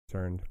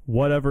turned.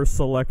 Whatever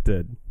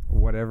selected.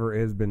 Whatever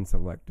has been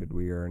selected.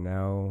 We are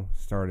now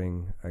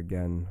starting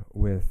again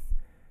with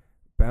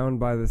Bound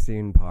by the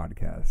Scene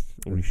podcast.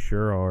 We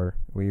sure are.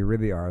 We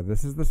really are.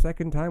 This is the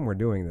second time we're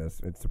doing this.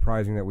 It's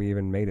surprising that we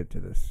even made it to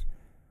this.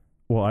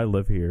 Well, I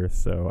live here,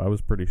 so I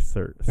was pretty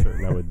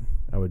certain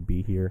I would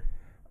be here.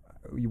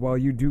 Well,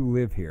 you do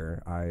live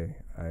here.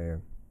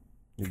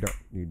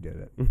 You did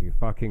it. You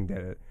fucking did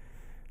it.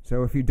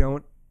 So if you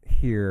don't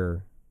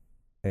hear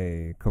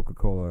a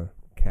Coca-Cola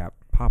cap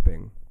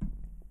popping,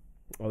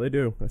 Oh, they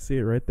do. I see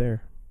it right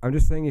there. I'm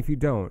just saying if you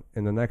don't,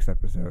 in the next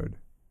episode,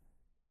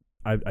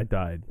 I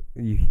died.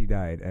 he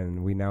died,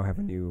 and we now have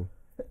a new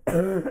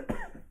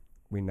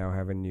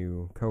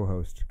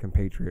co-host,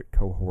 compatriot,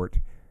 cohort,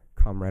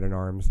 comrade in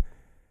arms.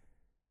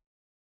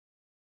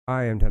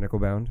 I am Tentacle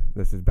Bound.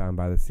 This is Bound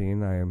by the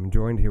Scene. I am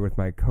joined here with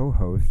my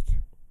co-host,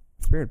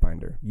 Spirit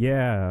Binder.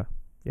 Yeah,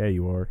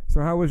 you are.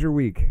 So how was your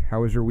week?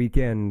 How was your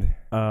weekend?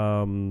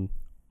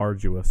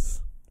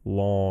 Arduous,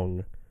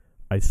 long.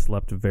 I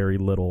slept very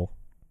little,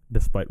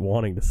 despite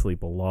wanting to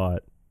sleep a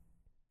lot.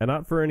 And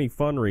not for any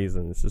fun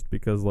reasons, just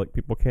because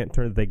people can't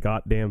turn their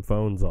goddamn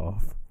phones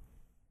off.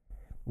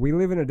 We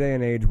live in a day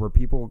and age where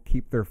people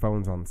keep their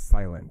phones on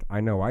silent.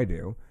 I know I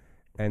do.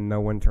 And no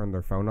one turned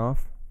their phone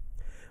off.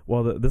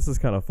 Well, this is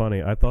kind of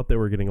funny. I thought they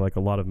were getting a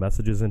lot of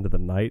messages into the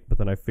night, but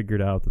then I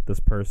figured out that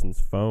this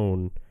person's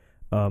phone,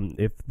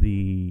 if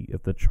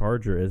the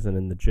charger isn't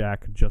in the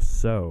jack just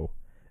so,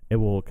 it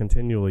will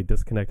continually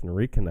disconnect and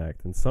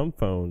reconnect. And some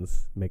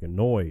phones make a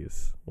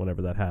noise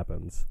whenever that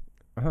happens.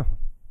 Oh.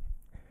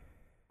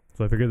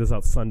 So I figured this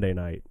out Sunday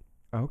night.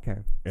 Okay.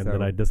 And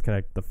then I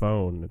disconnected the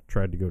phone and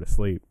tried to go to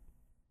sleep.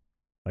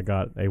 I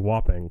got a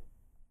whopping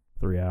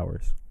 3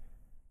 hours.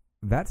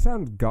 That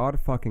sounds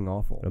god-fucking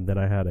awful. And then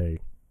I had a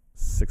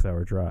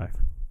 6-hour drive.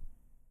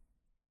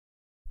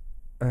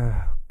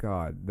 Oh,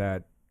 God.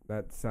 That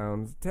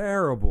sounds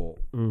terrible.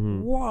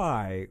 Mm-hmm.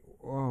 Why?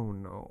 Oh,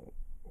 no.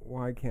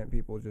 Why can't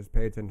people just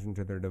pay attention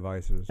to their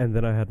devices? And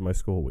then I had my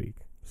school week,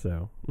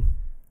 so.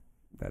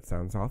 That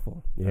sounds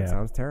awful. Yeah. That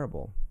sounds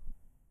terrible.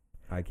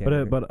 I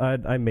can't. But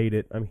I made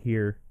it. I'm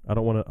here. I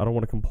don't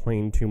want to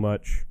complain too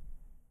much.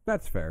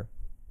 That's fair.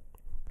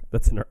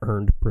 That's an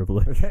earned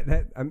privilege.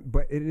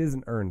 But it is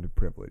an earned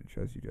privilege,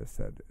 as you just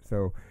said.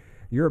 So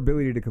your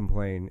ability to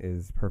complain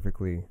is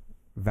perfectly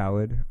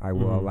valid. I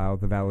will allow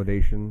the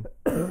validation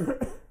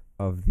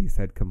of the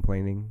said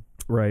complaining.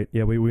 Right.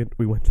 Yeah, we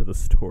went to the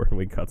store and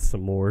we got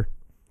some more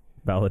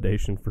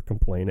validation for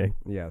complaining.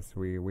 Yes,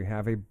 we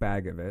have a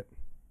bag of it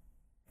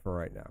for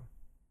right now.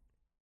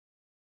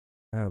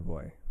 Oh,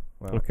 boy.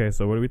 Well, okay,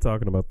 so what are we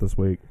talking about this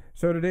week?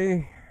 So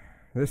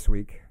this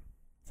week,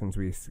 since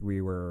we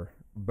were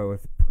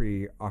both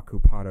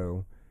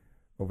preoccupado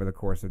over the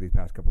course of these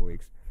past couple of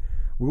weeks,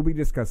 we'll be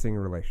discussing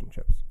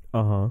relationships.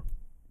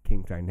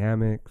 Kink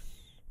dynamics,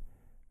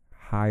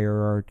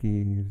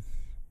 hierarchies,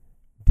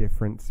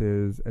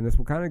 differences, and this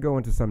will kind of go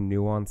into some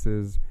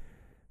nuances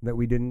that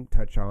we didn't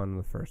touch on in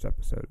the first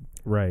episode.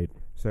 Right.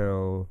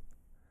 So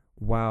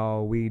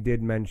while we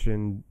did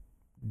mention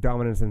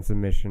dominance and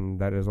submission,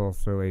 that is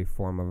also a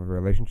form of a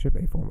relationship,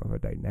 a form of a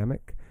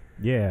dynamic.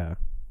 Yeah.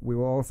 We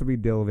will also be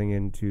delving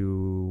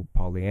into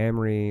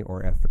polyamory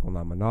or ethical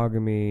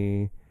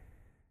non-monogamy,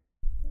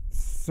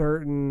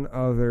 certain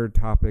other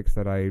topics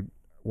that I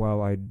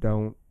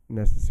don't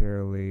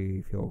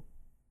necessarily feel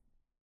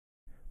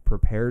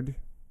prepared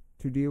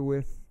to deal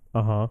with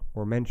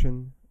or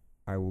mention,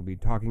 I will be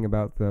talking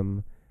about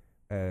them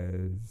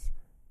as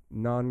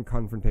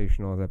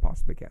non-confrontational as I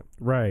possibly can.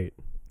 Right.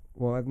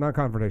 Well, not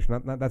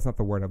confrontational. That's not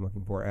the word I'm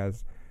looking for.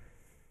 As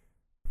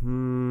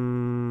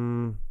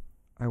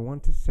I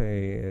want to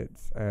say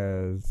it's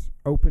as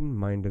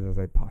open-minded as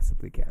I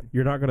possibly can.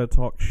 You're not going to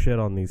talk shit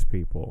on these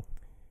people.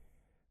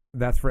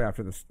 That's for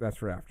after this. That's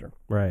for after.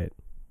 Right.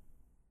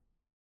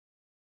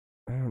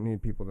 I don't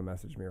need people to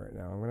message me right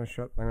now. I'm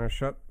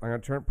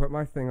gonna put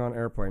my thing on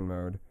airplane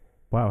mode.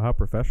 Wow, how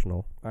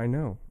professional. I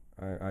know.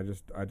 I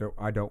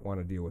don't want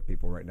to deal with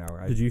people right now.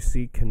 Did you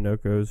see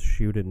Kanoko's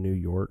shoot in New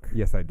York?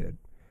 Yes, I did.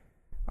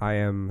 I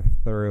am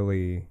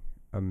thoroughly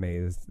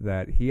amazed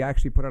that he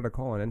actually put out a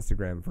call on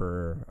Instagram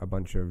for a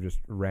bunch of just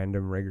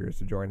random riggers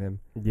to join him.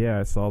 Yeah,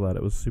 I saw that.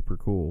 It was super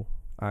cool.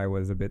 I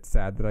was a bit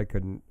sad that I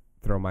couldn't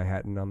throw my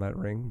hat in on that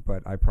ring,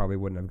 but I probably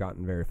wouldn't have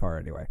gotten very far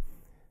anyway.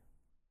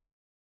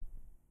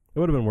 It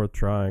would have been worth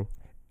trying.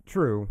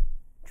 True.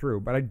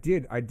 But I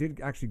did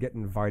actually get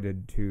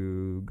invited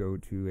to go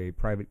to a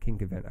private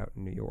kink event out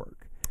in New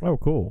York. Oh,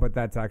 cool. But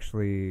that's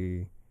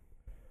actually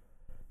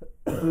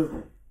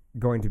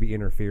going to be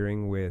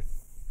interfering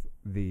with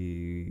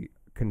the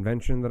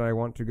convention that I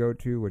want to go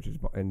to, which is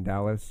in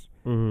Dallas.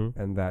 Mm-hmm.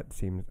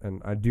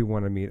 And I do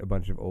want to meet a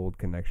bunch of old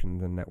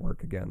connections and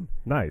network again.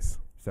 Nice.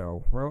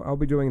 So I'll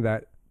be doing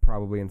that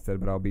probably instead,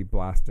 but I'll be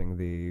blasting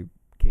the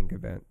kink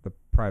event, the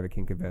private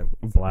kink event.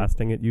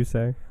 Blasting it, you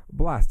say?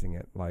 Blasting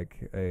it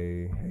like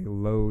a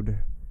load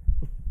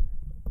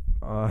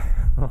on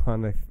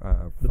a...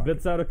 the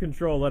bit's out of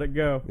control. Let it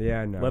go.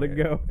 Yeah, no. Let it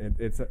go.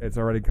 It's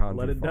already gone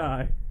Let too it far.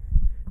 die.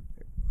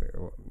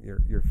 well,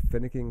 you're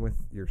finicking with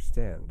your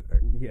stand.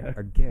 Yeah.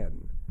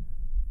 Again.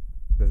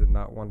 Does it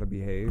not want to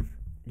behave?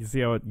 You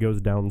see how it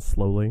goes down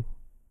slowly?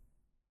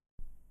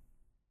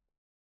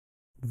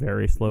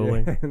 Very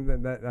slowly. Yeah, and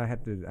then I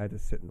had to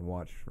sit and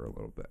watch for a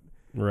little bit.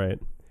 Right.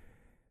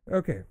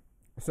 Okay.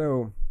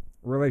 So,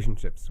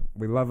 relationships.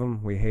 We love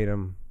them. We hate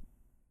them.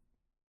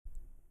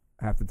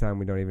 Half the time,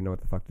 we don't even know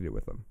what the fuck to do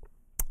with them.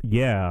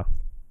 Yeah.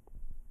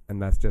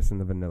 And that's just in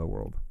the vanilla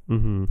world.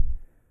 Mm-hmm.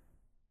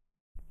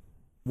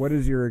 What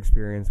is your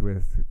experience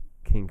with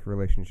kink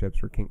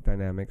relationships or kink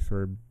dynamics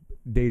or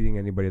dating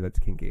anybody that's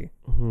kinky?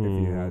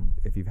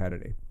 If you've had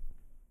any.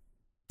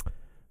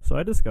 So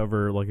I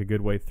discover like a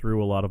good way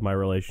through a lot of my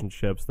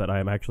relationships that I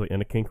am actually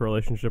in a kink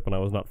relationship when I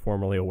was not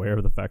formally aware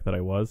of the fact that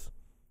I was.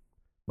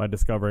 By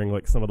discovering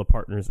like some of the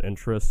partner's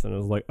interests, and it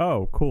was like,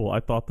 oh, cool, I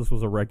thought this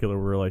was a regular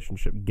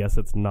relationship. Guess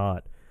it's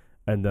not.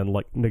 And then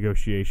like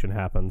negotiation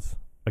happens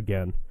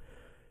again.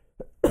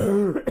 We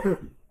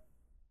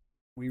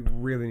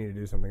really need to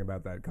do something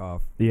about that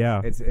cough.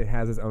 Yeah. It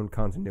has its own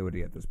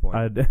continuity at this point.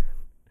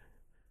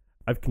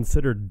 I've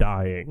considered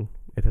dying.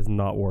 It has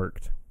not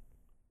worked.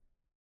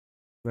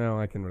 No,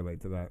 I can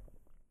relate to that.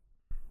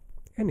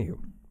 Anywho.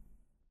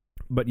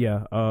 But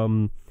yeah,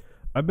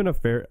 I've been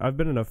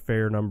in a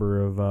fair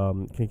number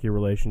of kinky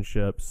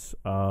relationships.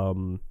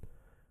 My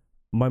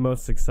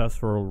most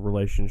successful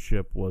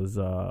relationship was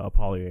a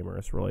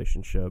polyamorous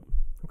relationship.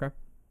 Okay.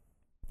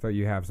 So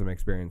you have some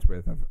experience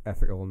with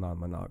ethical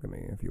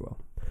non-monogamy, if you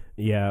will.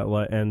 Yeah,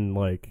 and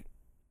like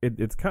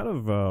it's kind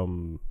of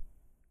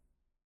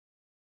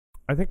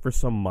I think for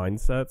some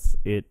mindsets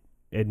it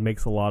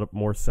makes a lot of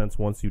more sense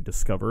once you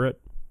discover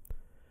it,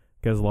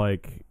 because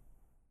like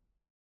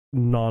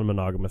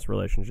non-monogamous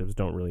relationships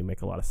don't really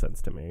make a lot of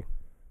sense to me.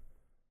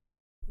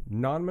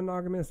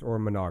 Non-monogamous or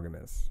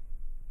monogamous?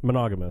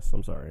 Monogamous,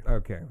 I'm sorry.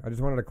 Okay, I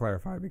just wanted to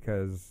clarify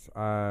because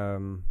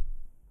that's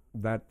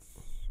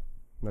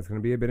going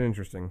to be a bit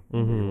interesting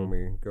when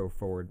we go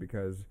forward,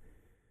 because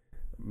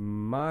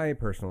my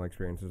personal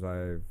experiences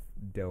I've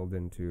delved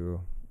into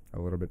a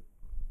little bit.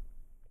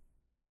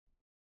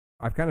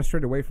 I've kind of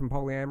strayed away from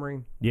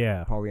polyamory.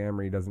 Yeah.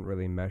 Polyamory doesn't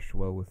really mesh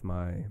well with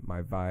my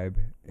vibe.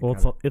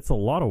 It's a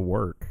lot of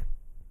work.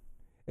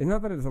 It's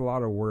not that it's a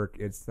lot of work.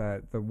 It's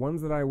that the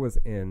ones that I was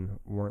in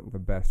weren't the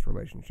best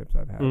relationships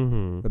I've had.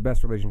 Mm-hmm. The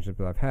best relationships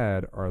that I've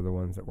had are the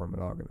ones that were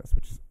monogamous,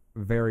 which is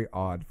very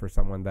odd for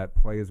someone that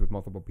plays with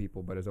multiple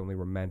people but is only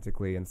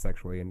romantically and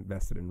sexually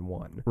invested in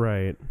one.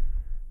 Right.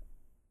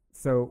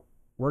 So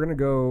we're going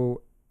to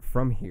go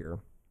from here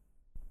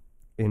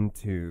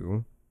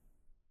into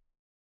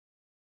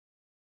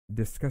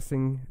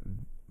discussing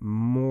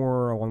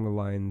more along the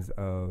lines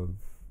of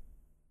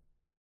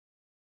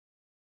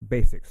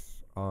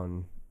basics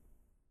on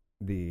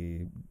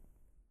the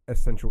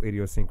essential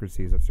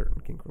idiosyncrasies of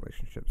certain kink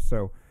relationships.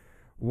 So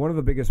one of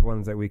the biggest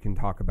ones that we can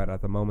talk about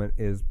at the moment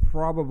is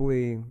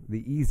probably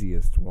the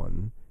easiest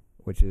one,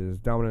 which is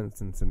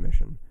dominance and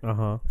submission.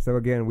 Uh-huh. So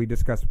again, we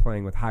discussed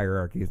playing with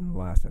hierarchies in the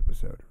last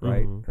episode,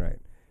 right? Mm-hmm. Right.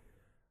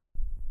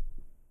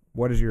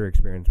 What is your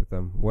experience with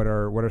them? What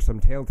are some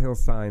telltale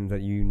signs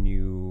that you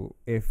knew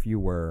if you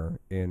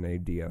were in a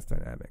DS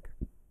dynamic?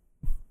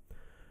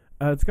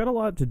 It's got a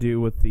lot to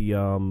do with the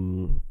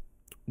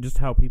just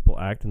how people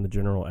act in the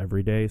general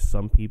everyday.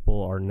 Some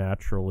people are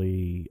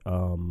naturally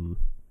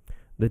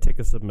they take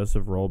a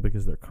submissive role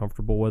because they're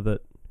comfortable with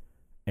it,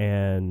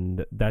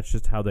 and that's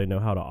just how they know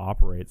how to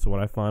operate. So when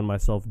I find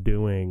myself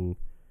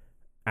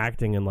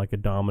acting in like a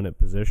dominant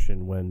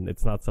position when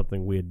it's not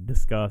something we had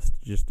discussed,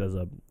 just as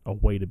a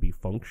way to be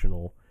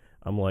functional,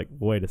 I'm like,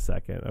 wait a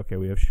second, okay,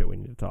 we have shit we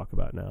need to talk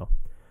about now.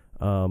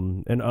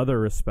 In other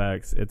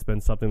respects, it's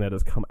been something that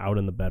has come out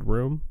in the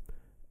bedroom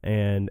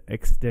and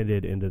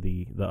extended into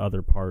the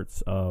other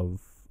parts of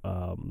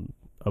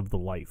the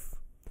life.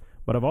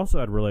 But I've also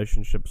had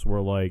relationships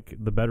where like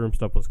the bedroom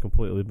stuff was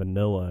completely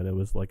vanilla, and it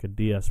was like a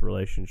DS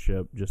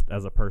relationship, just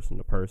as a person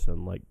to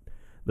person. Like,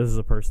 this is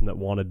a person that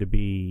wanted to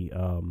be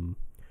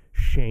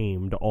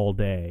shamed all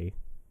day,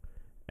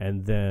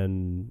 and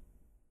then,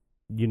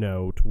 you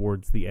know,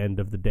 towards the end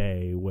of the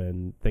day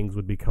when things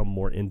would become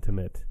more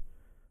intimate,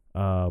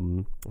 I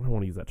don't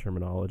want to use that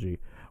terminology,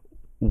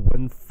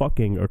 when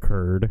fucking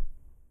occurred,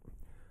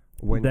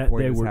 when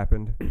coitus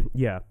happened.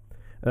 Yeah.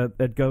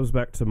 That goes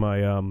back to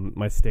my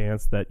my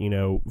stance that, you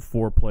know,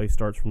 foreplay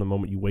starts from the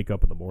moment you wake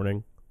up in the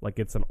morning. Like,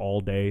 it's an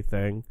all day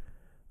thing.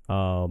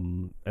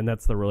 And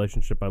that's the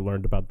relationship I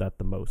learned about that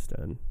the most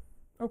in.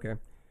 Okay.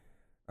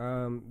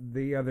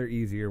 The other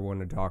easier one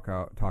to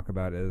talk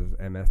about is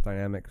MS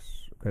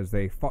dynamics, because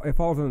it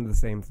falls into the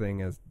same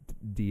thing as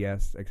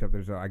DS, except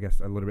there's I guess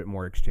a little bit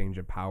more exchange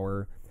of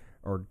power,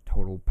 or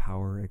total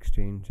power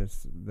exchange,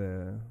 as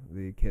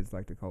the kids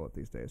like to call it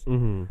these days.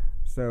 Mm-hmm.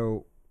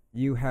 So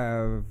you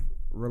have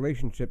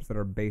relationships that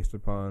are based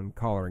upon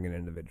collaring an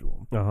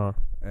individual. Uh-huh.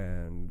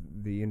 And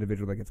the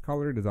individual that gets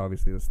collared is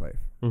obviously the slave.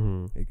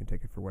 Mm-hmm. You can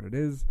take it for what it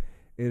is.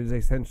 It is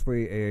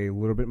essentially a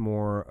little bit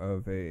more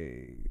of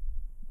a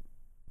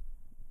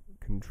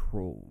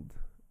controlled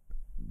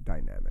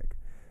dynamic.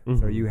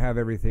 Mm-hmm. So you have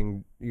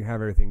everything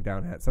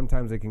down pat.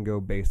 Sometimes it can go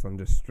based on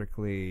just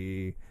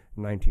strictly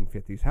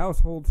 1950s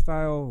household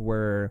style,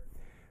 where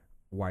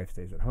wife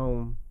stays at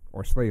home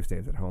or slave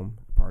stays at home.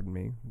 Pardon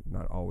me,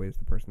 not always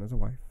the person is a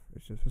wife.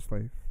 It's just a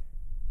slave.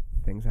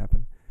 Things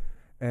happen.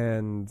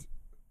 And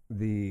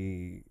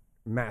the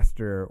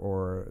master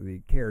or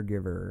the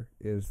caregiver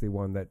is the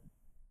one that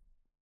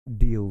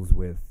deals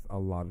with a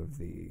lot of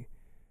the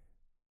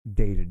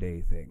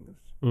day-to-day things.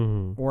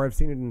 Mm-hmm. Or I've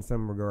seen it in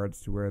some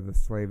regards to where the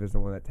slave is the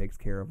one that takes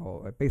care of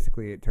all.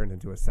 Basically, it turns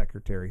into a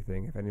secretary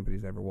thing, if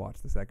anybody's ever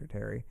watched The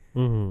Secretary,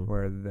 Mm-hmm.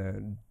 where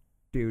the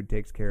dude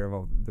takes care of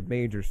all the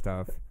major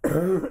stuff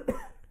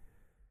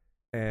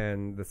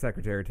and the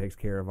secretary takes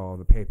care of all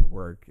the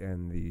paperwork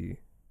and the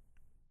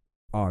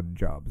odd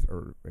jobs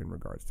or in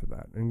regards to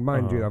that. And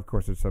mind you, of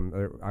course, there's some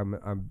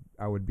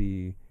I would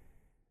be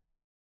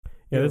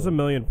there's a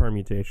million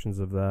permutations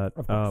of that.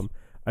 Of course.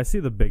 I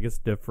see the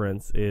biggest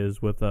difference is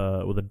with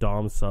a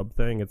dom sub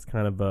thing. It's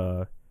kind of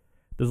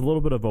there's a little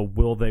bit of a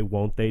will they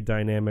won't they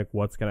dynamic.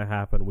 What's going to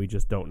happen? We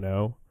just don't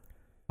know.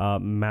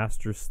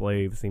 Master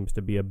slave seems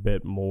to be a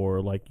bit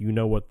more like you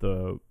know what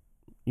the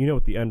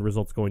end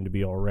result's going to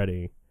be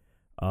already.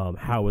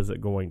 How is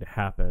it going to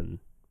happen?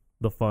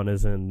 The fun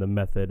is in the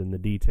method and the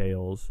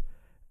details,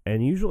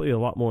 and usually a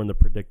lot more in the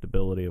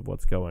predictability of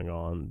what's going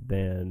on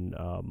than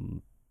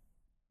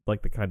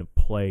like the kind of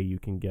play you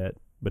can get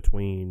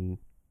between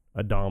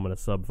a dom and a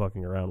sub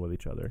fucking around with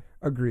each other.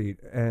 Agreed.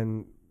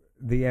 And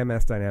the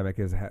MS dynamic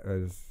is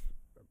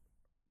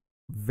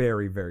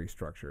very, very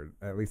structured.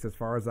 At least as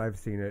far as I've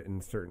seen it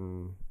in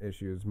certain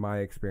issues, my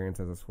experience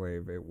as a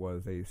slave, it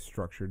was a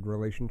structured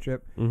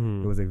relationship.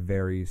 Mm-hmm. It was a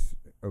very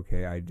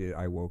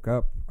I woke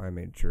up, I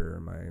made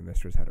sure my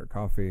mistress had her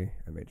coffee,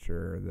 I made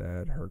sure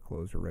that her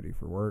clothes were ready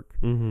for work,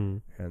 Mm-hmm.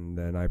 and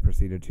then I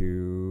proceeded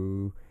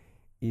to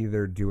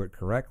either do it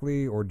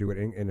correctly or do it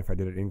and if I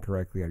did it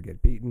incorrectly, I'd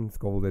get beaten,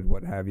 scolded,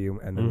 what have you,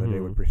 and then the day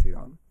would proceed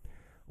on.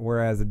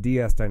 Whereas a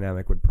DS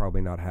dynamic would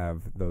probably not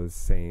have those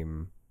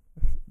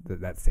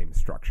that same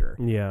structure.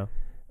 Yeah.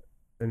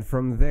 And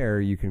from there,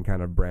 you can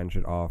kind of branch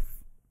it off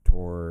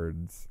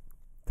towards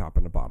top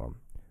and the bottom.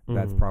 Mm-hmm.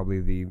 That's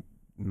probably the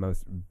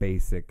most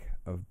basic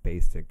of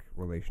basic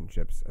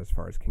relationships as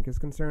far as kink is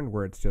concerned,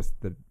 where it's just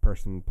the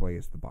person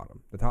plays the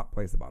bottom. The top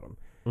plays the bottom.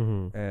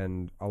 Mm-hmm.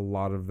 And a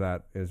lot of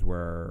that is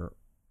where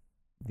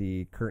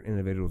the current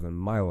individuals in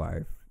my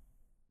life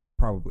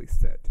probably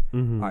sit.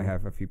 Mm-hmm. I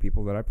have a few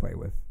people that I play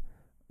with,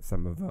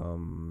 some of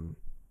them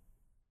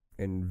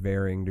in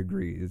varying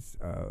degrees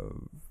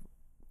of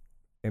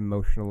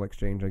emotional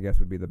exchange, I guess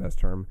would be the best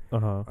term.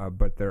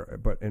 But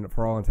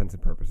for all intents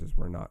and purposes,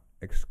 we're not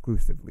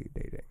exclusively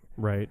dating.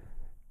 Right.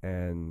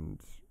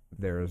 And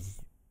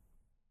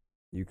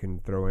you can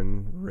throw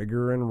in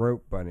rigger and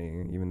rope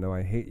bunny, even though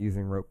I hate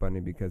using rope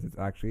bunny because it's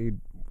actually a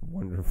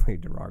wonderfully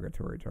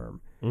derogatory term.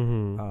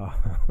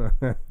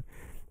 Mm-hmm.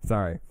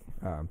 Sorry.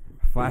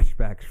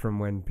 Flashbacks from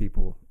when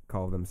people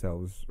call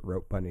themselves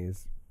rope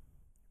bunnies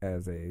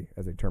as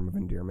a term of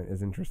endearment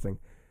is interesting.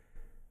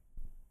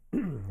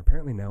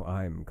 Apparently now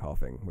I'm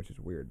coughing, which is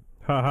weird.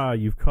 Haha,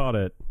 you've caught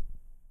it.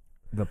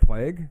 The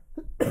plague?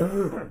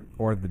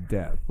 Or the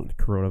death?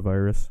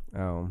 Coronavirus.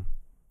 Oh.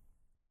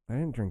 I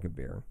didn't drink a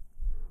beer.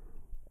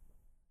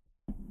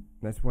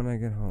 That's when I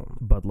get home.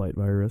 Bud Light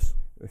virus.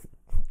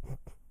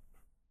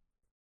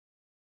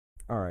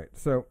 Alright,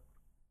 so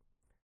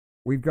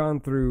we've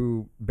gone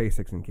through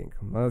basics in kink.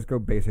 Let's go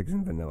basics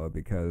in vanilla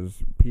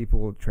because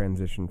people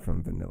transition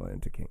from vanilla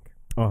into kink.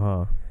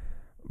 Uh-huh.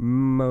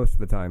 Most of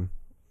the time.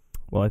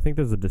 Well, I think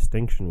there's a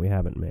distinction we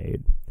haven't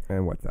made.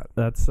 And what's that?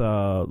 That's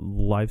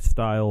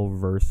lifestyle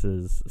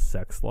versus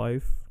sex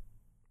life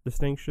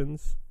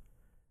distinctions.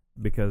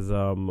 Because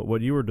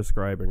what you were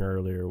describing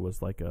earlier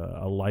was like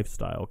a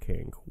lifestyle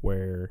kink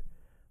where,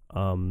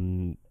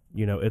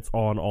 it's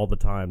on all the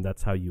time.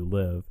 That's how you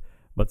live.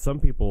 But some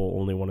people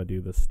only want to do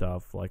this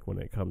stuff like when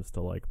it comes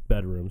to like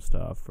bedroom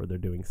stuff or they're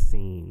doing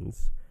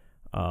scenes.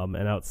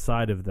 And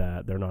outside of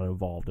that, they're not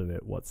involved in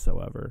it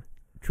whatsoever.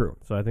 True.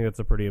 So I think that's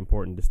a pretty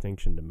important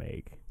distinction to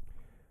make.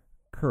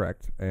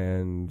 Correct.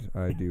 And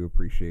I do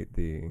appreciate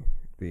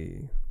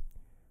the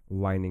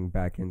lining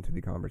back into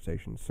the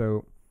conversation.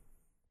 So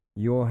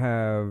you'll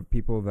have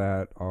people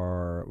that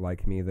are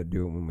like me that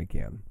do it when we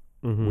can.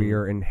 Mm-hmm. We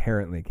are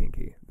inherently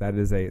kinky. That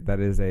is a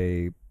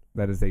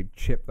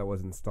chip that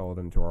was installed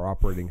into our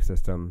operating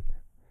system,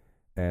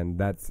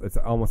 and it's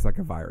almost like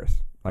a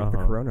virus, like the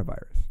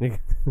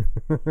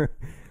coronavirus.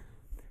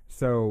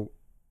 So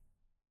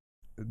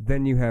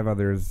then you have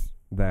others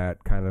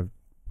that kind of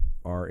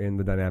are in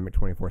the dynamic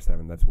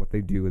 24/7. That's what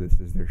they do. This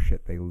is their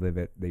shit. They live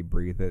it. They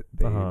breathe it.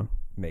 They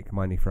make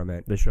money from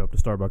it. They show up to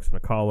Starbucks in a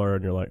collar,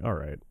 and you're like, all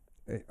right.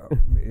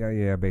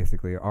 Yeah,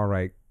 basically. All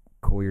right,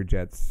 cool your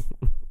jets.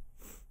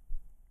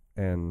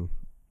 And,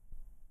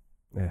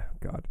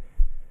 God.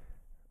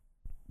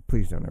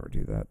 Please don't ever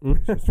do that.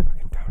 Please just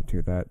fucking don't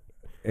do that.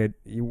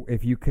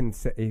 If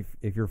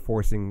you're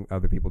forcing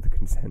other people to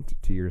consent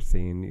to your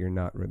scene, you're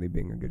not really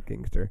being a good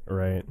gangster.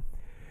 Right.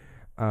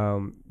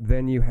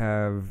 Then you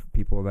have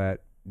people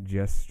that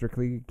just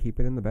strictly keep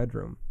it in the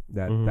bedroom.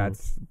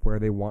 That's where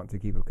they want to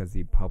keep it, because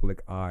the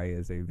public eye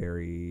is a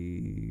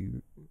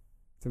very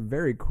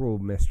cruel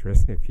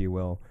mistress, if you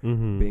will.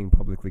 Being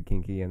publicly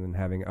kinky and then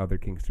having other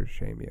kinksters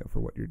shame you for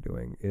what you're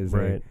doing is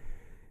a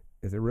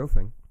real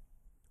thing.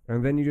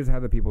 And then you just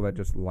have the people that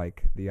just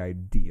like the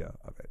idea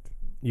of it.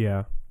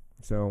 Yeah.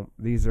 So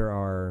these are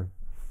our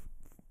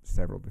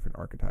several different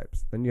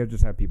archetypes. Then you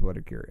just have people that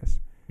are curious.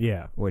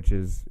 Yeah. Which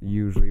is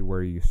usually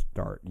where you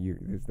start.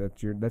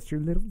 That's your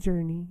little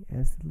journey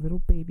as a little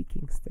baby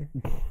kinkster.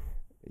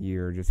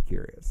 You're just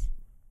curious.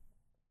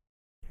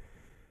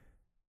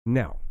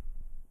 Now,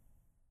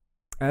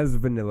 as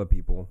vanilla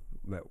people,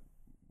 that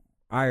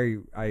I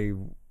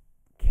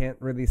can't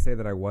really say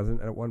that I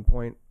wasn't at one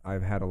point.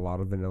 I've had a lot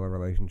of vanilla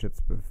relationships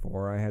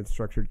before I had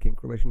structured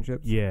kink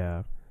relationships.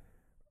 Yeah.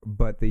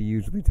 But they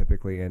usually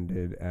typically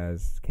ended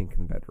as kink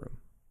in the bedroom.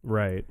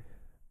 Right.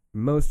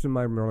 Most of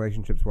my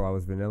relationships while I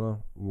was vanilla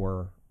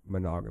were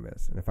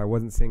monogamous. And if I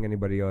wasn't seeing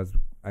anybody else,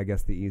 I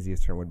guess the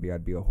easiest term would be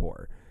I'd be a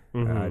whore.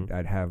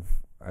 I'd have,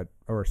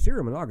 or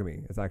serial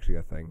monogamy is actually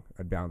a thing.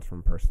 I'd bounce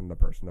from person to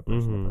person to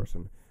person to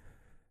person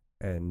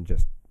and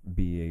just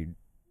be a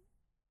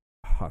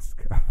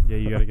husk. Yeah,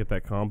 you got to get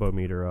that combo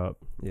meter up.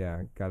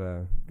 Yeah,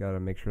 gotta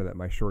make sure that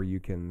my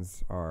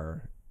Shoryukens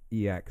are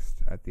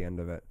EX'd at the end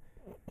of it.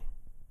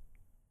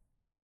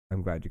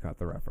 I'm glad you caught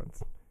the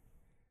reference.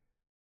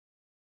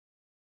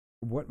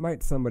 What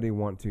might somebody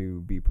want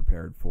to be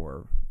prepared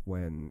for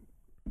when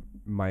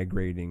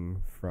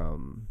migrating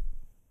from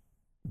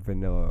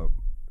vanilla,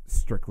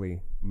 strictly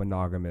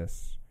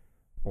monogamous,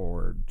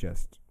 or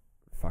just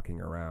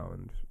fucking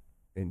around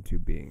into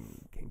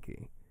being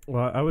kinky?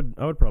 Well, I would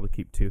probably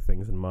keep two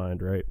things in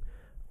mind, right?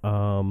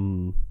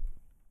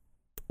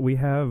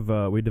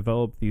 We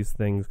developed these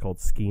things called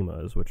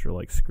schemas, which are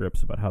like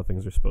scripts about how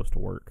things are supposed to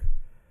work.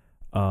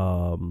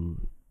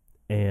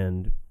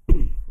 And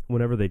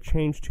whenever they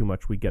change too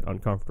much, we get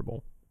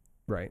uncomfortable.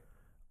 Right.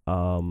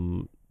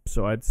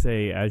 So I'd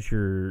say as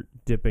you're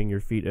dipping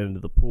your feet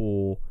into the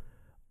pool,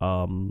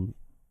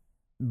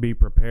 be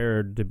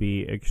prepared to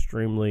be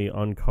extremely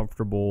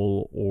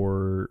uncomfortable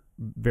or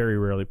very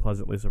rarely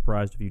pleasantly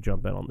surprised if you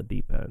jump in on the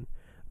deep end.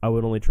 I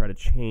would only try to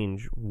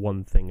change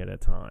one thing at a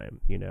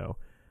time,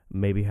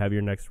 maybe have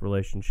your next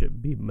relationship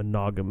be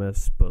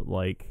monogamous, but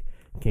like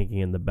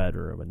kinky in the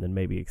bedroom, and then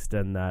maybe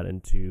extend that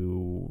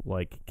into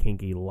like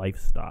kinky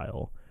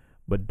lifestyle.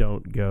 But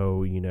don't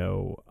go,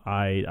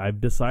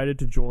 I've decided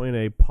to join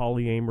a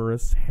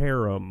polyamorous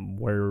harem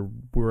where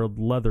we're a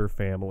leather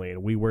family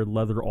and we wear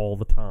leather all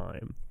the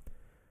time.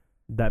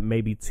 That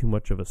may be too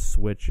much of a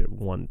switch at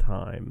one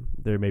time.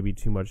 There may be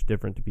too much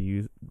different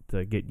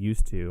to get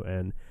used to.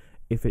 And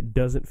if it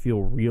doesn't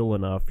feel real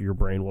enough, your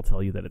brain will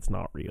tell you that it's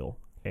not real.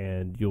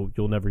 And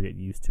you'll never get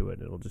used to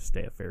it. It'll just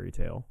stay a fairy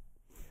tale.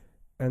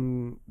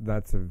 And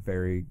that's a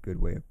very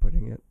good way of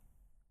putting it.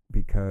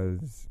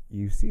 Because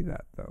you see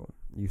that, though.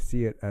 You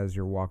see it as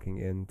you're walking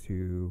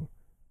into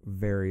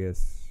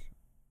various,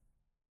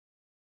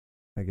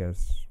 I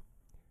guess,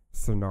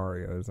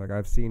 scenarios. Like,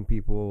 I've seen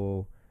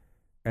people,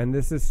 and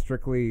this is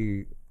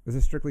strictly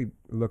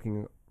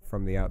looking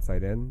from the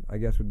outside in, I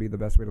guess would be the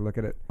best way to look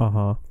at it.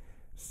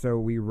 So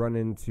we run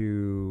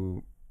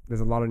into,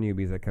 there's a lot of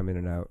newbies that come in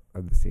and out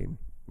of the scene.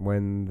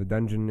 When the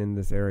dungeon in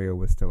this area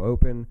was still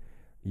open,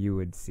 you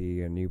would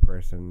see a new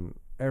person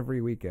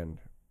every weekend,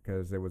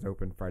 because it was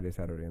open Friday,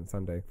 Saturday, and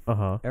Sunday.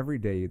 Every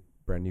day,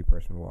 brand new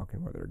person would walk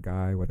in, whether a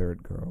guy, whether a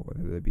girl,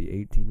 whether they be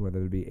 18,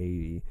 whether they be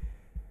 80.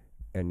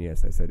 And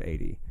yes, I said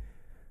 80.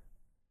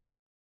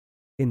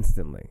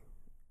 Instantly,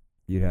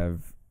 you'd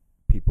have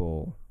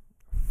people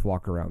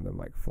flock around them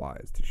like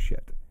flies to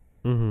shit.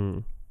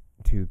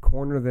 To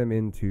corner them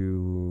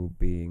into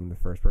being the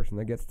first person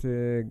that gets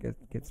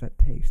that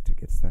taste,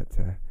 gets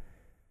that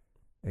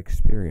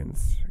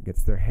experience,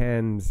 gets their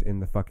hands in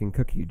the fucking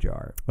cookie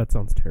jar. That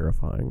sounds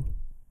terrifying.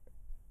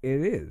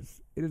 It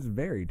is. It is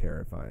very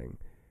terrifying.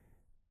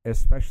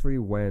 Especially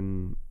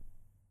when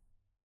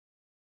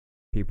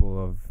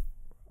people of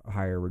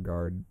higher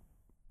regard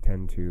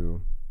tend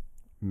to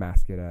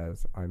mask it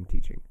as I'm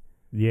teaching.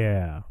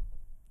 Yeah.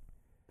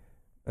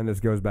 And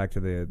this goes back to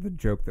the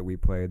joke that we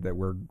played, that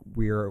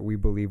we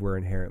believe we're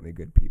inherently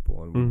good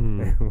people,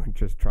 and we're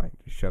just trying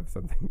to shove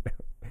something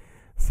down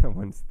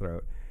someone's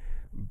throat.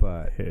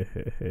 But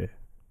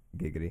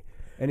giggity.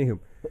 Anywho,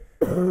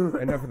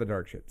 enough of the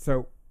dark shit.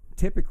 So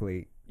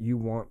typically, you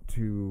want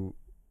to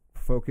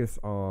focus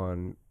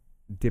on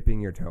dipping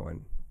your toe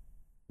in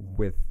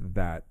with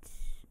that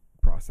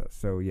process.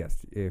 So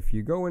yes, if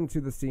you go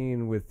into the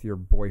scene with your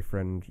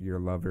boyfriend, your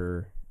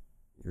lover,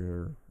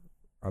 your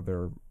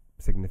other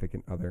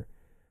significant other,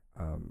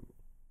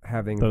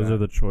 having those are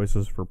the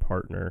choices for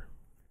partner.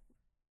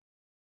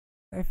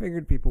 I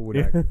figured people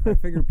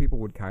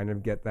would kind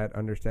of get that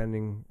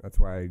understanding. That's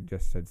why I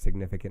just said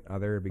significant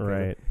other,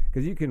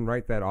 because you can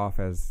write that off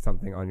as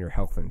something on your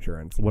health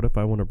insurance. What if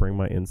I want to bring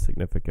my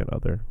insignificant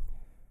other?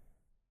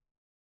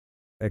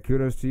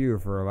 Kudos to you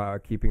for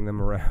keeping them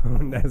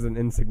around as an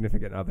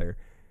insignificant other.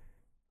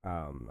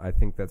 I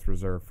think that's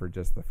reserved for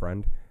just the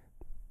friend.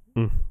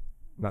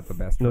 Not the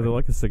best. No, friend. they're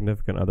like a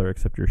significant other,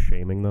 except you're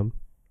shaming them.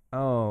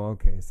 Oh,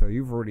 okay. So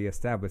you've already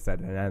established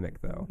that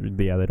dynamic, though.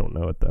 Yeah, they don't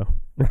know it though.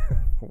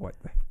 What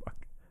the fuck?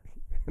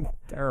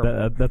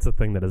 Terrible. That's a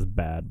thing that is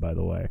bad, by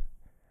the way.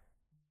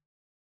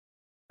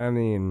 I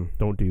mean,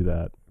 Don't do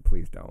that.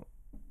 please don't.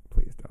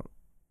 Please don't.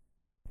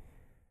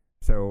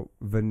 So,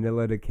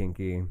 vanilla to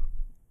kinky,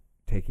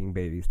 taking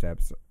baby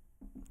steps.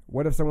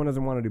 What if someone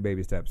doesn't want to do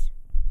baby steps?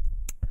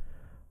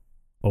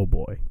 Oh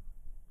boy.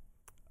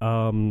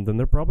 Then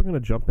they're probably going to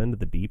jump into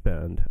the deep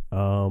end.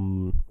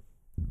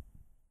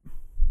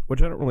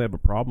 Which I don't really have a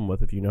problem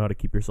with if you know how to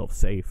keep yourself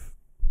safe.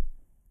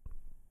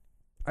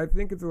 I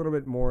think it's a little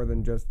bit more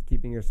than just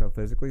keeping yourself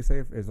physically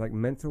safe. It's like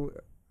mental,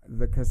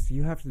 because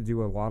you have to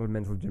do a lot of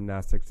mental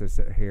gymnastics to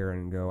sit here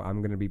and go,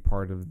 I'm going to be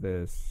part of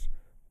this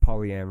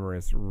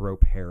polyamorous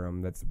rope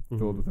harem that's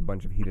filled with a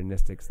bunch of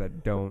hedonistics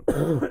that don't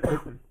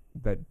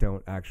that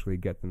don't actually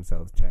get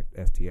themselves checked,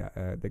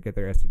 that get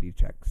their STD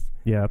checks.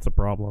 Yeah, that's a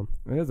problem.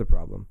 It is a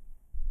problem,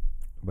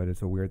 but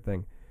it's a weird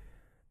thing.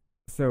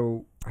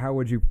 So how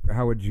would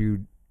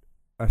you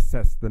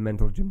assess the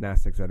mental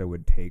gymnastics that it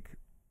would take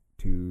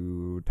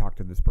to talk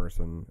to this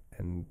person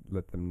and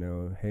let them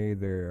know, hey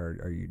there,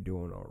 are you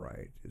doing all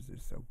right? Is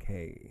this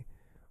okay?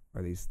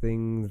 Are these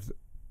things,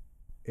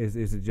 is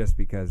it just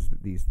because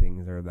these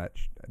things are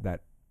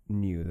that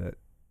new that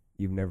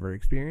you've never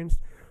experienced?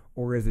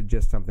 Or is it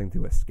just something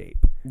to escape?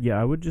 Yeah,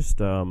 I would just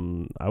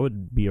I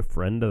would be a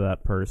friend to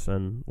that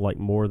person, like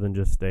more than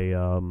just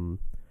a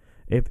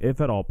if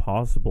at all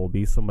possible,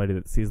 be somebody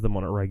that sees them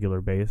on a regular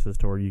basis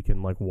to where you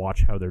can like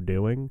watch how they're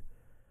doing.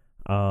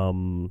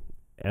 And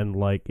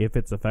like if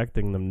it's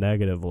affecting them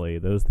negatively,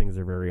 those things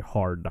are very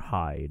hard to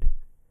hide.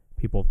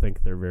 People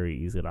think they're very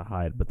easy to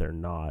hide, but they're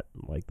not.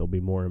 Like they'll be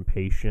more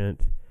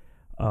impatient.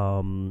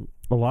 A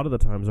lot of the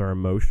times our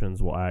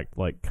emotions will act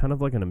like kind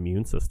of like an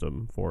immune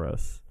system for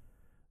us.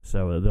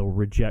 So they'll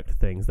reject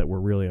things that we're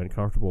really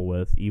uncomfortable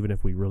with, even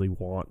if we really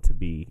want to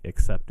be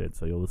accepted.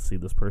 So you'll see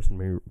this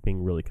person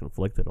being really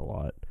conflicted a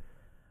lot.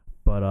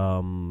 But,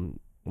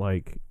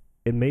 like,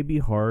 it may be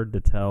hard to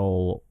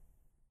tell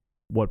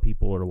what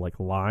people are, like,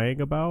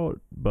 lying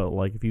about. But,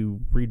 like, if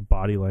you read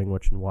body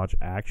language and watch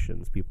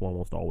actions, people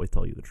almost always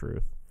tell you the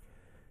truth.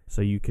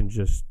 So you can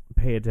just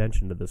pay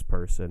attention to this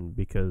person,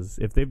 because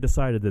if they've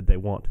decided that they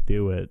want to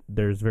do it,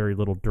 there's very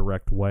little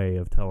direct way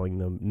of telling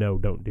them, no,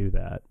 don't do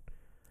that.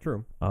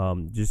 True.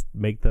 Just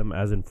make them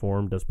as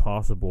informed as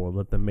possible and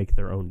let them make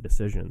their own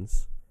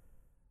decisions.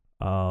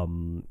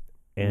 And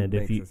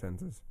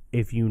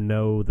if you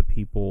know the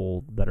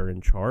people that are in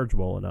charge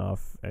well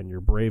enough and you're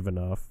brave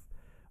enough,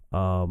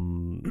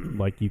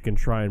 like you can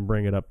try and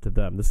bring it up to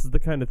them. This is the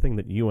kind of thing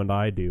that you and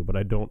I do, but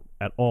I don't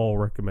at all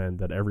recommend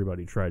that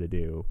everybody try to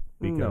do,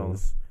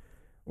 because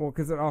well,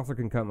 because it also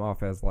can come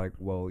off as like,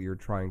 well, you're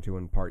trying to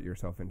impart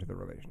yourself into the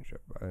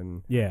relationship,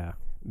 and yeah,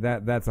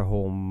 that's a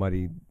whole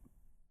muddy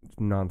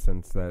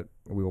nonsense that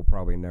we will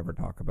probably never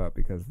talk about,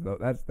 because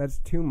that's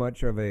too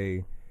much of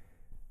a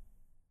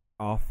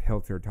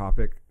off-kilter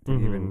topic to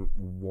even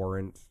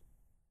warrant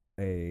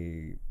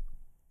a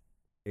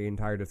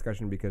entire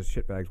discussion, because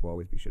shitbags will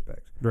always be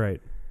shitbags. Right.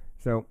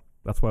 So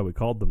that's why we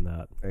called them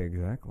that.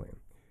 Exactly.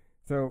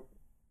 So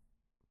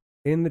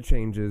in the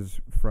changes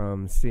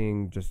from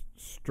seeing just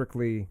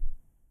strictly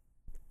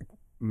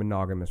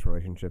monogamous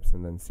relationships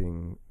and then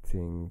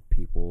seeing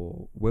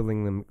people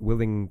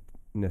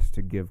willingness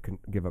to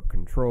give up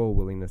control,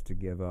 willingness to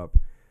give up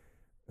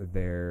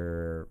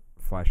their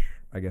flesh,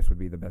 I guess would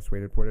be the best way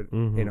to put it,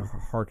 in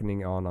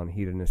hearkening on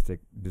hedonistic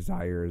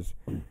desires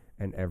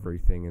and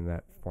everything in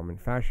that form and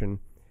fashion,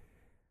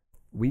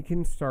 we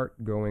can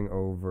start going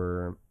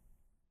over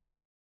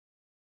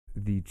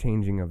the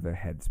changing of the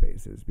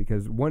headspaces,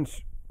 because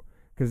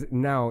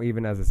now,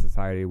 even as a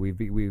society,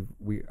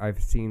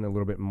 I've seen a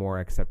little bit more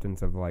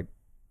acceptance of like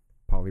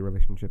poly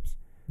relationships.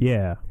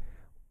 Yeah.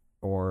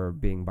 Or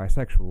being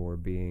bisexual, or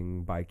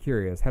being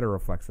bi-curious,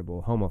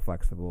 heteroflexible,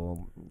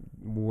 homoflexible,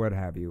 what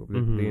have you,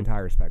 the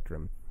entire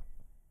spectrum.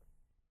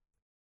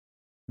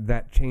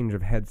 That change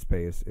of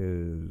headspace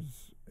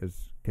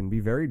can be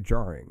very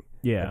jarring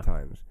at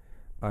times.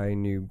 I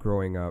knew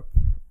growing up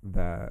in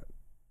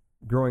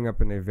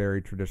a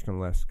very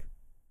traditionalist,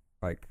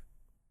 like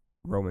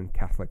Roman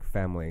Catholic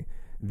family,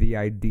 the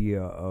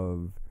idea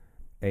of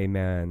a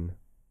man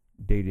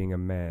dating a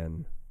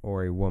man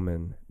or a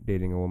woman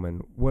dating a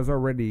woman was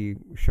already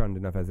shunned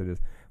enough as it is,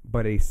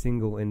 but a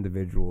single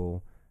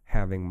individual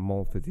having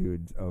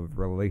multitudes of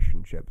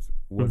relationships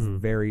was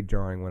very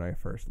jarring when I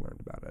first learned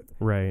about it.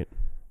 Right.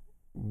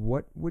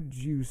 What would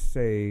you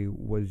say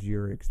was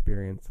your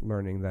experience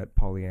learning that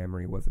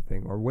polyamory was a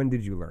thing, or when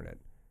did you learn it?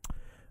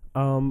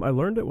 I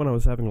learned it when I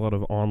was having a lot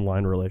of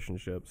online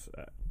relationships.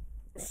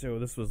 So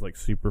this was like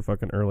super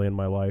fucking early in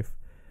my life.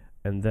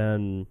 And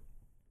then,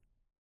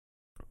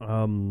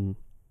 I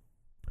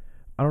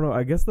don't know.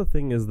 I guess the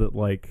thing is that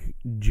like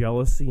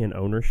jealousy and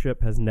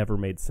ownership has never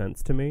made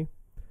sense to me.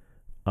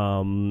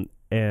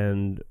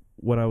 And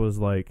when I was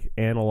like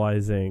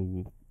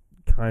analyzing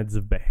kinds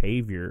of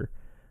behavior,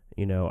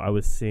 You know, I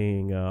was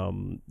seeing,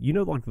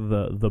 like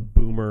the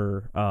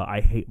boomer,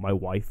 I hate my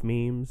wife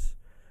memes.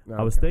 Okay.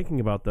 I was thinking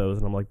about those,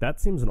 and I'm like, that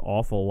seems an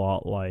awful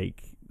lot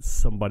like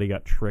somebody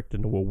got tricked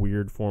into a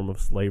weird form of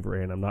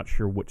slavery, and I'm not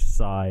sure which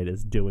side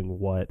is doing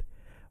what.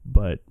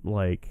 But,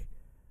 like,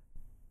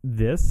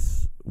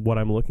 what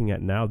I'm looking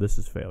at now, this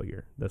is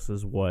failure. This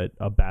is what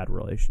a bad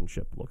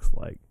relationship looks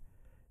like,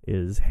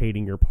 is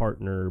hating your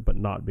partner but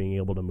not being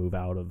able to move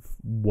out of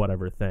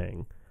whatever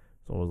thing.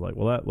 So I was like,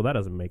 well, that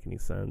doesn't make any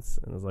sense.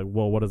 And I was like,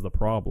 well, what is the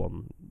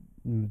problem?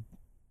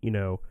 You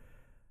know,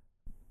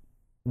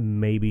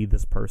 maybe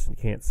this person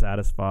can't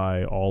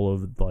satisfy all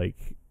of,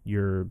 like,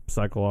 your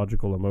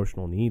psychological,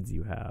 emotional needs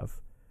you have.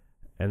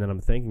 And then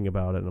I'm thinking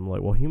about it, and I'm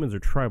like, well, humans are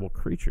tribal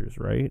creatures,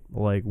 right?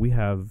 Like, we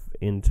have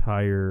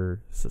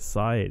entire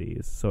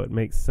societies, so it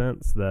makes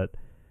sense that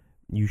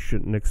you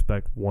shouldn't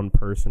expect one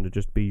person to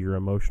just be your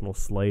emotional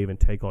slave and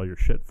take all your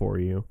shit for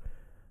you.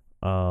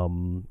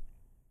 And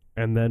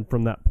then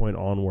from that point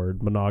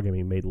onward,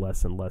 monogamy made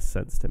less and less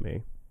sense to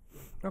me.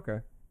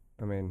 Okay.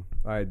 I mean,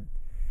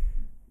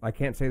 I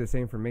can't say the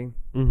same for me.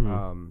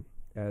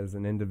 As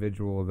an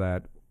individual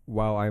that,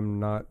 while I'm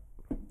not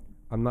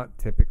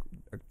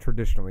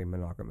traditionally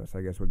monogamous,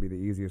 I guess would be the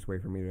easiest way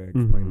for me to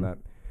explain that.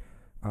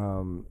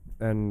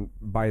 And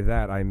by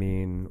that, I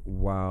mean,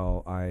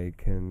 while I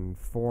can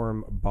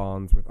form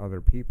bonds with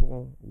other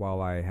people,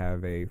 while I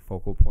have a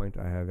focal point,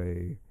 I have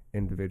a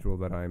individual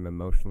that I'm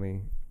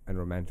emotionally and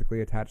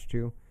romantically attached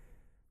to,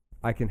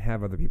 I can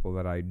have other people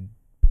that I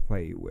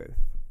play with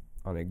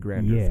on a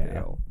grander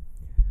scale.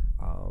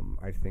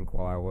 I think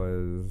while I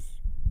was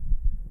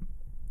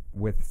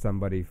with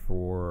somebody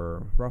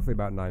for roughly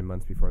about 9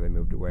 months before they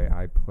moved away,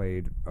 I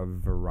played a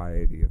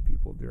variety of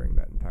people during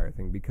that entire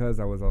thing, because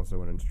I was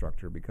also an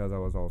instructor, because I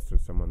was also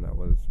someone that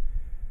was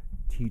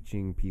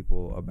teaching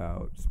people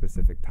about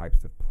specific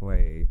types of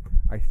play.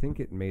 I think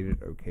it made it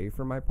okay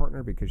for my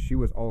partner, because she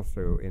was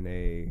also in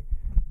a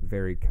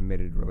very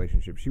committed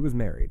relationship. She was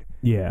married.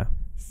 Yeah.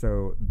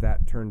 So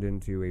that turned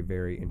into a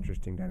very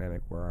interesting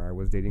dynamic where I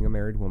was dating a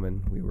married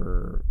woman. We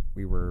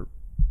were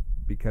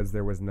because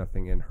there was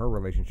nothing in her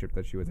relationship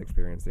that she was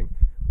experiencing,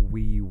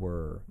 we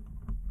were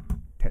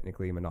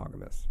technically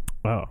monogamous.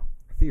 Oh.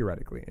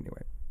 Theoretically,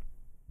 anyway.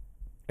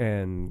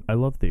 And I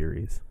love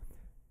theories.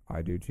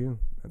 I do too.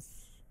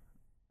 That's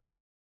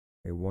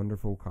a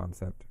wonderful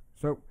concept.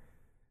 So,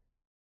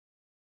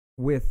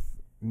 with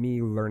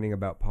me learning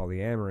about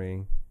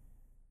polyamory,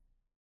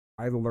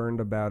 I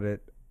learned about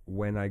it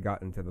when I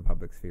got into the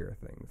public sphere of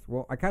things.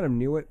 Well, I kind of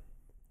knew it.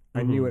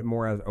 I knew it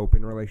more as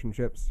open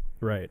relationships.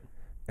 Right.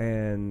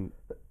 And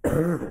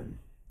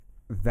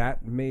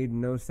that made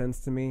no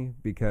sense to me,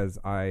 because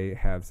I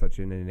have such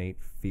an innate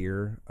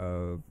fear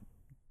of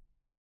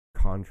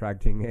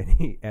contracting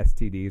any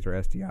STDs or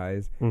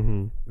STIs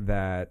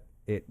that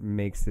it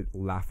makes it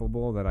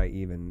laughable that I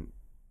even,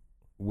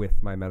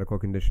 with my medical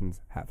conditions,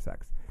 have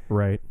sex.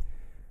 Right.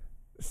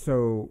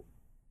 So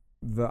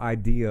the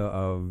idea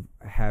of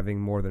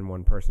having more than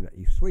one person that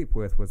you sleep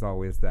with was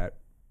always that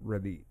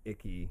really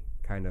icky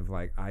kind of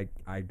like,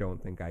 I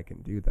don't think I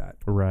can do that.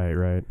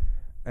 Right.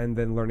 And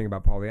then learning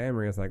about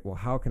polyamory is like, well,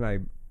 how can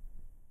I'm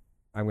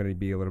going to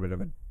be a little bit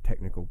of a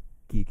technical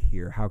geek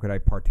here. How could I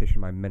partition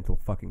my mental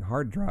fucking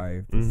hard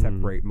drive to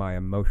separate my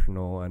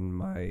emotional and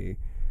my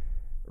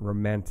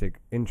romantic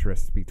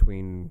interests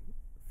between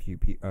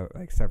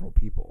several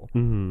people?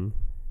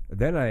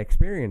 Then I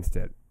experienced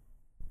it.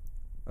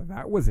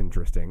 That was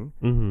interesting.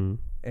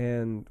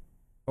 And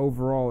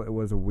overall, it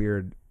was a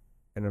weird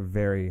and a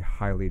very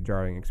highly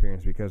jarring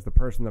experience, because the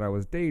person that I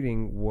was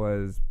dating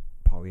was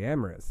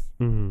polyamorous.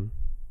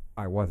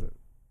 I wasn't.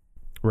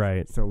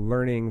 Right. So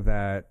learning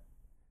that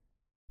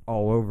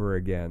all over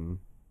again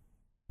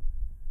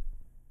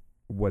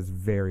was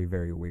very,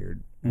 very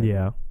weird. And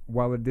yeah.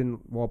 While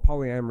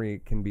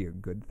polyamory can be a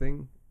good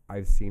thing,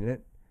 I've seen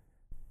it.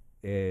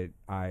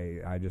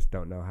 I just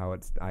don't know how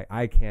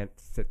I can't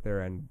sit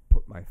there and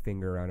put my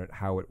finger on it,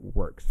 how it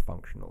works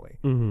functionally.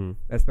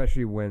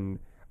 Especially when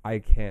I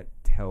can't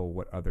tell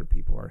what other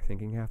people are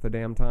thinking half the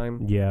damn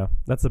time. Yeah,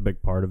 that's a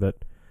big part of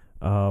it.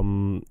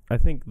 I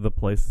think the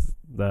place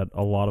that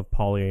a lot of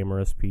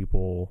polyamorous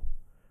people,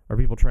 or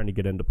people trying to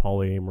get into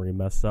polyamory,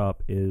 mess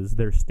up is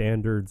their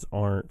standards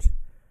aren't,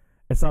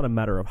 it's not a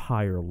matter of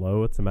high or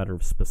low, it's a matter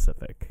of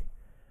specific.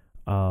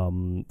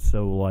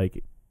 So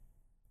like,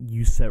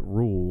 you set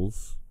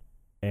rules,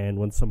 and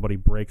when somebody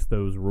breaks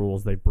those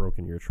rules, they've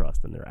broken your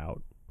trust and they're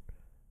out.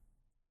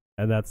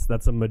 And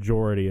that's a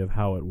majority of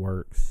how it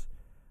works.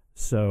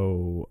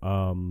 So,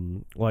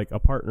 like a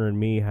partner and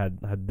me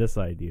had this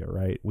idea,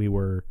 right? We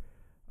were,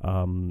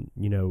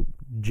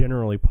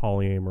 generally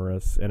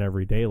polyamorous in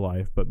everyday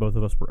life, but both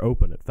of us were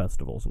open at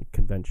festivals and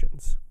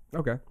conventions.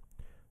 Okay.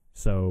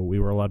 So we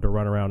were allowed to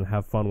run around and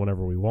have fun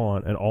whenever we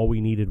want, and all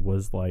we needed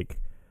was like,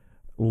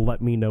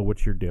 let me know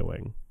what you're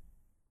doing.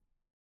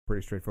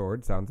 Pretty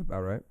straightforward. Sounds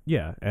about right.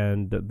 Yeah,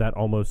 and that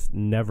almost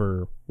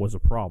never was a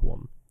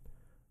problem.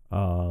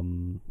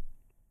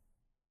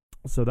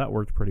 So that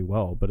worked pretty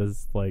well. But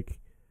as like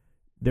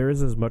there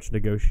is as much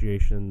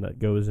negotiation that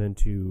goes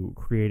into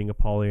creating a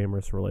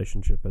polyamorous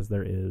relationship as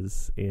there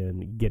is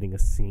in getting a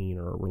scene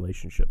or a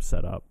relationship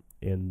set up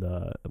in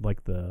the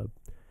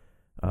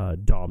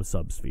dom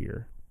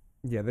subsphere.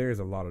 Yeah, there's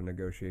a lot of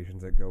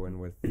negotiations that go in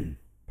with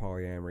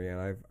polyamory,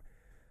 and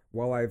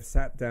while I've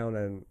sat down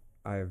and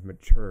I've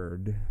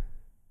matured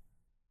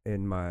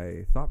in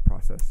my thought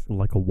process,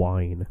 like a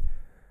wine.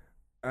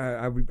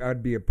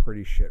 I'd be a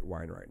pretty shit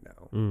wine right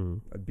now.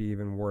 I'd be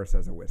even worse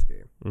as a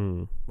whiskey.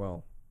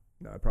 Well,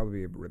 no, I'd probably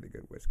be a really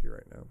good whiskey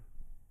right now.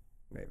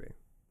 Maybe.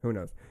 Who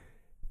knows?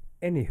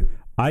 Anywho.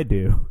 I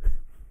do.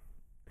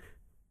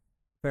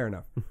 Fair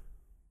enough.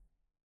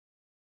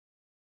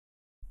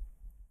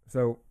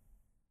 So,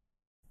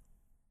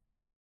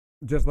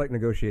 just like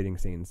negotiating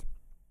scenes,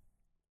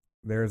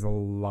 there's a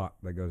lot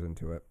that goes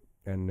into it.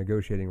 And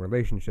negotiating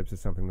relationships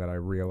is something that I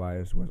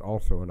realized was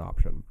also an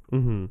option.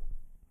 Mm-hmm.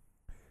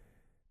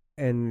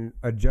 And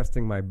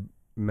adjusting my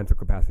mental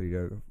capacity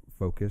to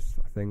focus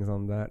things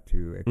on that,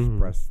 to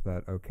express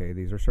that, okay,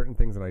 these are certain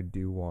things that I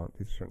do want,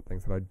 these are certain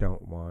things that I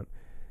don't want.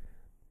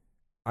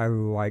 I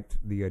liked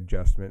the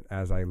adjustment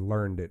as I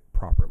learned it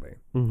properly,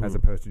 as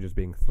opposed to just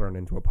being thrown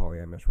into a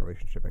polyamorous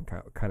relationship and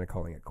kind of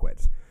calling it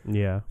quits.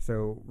 Yeah.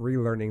 So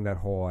relearning that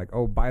whole, like,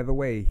 oh, by the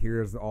way,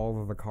 here's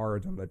all of the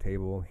cards on the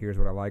table. Here's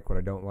what I like, what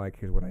I don't like.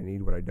 Here's what I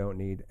need, what I don't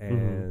need.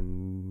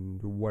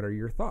 And what are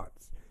your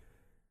thoughts?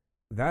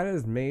 That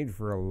has made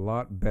for a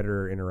lot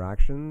better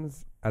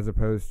interactions as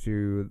opposed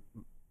to...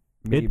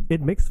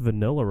 It makes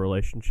vanilla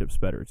relationships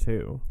better,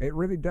 too. It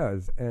really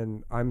does,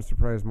 and I'm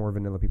surprised more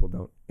vanilla people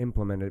don't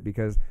implement it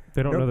because...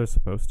 They don't know they're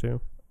supposed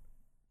to,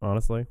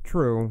 honestly.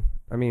 True.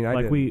 I mean,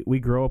 we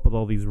grow up with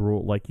all these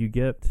rules. Like, you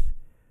get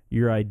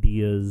your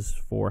ideas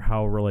for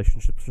how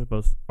relationships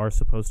are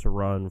supposed to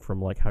run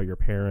from, like, how your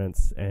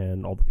parents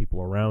and all the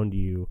people around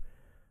you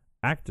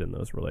act in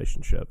those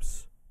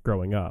relationships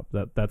growing up.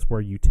 That's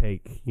where you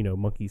take,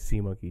 monkey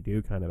see, monkey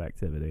do kind of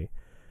activity.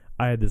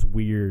 I had this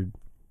weird...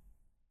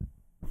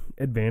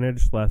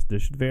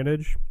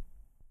 advantage/disadvantage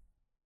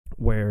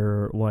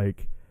where,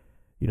 like,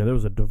 there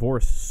was a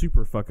divorce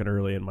super fucking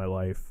early in my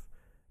life,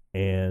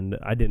 and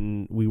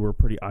we were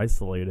pretty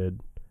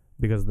isolated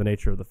because of the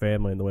nature of the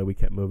family and the way we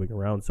kept moving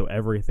around. So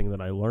everything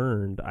that I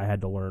learned, I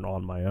had to learn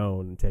on my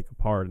own and take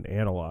apart and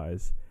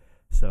analyze.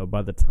 So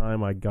by the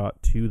time I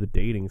got to the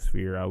dating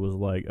sphere, I was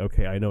like,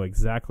 okay, I know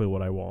exactly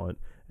what I want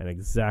and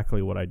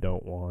exactly what I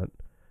don't want.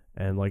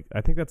 And, like,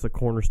 I think that's a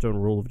cornerstone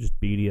rule of just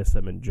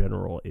BDSM in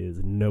general, is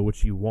know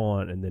what you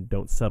want and then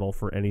don't settle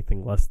for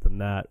anything less than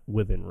that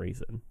within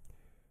reason.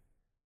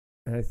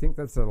 And I think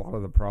that's a lot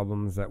of the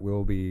problems that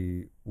we'll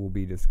be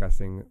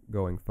discussing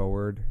going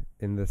forward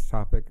in this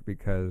topic,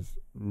 because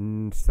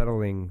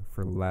settling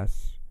for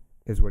less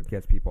is what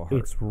gets people hurt.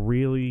 It's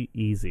really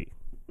easy.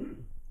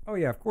 Oh,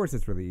 yeah, of course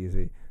it's really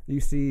easy.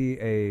 You see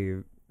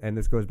and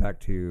this goes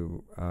back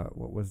to,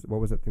 what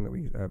was that thing that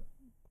we...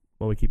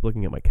 Well, we keep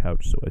looking at my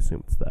couch, so I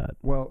assume it's that.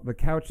 Well, the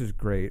couch is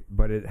great,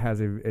 but it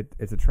has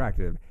it's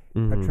attractive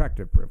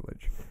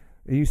privilege.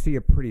 You see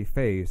a pretty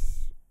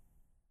face,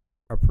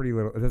 a pretty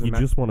little... It doesn't you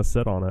just want to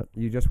sit on it.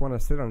 You just want to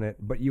sit on it,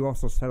 but you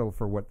also settle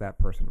for what that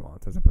person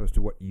wants as opposed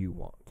to what you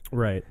want.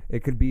 Right.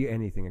 It could be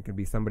anything. It could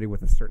be somebody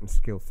with a certain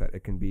skill set.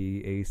 It can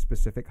be a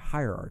specific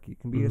hierarchy. It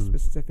can be a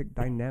specific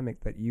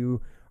dynamic that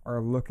you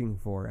are looking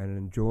for and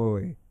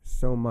enjoy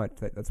so much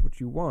that that's what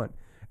you want.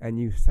 And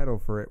you settle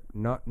for it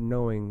not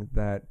knowing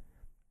that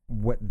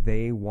what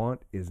they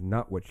want is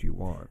not what you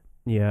want.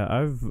 Yeah,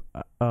 I've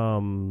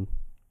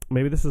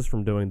maybe this is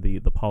from doing the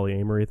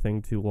polyamory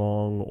thing too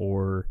long,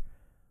 or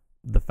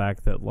the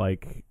fact that,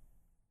 like,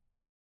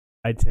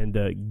 I tend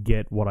to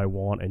get what I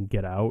want and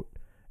get out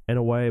in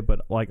a way,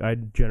 but, like, I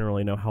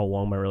generally know how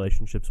long my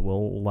relationships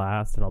will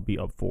last, and I'll be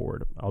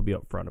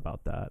upfront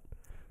about that.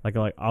 Like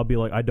I'll be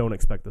like, I don't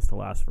expect this to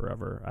last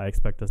forever. I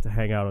expect us to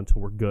hang out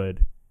until we're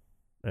good,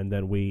 and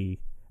then we,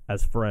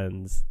 as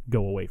friends,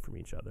 go away from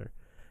each other.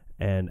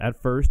 And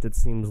at first, it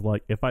seems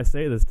like if I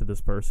say this to this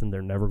person,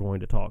 they're never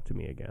going to talk to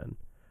me again.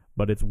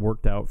 But it's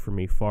worked out for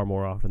me far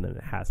more often than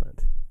it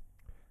hasn't.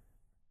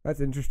 That's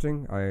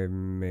interesting. I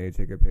may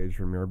take a page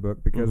from your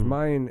book, because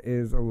mine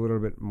is a little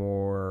bit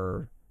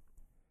more...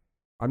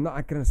 I'm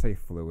not going to say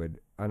fluid,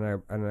 and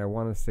I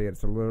want to say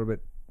it's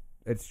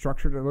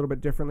structured a little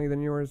bit differently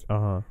than yours.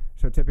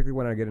 So typically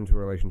when I get into a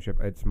relationship,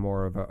 it's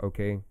more of a,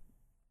 okay,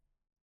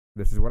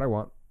 this is what I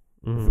want,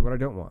 this is what I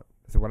don't want,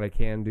 this is what I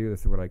can do, this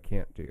is what I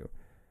can't do.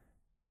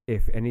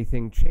 If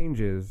anything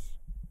changes,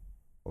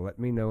 let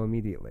me know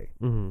immediately.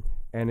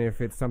 And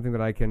if it's something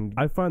that I can...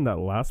 I find that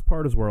last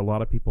part is where a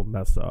lot of people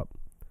mess up,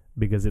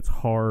 because it's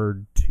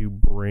hard to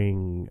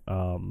bring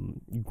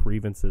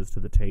grievances to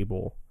the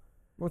table.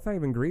 Well, it's not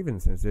even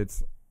grievances.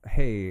 It's,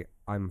 hey,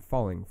 I'm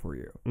falling for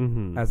you.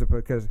 As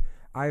opposed, because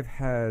I've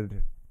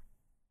had...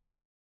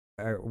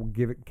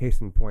 give it case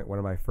in point, one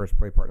of my first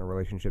play partner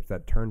relationships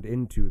that turned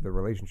into the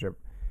relationship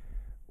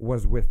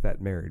was with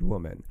that married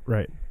woman.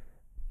 Right.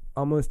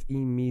 Almost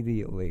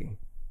immediately,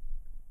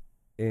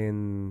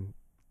 in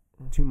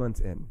 2 months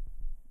in,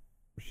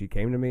 she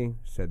came to me,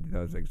 said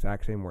those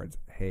exact same words.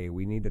 Hey,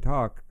 we need to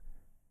talk.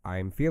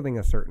 I'm feeling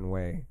a certain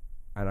way,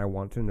 and I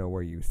want to know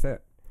where you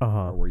sit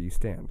or where you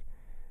stand.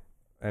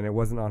 And it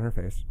wasn't on her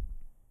face.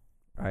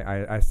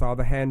 I saw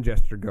the hand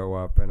gesture go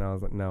up, and I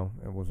was like, no,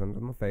 it wasn't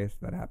on the face.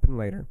 That happened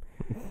later.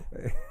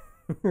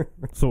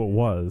 So it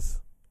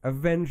was.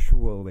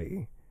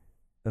 Eventually.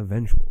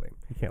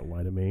 You can't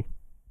lie to me.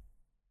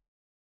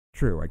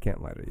 True, I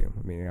can't lie to you.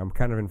 I mean, I'm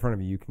kind of in front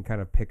of you. You can kind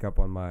of pick up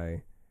on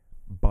my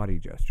body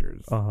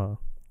gestures.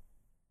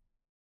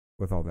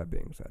 With all that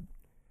being said.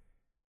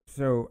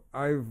 So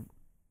I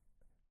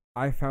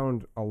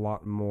found a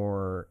lot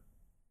more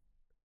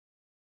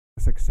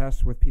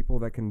success with people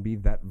that can be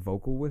that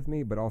vocal with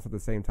me, but also at the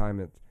same time,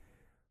 it's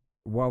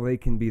while they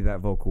can be that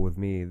vocal with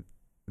me,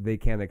 they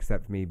can't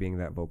accept me being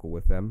that vocal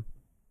with them,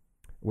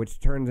 which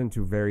turns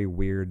into a very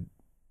weird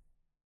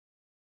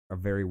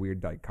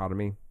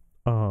dichotomy.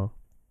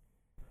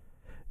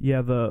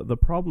 Yeah, the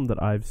problem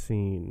that I've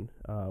seen,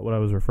 what I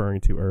was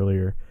referring to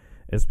earlier,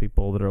 is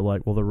people that are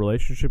like, well, the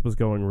relationship was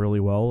going really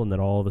well, and then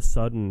all of a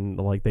sudden,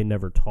 like, they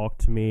never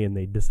talked to me, and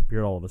they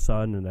disappeared all of a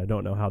sudden, and I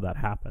don't know how that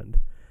happened.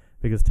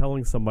 Because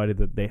telling somebody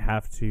that they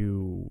have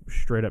to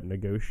straight up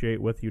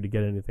negotiate with you to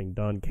get anything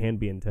done can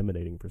be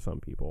intimidating for some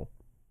people.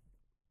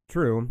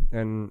 True,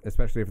 and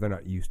especially if they're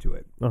not used to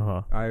it.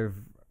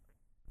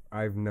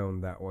 I've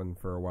known that one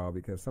for a while,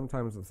 because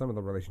sometimes some of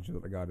the relationships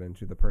that I got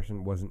into, the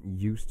person wasn't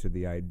used to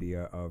the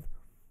idea of,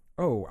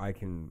 oh, I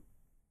can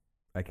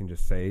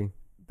just say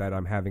that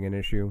I'm having an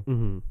issue.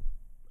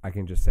 I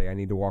can just say I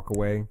need to walk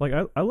away. Like,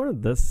 I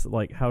learned this,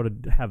 like, how to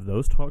have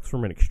those talks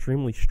from an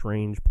extremely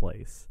strange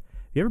place.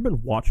 You ever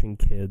been watching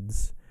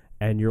kids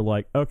and you're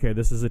like, okay,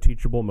 this is a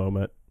teachable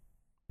moment.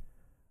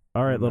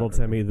 All right, little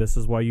Timmy, this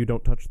is why you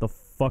don't touch the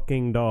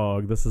fucking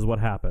dog. This is what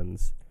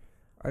happens.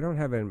 I don't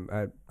have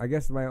I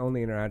guess my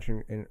only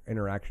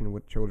interaction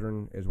with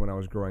children is when I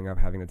was growing up,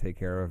 having to take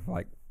care of,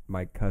 like,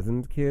 my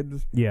cousin's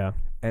kids. Yeah.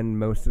 And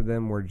most of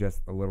them were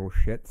just little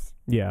shits.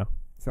 Yeah.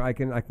 So I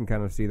can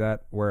kind of see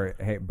that, where,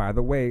 hey, by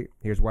the way,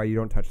 here's why you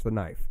don't touch the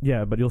knife.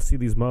 Yeah, but you'll see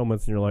these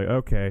moments and you're like,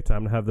 okay,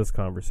 time to have this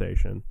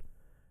conversation.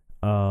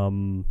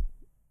 And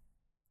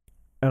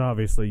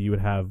obviously you would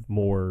have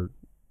more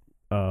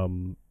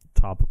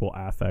topical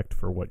affect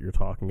for what you're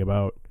talking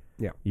about.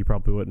 Yeah. You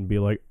probably wouldn't be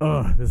like,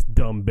 ugh, this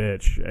dumb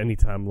bitch,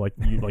 anytime like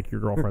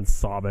your girlfriend's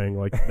sobbing.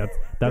 Like,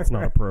 that's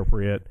not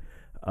appropriate.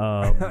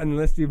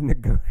 Unless you've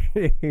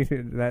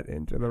negotiated that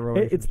into the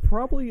relationship. It's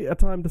probably a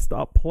time to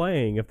stop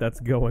playing if that's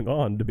going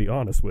on, to be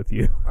honest with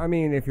you. I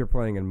mean, if you're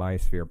playing in my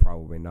sphere,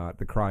 probably not.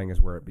 The crying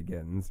is where it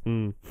begins.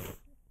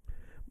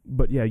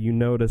 But yeah, you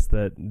notice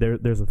that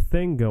there's a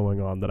thing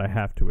going on that I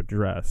have to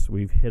address.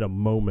 We've hit a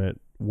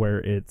moment where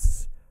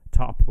it's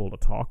topical to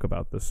talk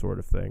about this sort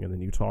of thing, and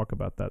then you talk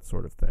about that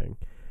sort of thing.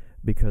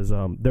 Because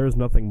there's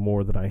nothing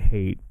more that I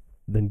hate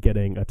than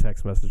getting a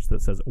text message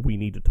that says, we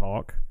need to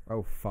talk.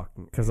 Oh,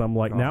 fucking. Because I'm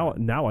like,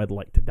 now I'd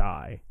like to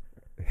die.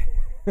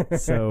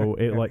 So,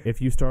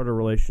 if you start a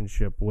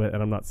relationship with,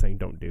 and I'm not saying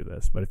don't do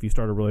this, but if you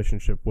start a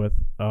relationship with,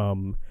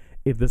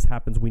 if this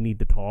happens, we need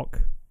to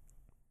talk,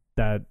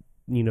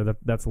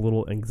 that's a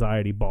little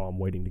anxiety bomb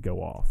waiting to go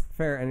off.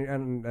 Fair,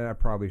 and I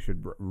probably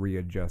should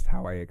readjust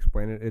how I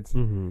explain it.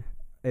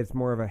 It's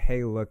more of a,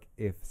 hey, look,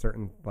 if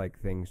certain, like,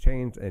 things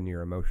change in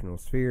your emotional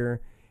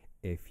sphere,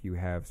 if you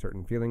have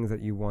certain feelings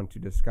that you want to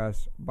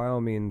discuss, by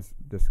all means,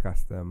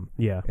 discuss them.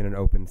 Yeah. In an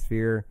open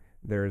sphere.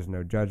 There is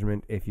no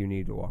judgment. If you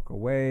need to walk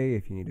away,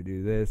 if you need to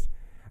do this,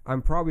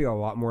 I'm probably a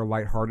lot more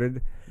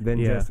lighthearted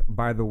than just,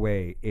 by the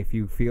way, if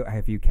you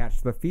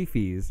catch the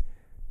fifis,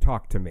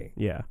 talk to me.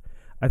 Yeah.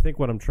 I think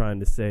what I'm trying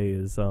to say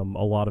is a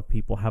lot of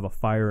people have a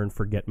fire and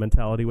forget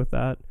mentality with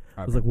that.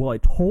 I was like, well, I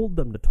told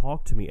them to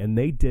talk to me, and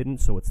they didn't,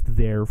 so it's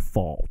their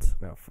fault.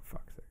 No, for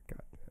fuck's sake.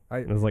 God.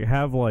 I was like,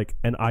 have, like,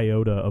 an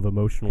iota of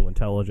emotional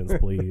intelligence,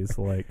 please.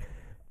 Like,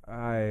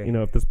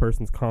 if this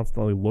person's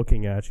constantly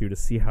looking at you to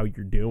see how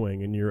you're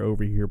doing, and you're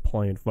over here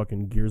playing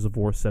fucking Gears of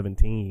War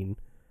 17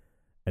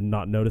 and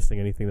not noticing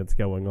anything that's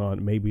going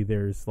on, maybe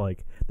there's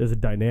a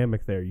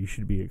dynamic there you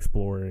should be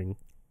exploring.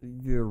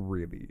 There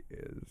really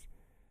is.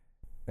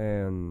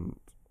 And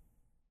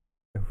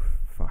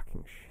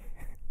fucking shit.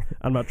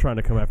 I'm not trying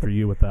to come after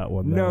you with that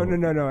one. No.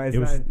 It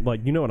was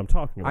like, you know what I'm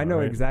talking about. I know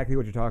right? exactly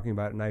what you're talking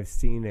about, and I've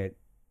seen it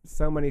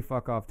so many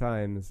fuck off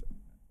times,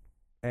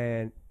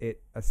 and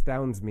it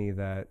astounds me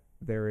that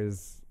there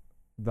is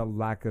the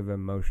lack of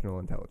emotional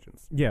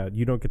intelligence. Yeah,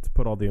 you don't get to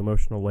put all the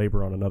emotional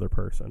labor on another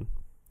person.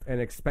 And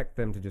expect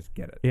them to just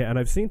get it. Yeah, and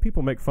I've seen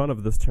people make fun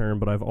of this term,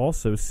 but I've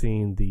also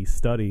seen the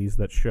studies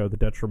that show the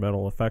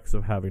detrimental effects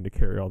of having to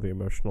carry all the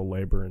emotional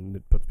labor, and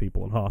it puts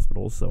people in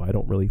hospitals, so I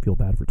don't really feel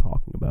bad for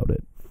talking about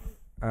it.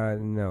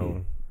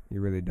 No, you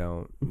really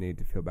don't need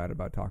to feel bad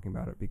about talking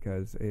about it,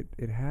 because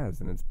it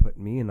has, and it's put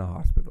me in a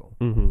hospital,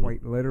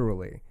 quite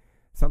literally.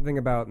 Something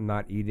about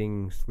not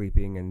eating,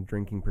 sleeping, and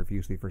drinking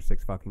profusely for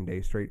 6 fucking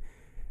days straight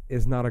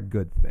is not a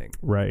good thing.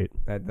 Right.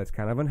 That's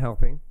kind of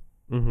unhealthy.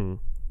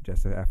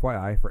 Just a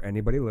FYI for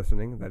anybody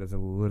listening, that is a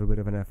little bit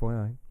of an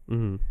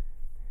FYI.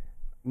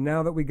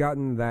 Now that we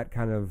gotten that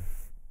kind of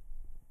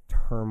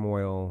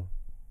turmoil,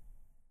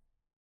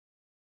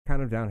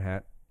 kind of down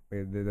hat.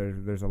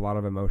 There's a lot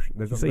of emotion.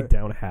 You say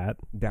down hat?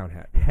 Down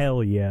hat.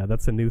 Hell yeah,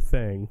 that's a new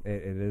thing.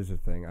 It is a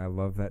thing. I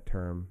love that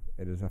term.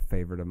 It is a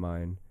favorite of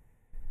mine.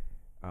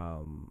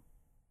 And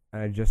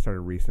I just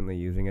started recently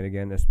using it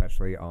again,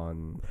 especially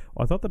on.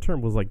 Well, I thought the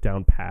term was like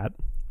down pat.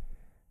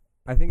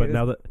 I think, but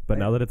now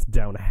that it's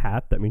down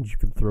hat, that means you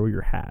can throw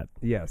your hat.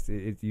 Yes,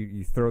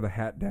 you throw the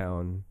hat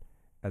down,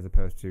 as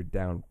opposed to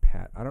down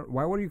pat.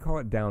 Why would you call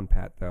it down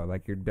pat though?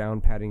 Like you're down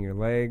patting your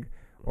leg.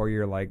 Or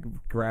you're like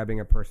grabbing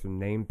a person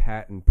named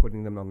Pat and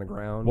putting them on the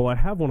ground. Well, I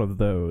have one of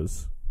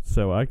those,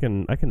 so I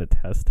can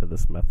attest to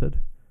this method.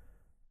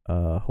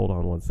 Hold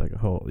on 1 second.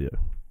 Yeah.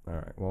 All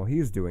right. Well,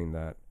 he's doing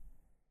that.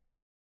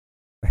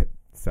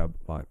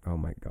 Subplot. Oh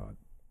my God,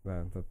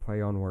 the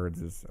play on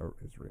words is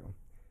real.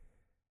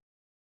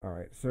 All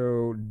right.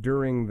 So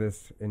during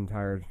this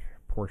entire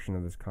portion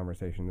of this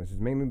conversation, this is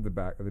mainly the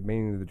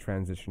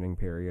transitioning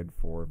period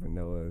for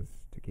vanillas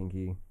to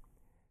kinky,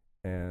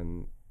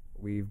 and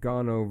we've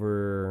gone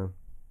over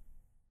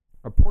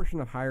a portion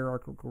of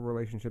hierarchical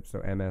relationships, so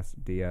MS,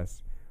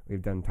 DS.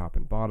 We've done top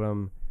and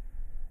bottom,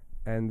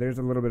 and there's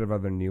a little bit of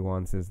other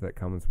nuances that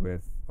comes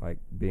with like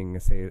being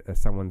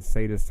someone's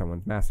sadist,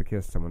 someone's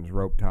masochist, someone's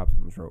rope top,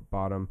 someone's rope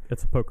bottom.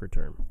 It's a poker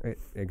term.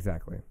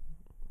 Exactly,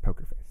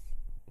 poker face.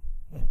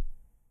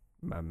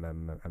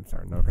 I'm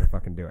sorry, I'm not gonna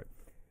fucking do it.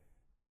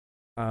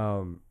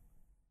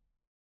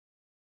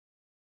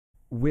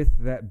 With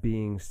that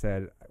being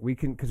said, we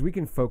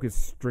can focus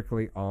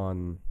strictly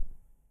on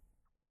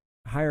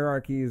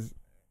hierarchies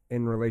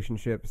in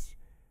relationships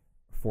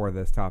for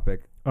this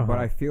topic, but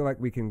I feel like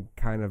we can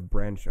kind of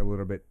branch a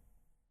little bit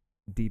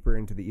deeper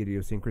into the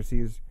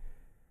idiosyncrasies,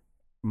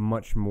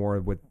 much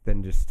more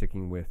than just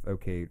sticking with,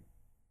 okay,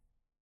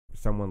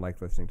 someone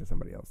likes listening to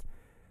somebody else.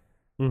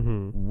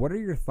 Mm-hmm. What are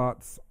your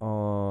thoughts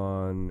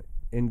on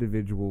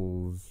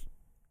individuals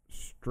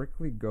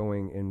strictly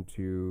going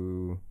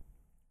into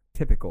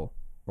typical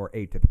or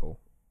atypical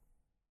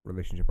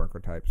relationship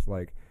archetypes?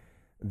 Like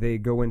they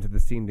go into the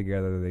scene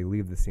together, they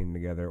leave the scene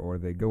together, or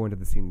they go into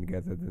the scene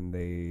together, then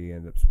they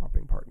end up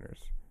swapping partners.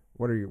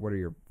 What are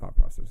your thought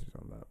processes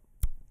on that?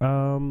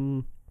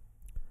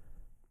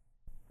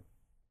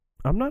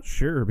 I'm not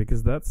sure,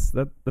 because that's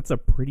a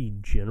pretty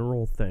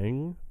general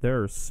thing.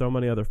 There are so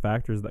many other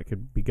factors that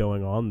could be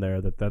going on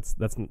there that's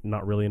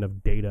not really enough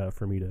data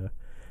for me to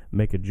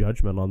make a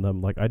judgment on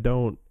them. Like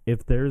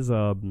if there's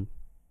a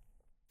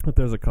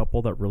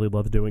couple that really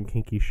loves doing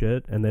kinky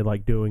shit and they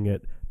like doing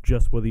it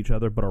just with each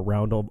other but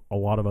around a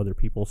lot of other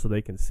people so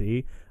they can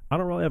see, I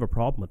don't really have a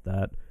problem with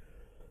that.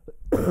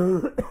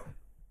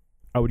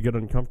 I would get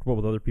uncomfortable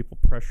with other people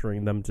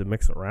pressuring them to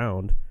mix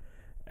around,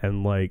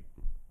 and like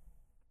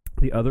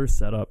the other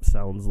setup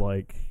sounds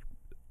like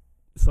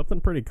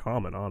something pretty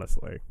common,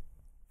 honestly.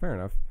 Fair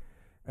enough.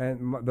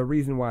 And the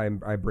reason why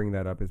I bring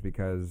that up is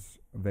because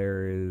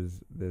there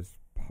is this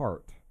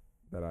part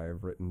that I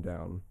have written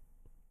down.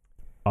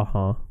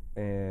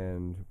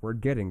 And we're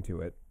getting to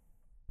it.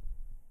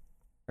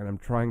 And I'm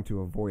trying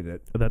to avoid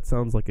it. That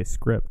sounds like a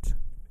script.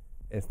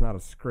 It's not a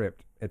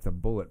script. It's a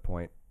bullet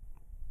point.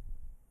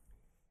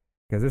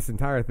 Because this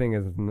entire thing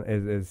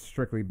is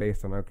strictly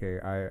based on, okay,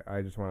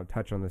 I just want to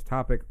touch on this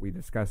topic, we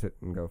discuss it,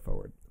 and go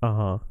forward.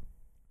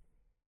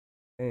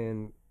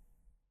 And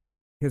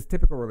because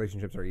typical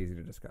relationships are easy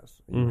to discuss.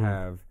 You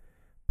have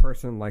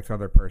person likes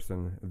other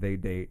person, they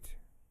date,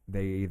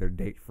 they either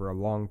date for a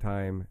long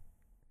time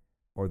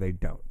or they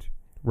don't.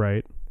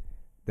 Right.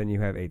 Then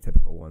you have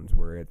atypical ones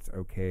where it's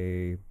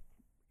okay. You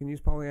can use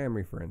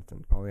polyamory, for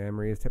instance.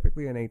 Polyamory is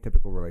typically an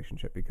atypical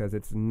relationship because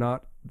it's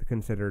not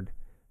considered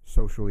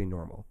socially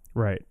normal.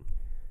 Right.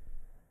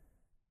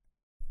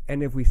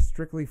 And if we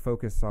strictly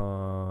focus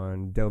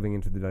on delving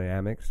into the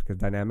dynamics, because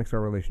dynamics are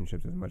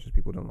relationships as much as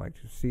people don't like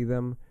to see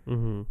them,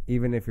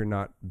 even if you're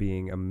not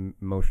being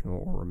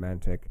emotional or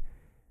romantic,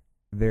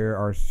 there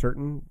are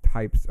certain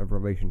types of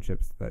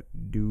relationships that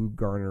do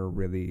garner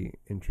really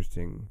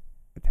interesting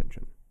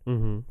attention.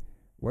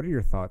 What are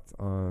your thoughts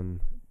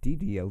on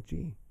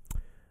DDLG?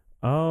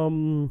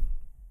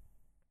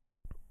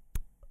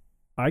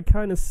 I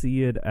kind of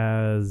see it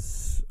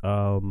as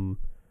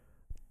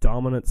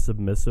dominant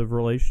submissive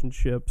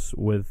relationships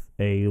with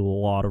a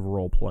lot of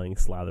role playing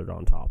slathered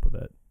on top of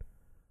it.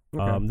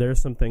 Okay.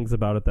 There's some things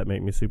about it that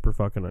make me super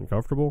fucking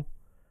uncomfortable.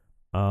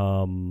 We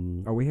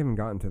haven't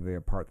gotten to the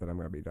part that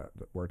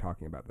we're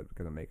talking about that's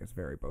going to make us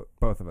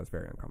both of us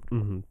very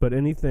uncomfortable. But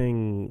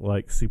anything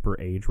like super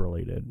age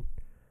related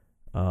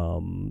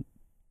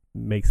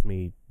makes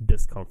me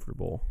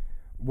discomfortable.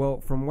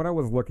 Well, from what I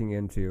was looking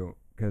into,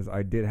 because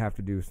I did have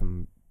to do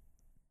some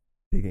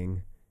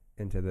digging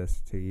into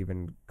this to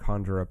even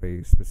conjure up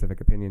a specific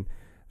opinion,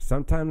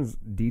 sometimes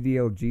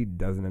DDLG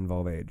doesn't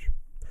involve age.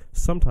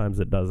 Sometimes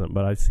it doesn't,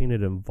 but I've seen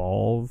it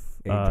involve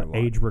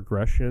age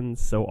regression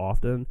so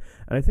often,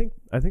 and I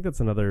think that's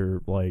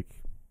another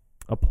like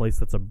a place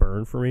that's a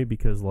burn for me,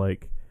 because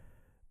like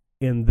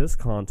in this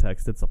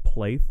context it's a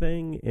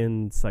plaything.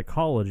 In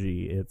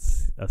psychology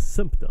it's a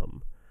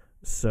symptom.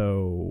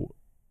 So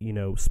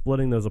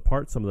splitting those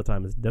apart some of the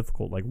time is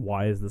difficult. Like,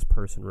 why is this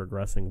person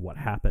regressing? What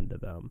happened to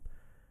them?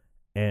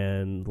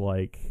 And,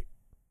 like,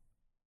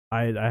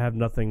 I have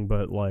nothing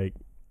but, like,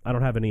 I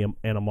don't have any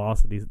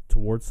animosity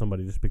towards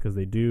somebody just because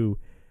they do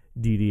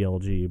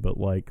DDLG, but,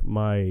 like,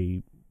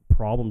 my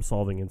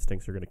problem-solving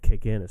instincts are going to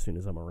kick in as soon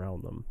as I'm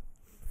around them.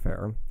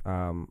 Fair.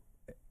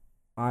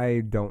 I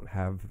don't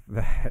have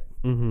that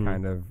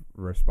kind of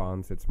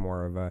response. It's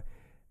more of a,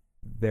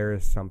 there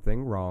is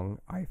something wrong.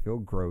 I feel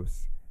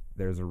gross.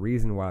 There's a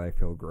reason why I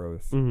feel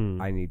gross.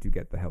 I need to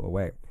get the hell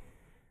away.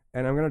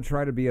 And I'm going to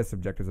try to be as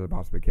subjective as I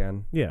possibly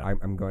can. Yeah.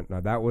 I'm going,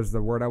 now that was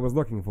the word I was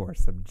looking for,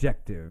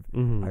 subjective.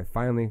 I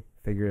finally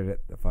figured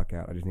it the fuck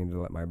out. I just needed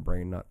to let my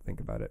brain not think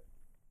about it.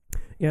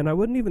 Yeah, and I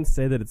wouldn't even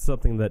say that it's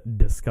something that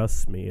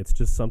disgusts me. It's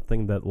just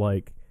something that,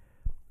 like,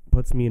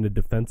 puts me in a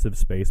defensive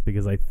space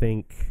because I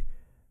think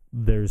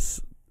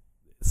there's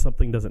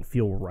something doesn't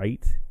feel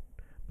right.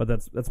 But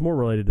that's more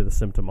related to the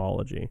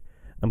symptomology.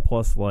 And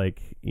plus,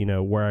 like,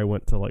 where I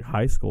went to, like,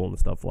 high school and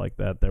stuff like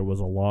that, there was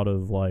a lot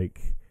of,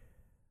 like,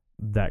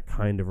 that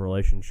kind of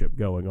relationship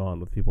going on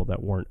with people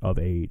that weren't of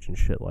age and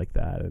shit like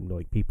that, and,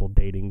 like, people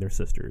dating their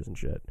sisters and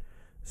shit.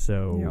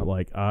 So,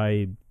 like,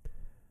 I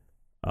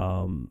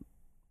don't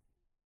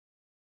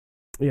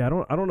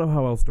know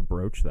how else to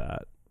broach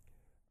that.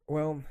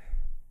 Well,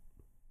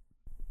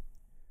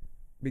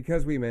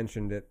 because we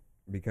mentioned it,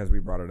 because we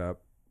brought it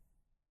up,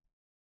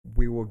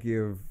 I will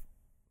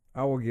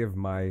give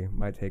my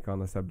take on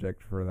the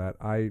subject for that.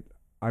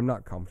 I'm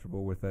not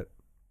comfortable with it.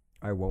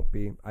 I won't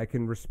be. I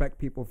can respect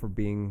people for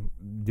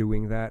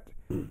doing that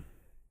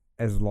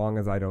as long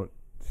as I don't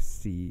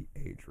see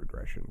age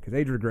regression. Because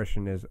age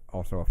regression is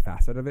also a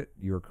facet of it.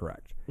 You're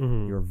correct.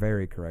 You're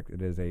very correct.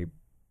 It is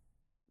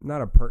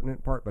not a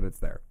pertinent part, but it's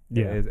there.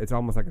 Yeah. It's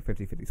almost like a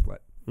 50-50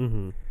 split.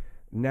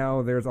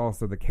 Now there's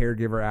also the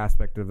caregiver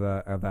aspect of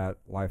that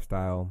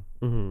lifestyle.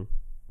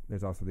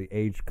 There's also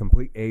the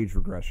complete age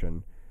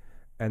regression.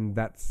 And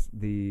that's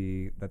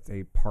a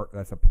part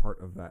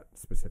of that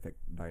specific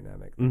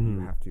dynamic that you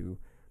have to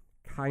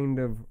kind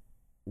of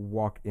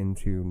walk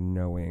into,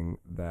 knowing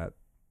that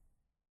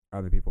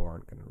other people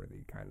aren't going to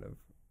really kind of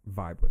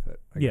vibe with it.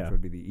 I guess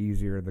would be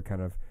the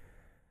kind of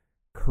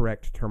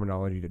correct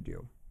terminology to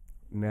do.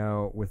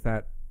 Now, with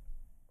that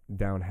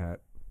down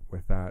hat,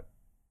 with that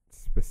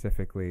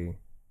specifically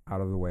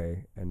out of the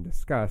way and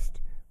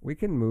discussed, we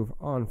can move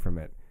on from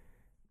it.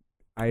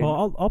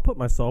 I'll put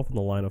myself in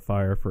the line of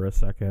fire for a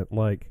second.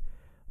 Like,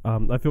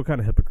 I feel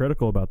kind of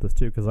hypocritical about this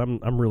too because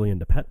I'm really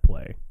into pet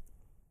play.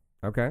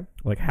 Okay.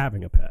 Like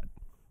having a pet.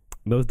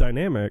 Those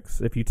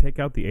dynamics, if you take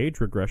out the age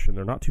regression,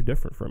 they're not too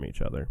different from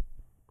each other.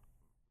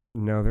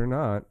 No, they're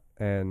not.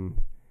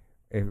 And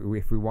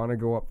if we want to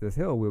go up this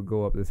hill, we'll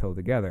go up this hill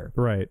together.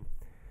 Right.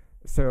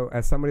 So,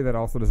 as somebody that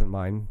also doesn't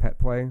mind pet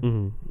play,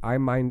 I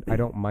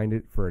don't mind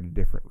it for a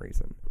different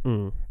reason,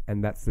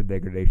 and that's the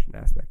degradation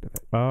aspect of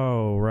it.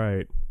 Oh,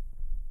 right.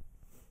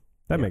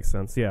 That makes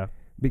sense, yeah.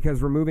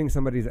 Because removing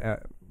somebody's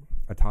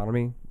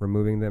autonomy,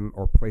 removing them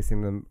or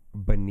placing them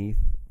beneath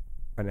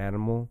an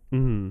animal.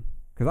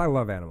 Because I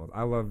love animals.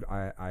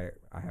 I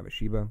have a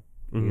Shiba.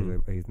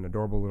 He's an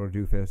adorable little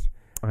doofus.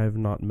 I have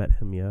not met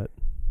him yet.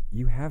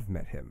 You have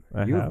met him.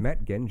 You've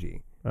met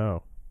Genji.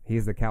 Oh.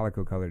 He's the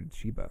calico-colored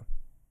Shiba.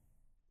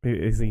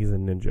 He's a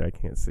ninja. I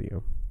can't see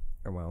him.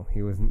 Well,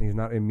 he's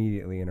not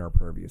immediately in our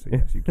purview, so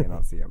yes, you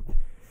cannot see him.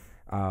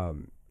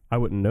 I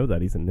wouldn't know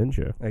that he's a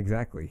ninja.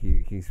 Exactly.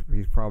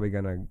 He's probably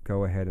gonna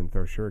go ahead and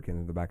throw shuriken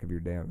in the back of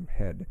your damn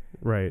head.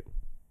 Right.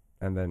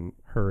 And then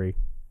hurry,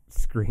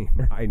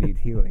 scream, "I need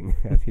healing"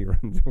 as he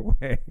runs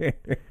away.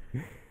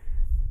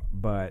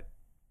 But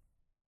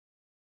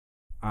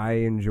I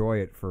enjoy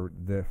it for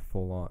the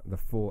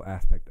full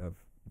aspect of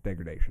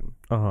degradation.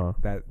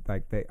 That,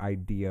 like, the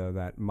idea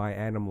that my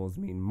animals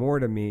mean more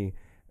to me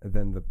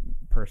than the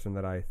person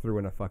that I threw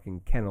in a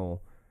fucking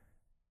kennel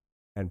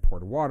and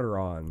poured water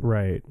on.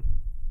 Right.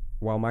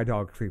 While my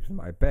dog sleeps in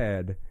my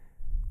bed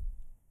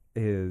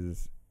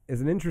is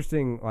an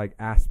interesting, like,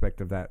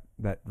 aspect of that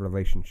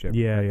relationship,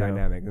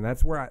 dynamic, and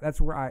that's where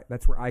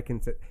I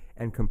can sit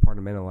and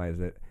compartmentalize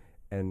it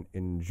and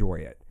enjoy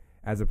it,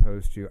 as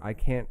opposed to I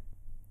can't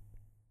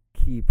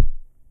keep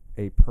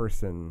a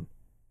person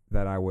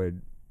that I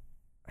would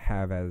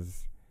have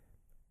as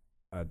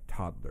a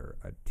toddler,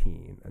 a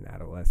teen, an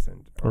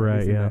adolescent, or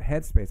in that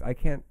headspace.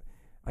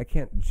 I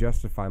can't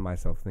justify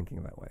myself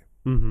thinking that way.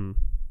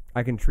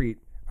 I can treat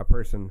a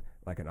person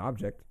like an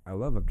object. I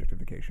love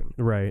objectification.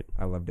 Right.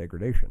 I love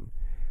degradation.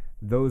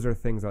 Those are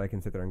things that I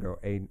can sit there and go,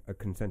 a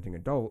consenting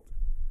adult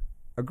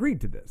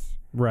agreed to this.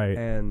 Right.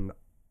 And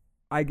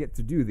I get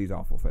to do these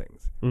awful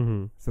things.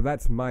 So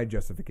that's my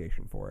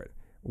justification for it.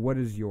 What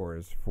is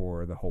yours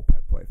for the whole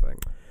pet play thing?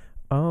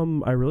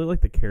 I really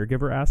like the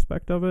caregiver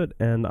aspect of it,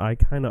 and I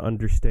kind of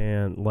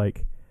understand,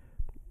 like,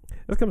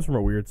 this comes from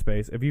a weird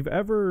space. If you've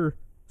ever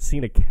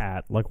seen a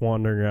cat, like,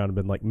 wandering around and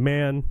been like,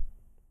 man,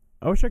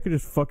 I wish I could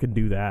just fucking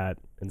do that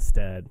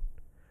instead,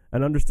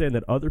 and understand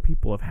that other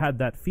people have had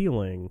that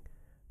feeling,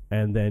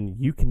 and then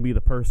you can be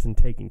the person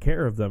taking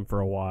care of them for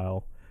a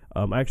while,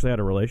 I actually had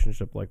a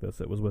relationship like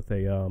this. It was with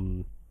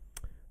a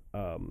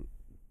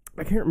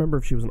I can't remember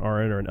if she was an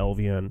RN or an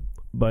LVN,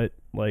 but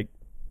like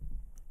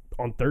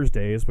on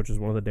Thursdays, which is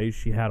one of the days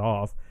she had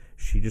off,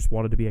 she just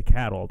wanted to be a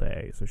cat all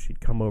day. So she'd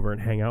come over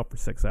and hang out for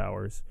 6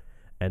 hours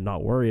and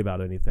not worry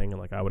about anything. And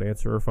like I would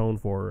answer her phone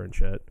for her and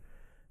shit.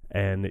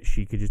 And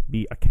she could just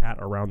be a cat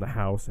around the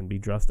house and be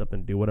dressed up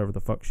and do whatever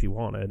the fuck she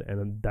wanted. And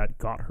then that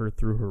got her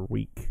through her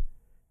week.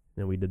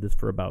 And we did this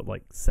for about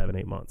like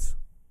 7-8 months.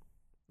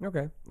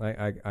 Okay.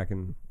 I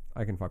can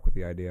fuck with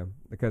the idea.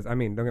 Because, I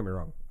mean, don't get me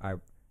wrong.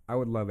 I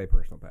would love a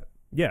personal pet.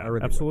 Yeah,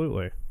 really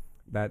absolutely.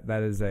 Would.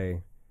 That is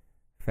a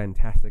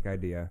fantastic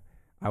idea.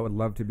 I would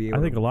love to be able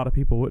I think a lot of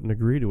people wouldn't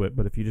agree to it,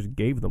 but if you just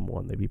gave them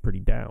one, they'd be pretty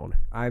down.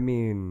 I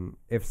mean,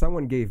 if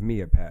someone gave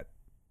me a pet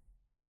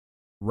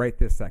right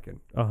this second,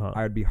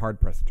 I would be hard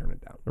pressed to turn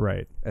it down.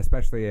 Right.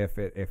 Especially if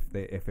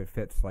it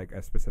fits like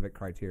a specific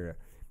criteria.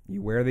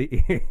 You wear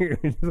the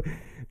ears,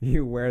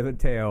 you wear the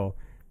tail,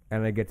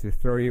 and I get to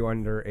throw you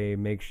under a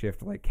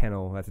makeshift like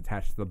kennel that's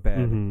attached to the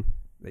bed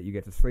that you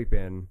get to sleep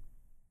in.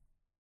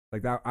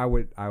 Like that, I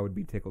would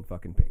be tickled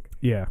fucking pink.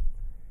 Yeah.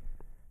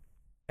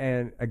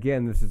 And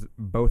again, this is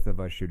both of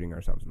us shooting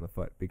ourselves in the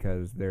foot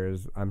because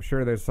I'm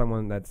sure there's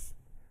someone that's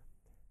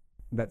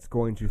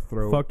going to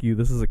throw. Fuck you!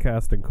 This is a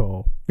casting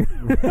call.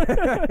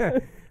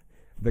 The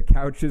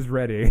couch is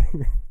ready.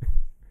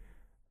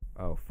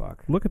 Oh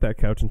fuck! Look at that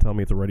couch and tell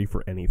me it's ready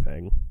for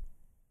anything.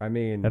 I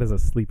mean, that is a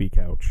sleepy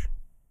couch.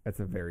 That's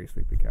a very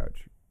sleepy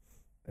couch,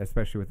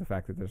 especially with the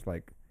fact that there's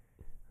like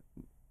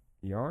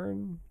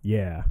yarn.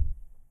 Yeah.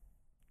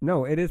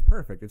 No, it is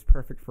perfect. It's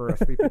perfect for a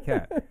sleepy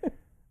cat.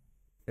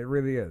 It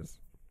really is.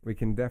 We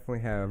can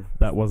definitely have.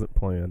 That wasn't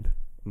planned.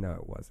 No,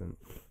 it wasn't.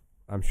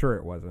 I'm sure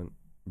it wasn't,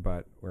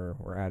 but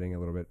we're adding a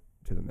little bit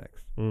to the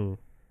mix. Mm.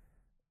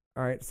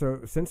 All right.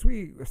 So since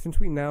we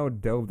now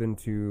delved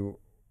into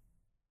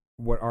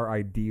what our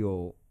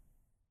ideal,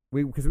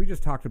 because we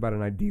just talked about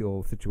an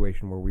ideal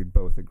situation where we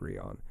both agree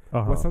on.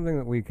 What's something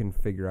that we can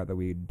figure out that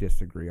we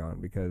disagree on?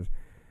 Because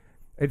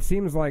it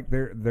seems like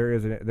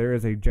there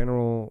is a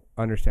general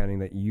understanding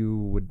that you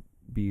would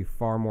be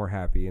far more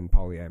happy in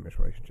polyamorous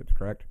relationships,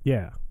 correct?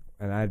 Yeah.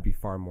 And I'd be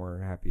far more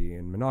happy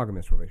in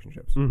monogamous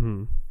relationships.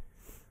 Mm-hmm.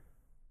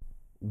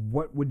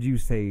 What would you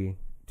say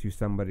to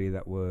somebody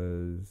that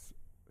was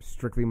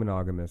strictly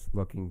monogamous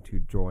looking to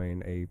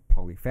join a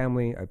poly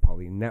family, a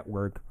poly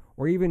network,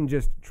 or even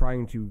just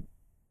trying to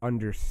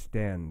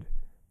understand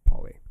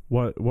poly?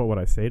 What would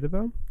I say to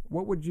them?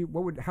 How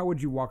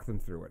would you walk them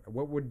through it?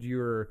 What would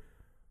your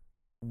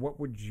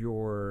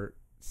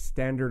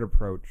standard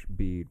approach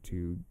be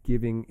to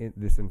giving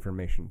this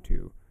information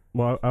to?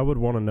 Well, I would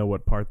want to know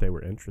what part they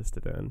were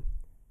interested in.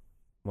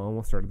 Well,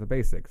 we'll start at the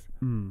basics.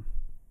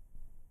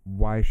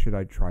 Why should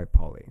I try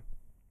poly?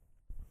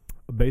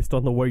 Based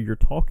on the way you're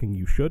talking,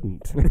 you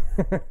shouldn't.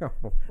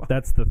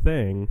 That's the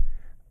thing.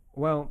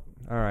 Well,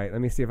 all right.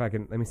 Let me see if I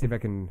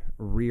can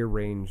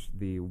rearrange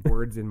the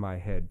words in my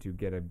head to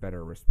get a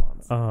better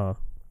response.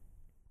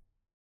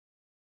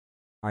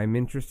 I'm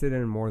interested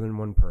in more than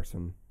one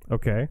person.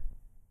 Okay.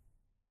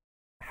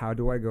 How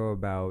do I go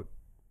about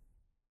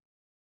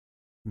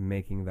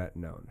making that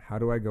known? How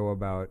do I go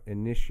about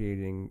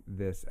initiating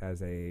this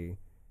as a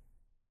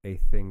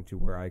thing to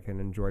where I can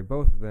enjoy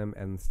both of them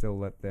and still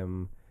let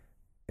them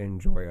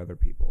enjoy other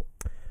people?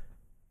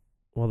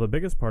 Well, the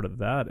biggest part of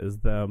that is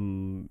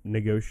them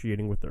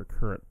negotiating with their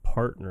current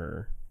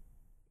partner,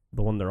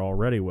 the one they're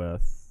already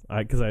with.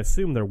 Because I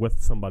assume they're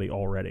with somebody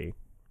already.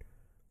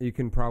 You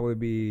can probably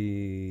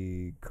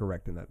be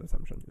correct in that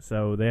assumption.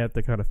 So they have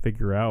to kind of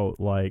figure out,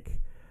 like,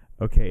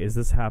 okay, is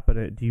this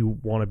happening? Do you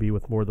want to be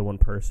with more than one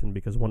person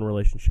because one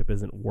relationship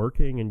isn't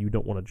working and you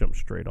don't want to jump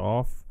straight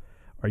off?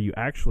 Are you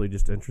actually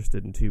just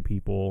interested in two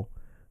people?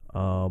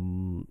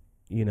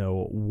 You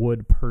know,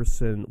 would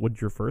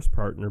your first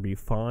partner be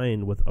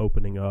fine with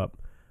opening up?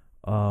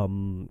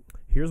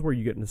 Here's where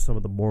you get into some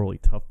of the morally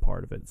tough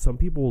part of it. Some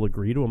people will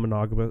agree to a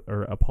monogamous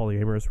or a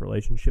polyamorous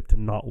relationship to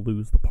not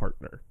lose the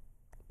partner,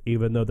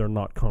 even though they're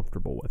not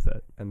comfortable with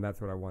it. And that's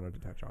what I wanted to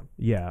touch on.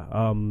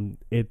 Yeah.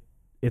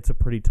 It's a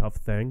pretty tough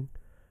thing.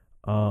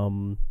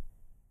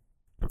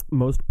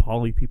 Most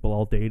poly people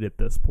I'll date at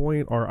this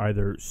point are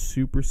either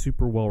super,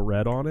 super well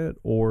read on it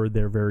or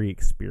they're very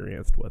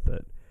experienced with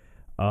it.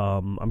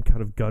 I'm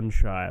kind of gun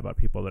shy about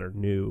people that are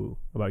new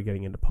about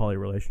getting into poly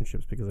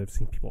relationships because I've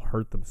seen people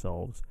hurt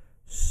themselves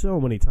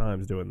so many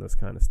times doing this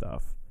kind of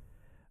stuff.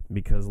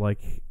 Because,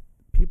 like,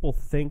 people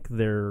think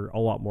they're a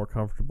lot more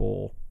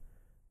comfortable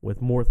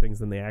with more things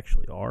than they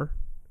actually are.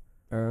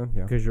 Yeah.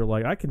 Because you're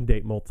like, I can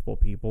date multiple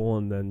people,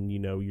 and then, you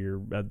know,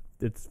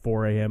 it's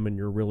 4 a.m. and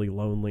you're really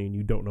lonely and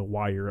you don't know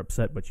why you're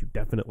upset, but you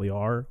definitely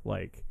are.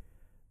 Like,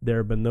 there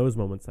have been those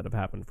moments that have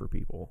happened for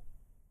people.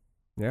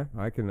 Yeah,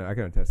 I can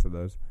attest to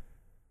those.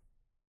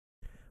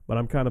 But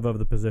I'm kind of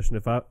the position,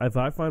 if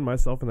I find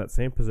myself in that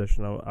same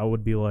position, I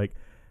would be like,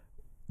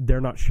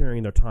 they're not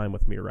sharing their time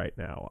with me right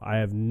now. I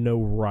have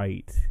no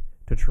right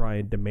to try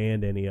and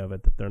demand any of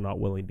it that they're not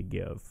willing to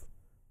give,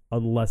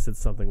 unless it's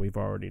something we've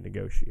already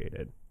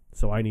negotiated.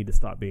 So I need to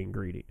stop being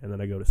greedy, and then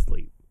I go to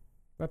sleep.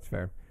 That's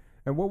fair.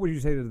 And what would you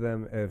say to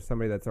them if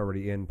somebody that's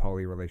already in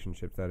poly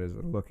relationships that is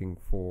looking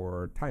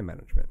for time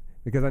management?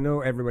 Because I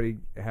know everybody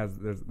has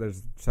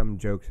there's some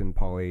jokes in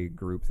poly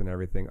groups and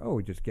everything.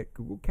 Oh, just get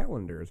Google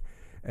Calendars.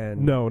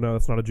 And no,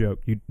 that's not a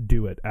joke. You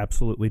do it.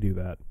 Absolutely do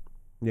that.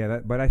 Yeah,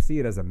 but I see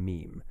it as a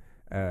meme.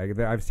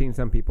 I've seen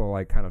some people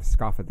like kind of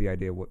scoff at the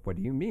idea. What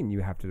do you mean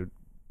you have to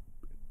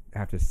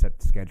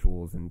set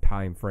schedules and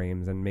time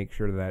frames and make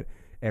sure that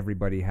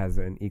everybody has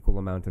an equal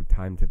amount of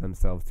time to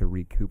themselves to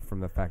recoup from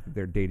the fact that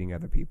they're dating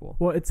other people?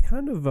 Well, it's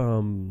kind of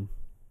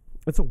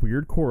it's a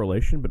weird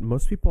correlation, but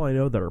most people I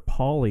know that are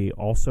poly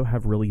also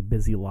have really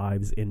busy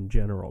lives in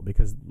general,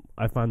 because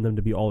I find them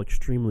to be all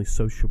extremely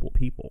sociable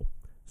people.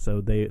 So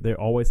they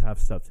always have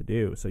stuff to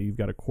do. So you've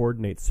got to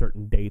coordinate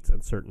certain dates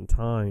and certain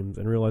times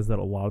and realize that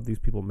a lot of these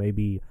people may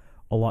be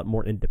a lot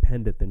more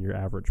independent than your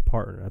average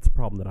partner. That's a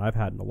problem that I've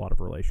had in a lot of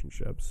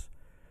relationships,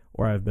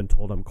 where I've been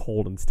told I'm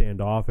cold and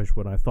standoffish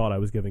when I thought I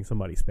was giving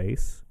somebody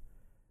space,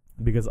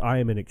 because I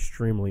am an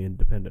extremely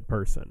independent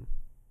person.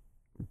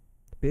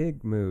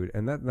 Big mood.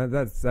 And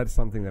that's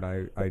something that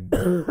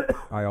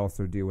I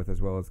also deal with as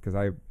well, is because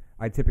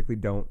I typically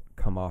don't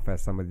come off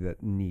as somebody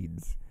that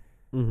needs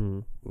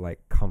like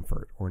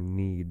comfort or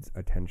needs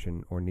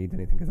attention or needs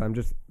anything, because I'm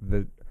just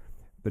the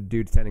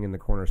dude standing in the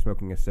corner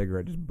smoking a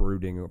cigarette, just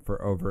brooding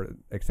over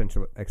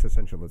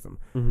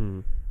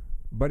existentialism.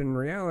 But in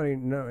reality,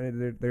 no,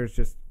 there's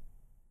just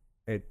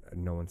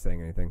no one's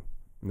saying anything,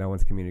 no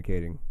one's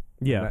communicating.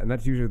 Yeah, and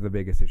that's usually the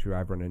biggest issue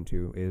I've run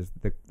into, is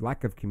the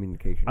lack of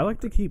communication. I like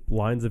to keep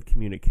lines of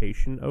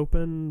communication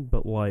open,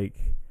 but like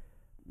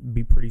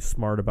be pretty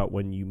smart about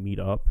when you meet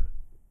up.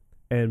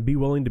 And be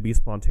willing to be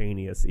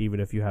spontaneous,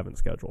 even if you haven't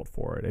scheduled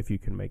for it, if you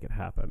can make it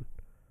happen.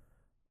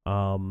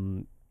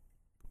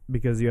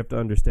 Because you have to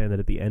understand that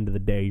at the end of the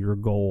day, your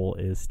goal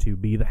is to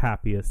be the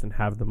happiest and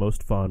have the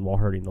most fun while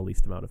hurting the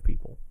least amount of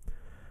people.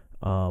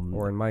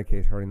 Or in my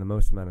case, hurting the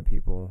most amount of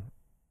people.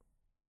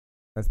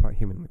 That's not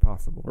humanly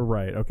possible.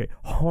 Right, okay.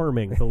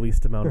 Harming the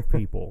least amount of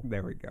people.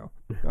 There we go.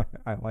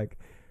 I like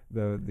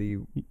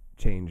the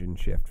change and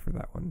shift for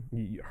that one.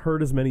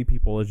 Hurt as many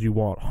people as you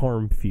want,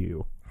 harm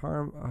few.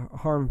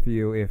 Harm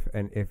few, if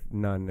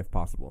none, if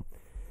possible.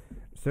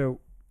 So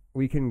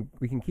we can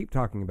keep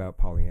talking about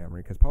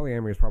polyamory, because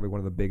polyamory is probably one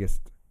of the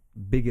biggest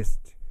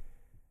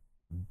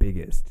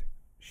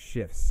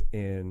shifts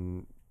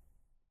in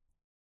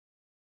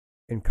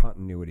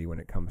continuity when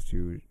it comes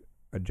to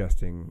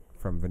adjusting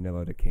from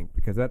vanilla to kink,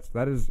 because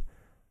that is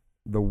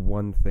the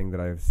one thing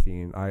that I've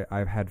seen.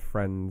 I've had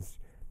friends,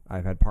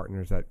 I've had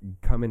partners that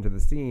come into the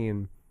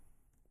scene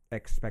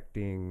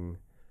expecting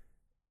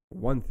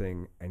one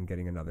thing and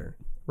getting another.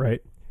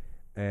 Right.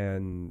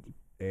 And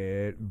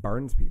it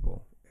burns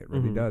people. It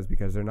really does,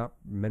 because they're not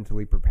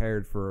mentally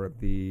prepared for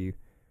the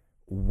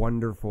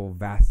wonderful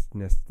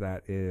vastness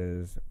that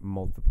is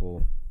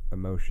multiple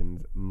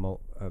emotions,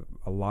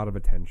 a lot of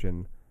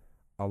attention,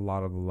 a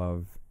lot of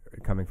love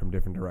coming from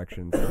different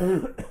directions.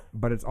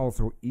 But it's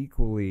also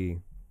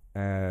equally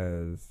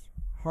as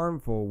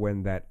harmful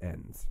when that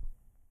ends.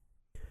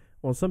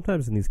 Well,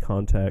 sometimes in these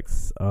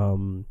contexts,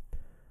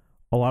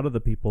 a lot of the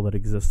people that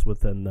exist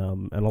within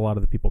them and a lot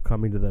of the people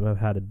coming to them have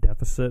had a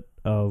deficit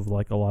of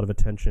like a lot of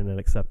attention and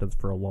acceptance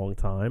for a long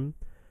time.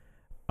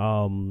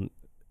 And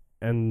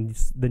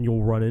then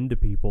you'll run into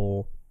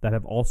people that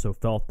have also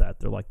felt that.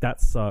 They're like, that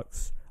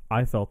sucks.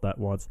 I felt that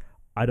once.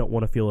 I don't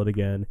want to feel it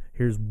again.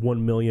 Here's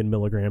 1 million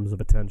milligrams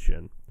of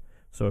attention.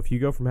 So if you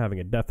go from having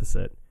a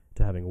deficit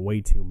to having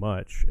way too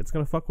much, it's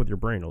going to fuck with your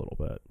brain a little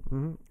bit.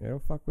 It'll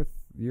fuck with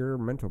your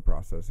mental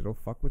process. It'll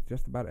fuck with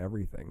just about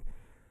everything.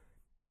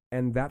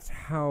 And that's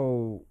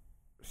how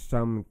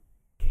some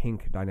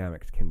kink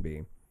dynamics can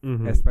be,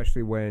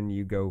 especially when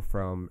you go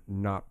from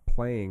not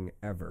playing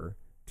ever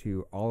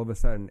to all of a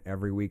sudden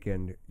every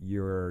weekend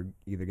you're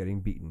either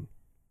getting beaten,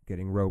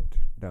 getting roped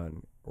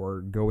done, or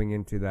going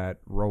into that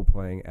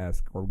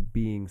role-playing-esque or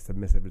being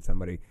submissive to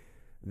somebody.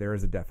 There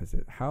is a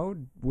deficit. How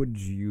would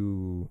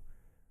you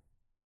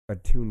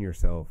attune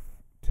yourself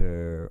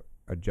to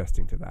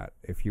adjusting to that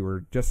if you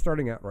were just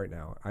starting out right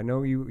now? I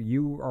know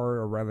you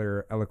are a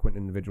rather eloquent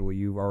individual.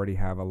 You already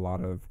have a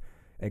lot of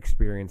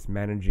experience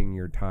managing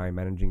your time,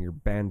 managing your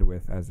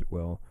bandwidth, as it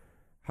will.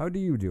 How do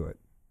you do it?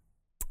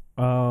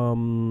 How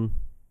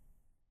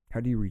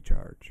do you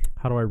recharge?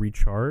 How do I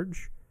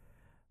recharge?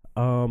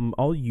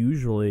 I'll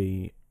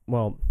usually,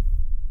 I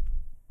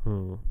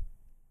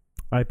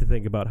have to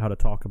think about how to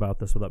talk about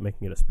this without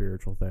making it a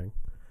spiritual thing.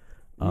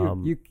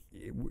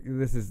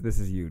 This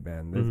is you,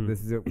 man.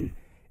 This is it.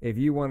 If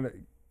you want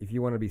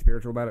to be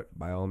spiritual about it,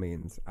 by all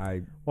means.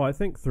 I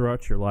think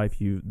throughout your life,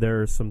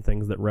 there are some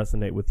things that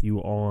resonate with you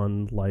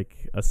on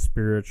like a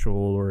spiritual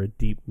or a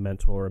deep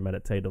mental or a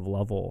meditative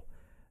level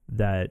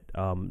that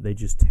they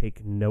just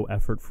take no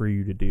effort for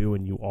you to do,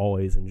 and you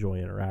always enjoy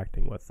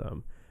interacting with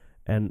them.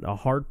 And a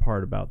hard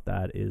part about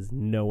that is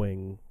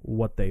knowing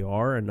what they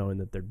are and knowing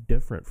that they're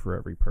different for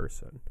every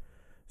person.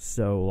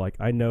 So, like,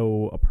 I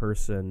know a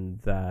person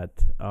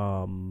that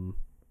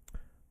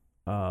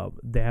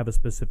they have a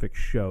specific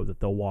show that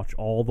they'll watch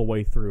all the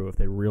way through if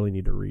they really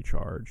need to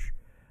recharge.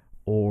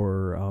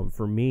 or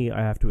for me,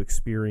 I have to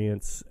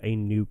experience a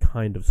new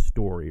kind of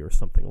story or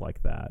something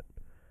like that.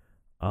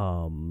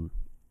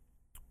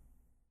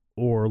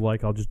 Or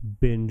like I'll just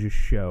binge a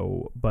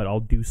show, but I'll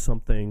do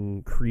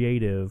something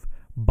creative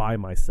by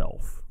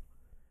myself.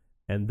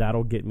 And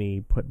that'll get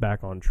me put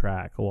back on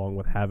track along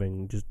with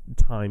having just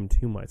time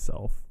to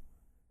myself.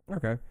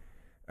 Okay.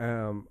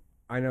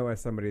 I know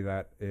as somebody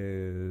that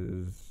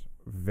is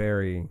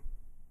very,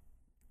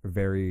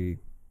 very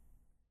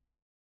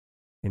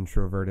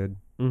introverted,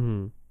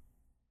 Mm-hmm.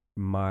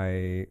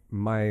 my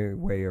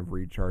way of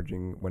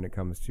recharging when it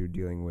comes to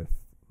dealing with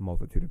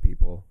multitude of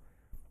people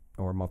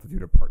or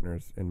multitude of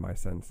partners, in my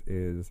sense,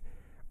 is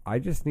I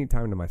just need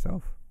time to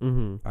myself.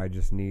 Mm-hmm. I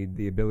just need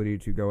the ability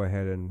to go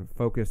ahead and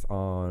focus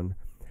on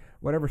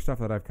whatever stuff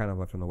that I've kind of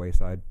left on the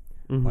wayside.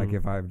 Mm-hmm. Like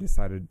if I've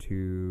decided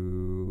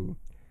to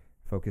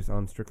focus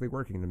on strictly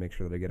working, to make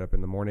sure that I get up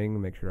in the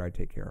morning, make sure I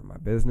take care of my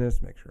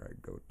business, make sure I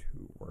go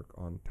to work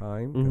on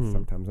time, because Mm-hmm.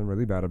 sometimes I'm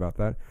really bad about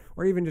that,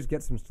 or even just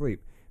get some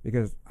sleep,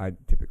 because I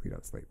typically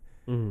don't sleep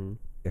Mm-hmm.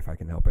 if I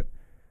can help it.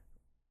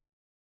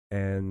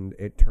 And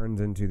it turns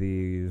into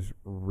these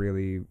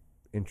really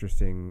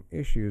interesting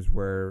issues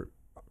where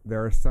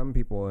there are some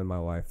people in my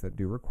life that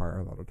do require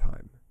a lot of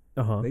time.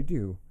 Uh-huh. They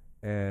do.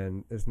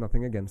 And there's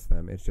nothing against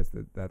them. It's just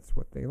that that's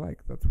what they like.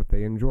 That's what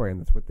they enjoy. And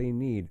that's what they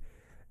need.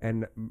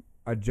 And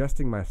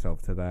adjusting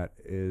myself to that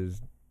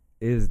is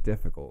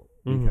difficult,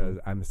 Mhm. because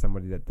I'm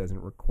somebody that doesn't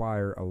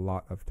require a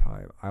lot of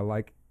time. I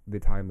like the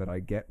time that I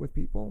get with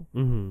people,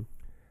 Mm-hmm.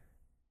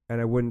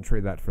 and I wouldn't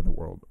trade that for the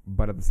world.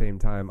 But at the same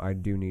time, I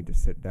do need to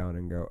sit down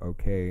and go,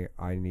 okay,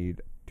 I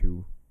need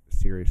to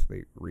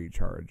seriously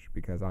recharge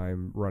because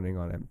I'm running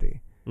on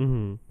empty.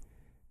 Mm-hmm.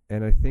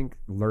 And I think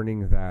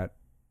learning that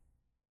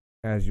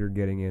as you're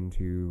getting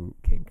into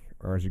kink,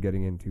 or as you're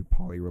getting into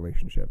poly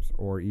relationships,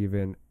 or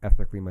even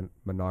ethically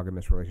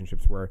monogamous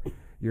relationships, where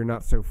you're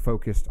not so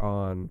focused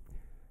on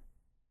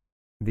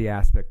the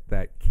aspect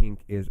that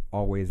kink is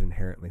always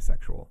inherently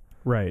sexual.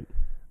 Right.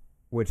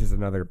 Which is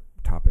another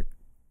topic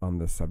on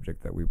this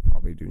subject that we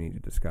probably do need to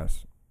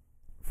discuss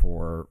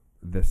for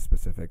this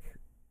specific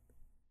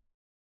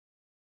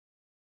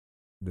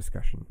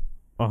discussion.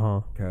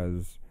 Uh-huh.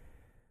 Because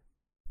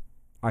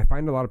I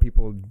find a lot of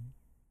people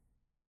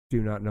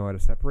do not know how to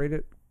separate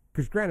it.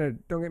 Because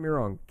granted, don't get me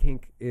wrong,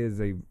 kink is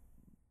a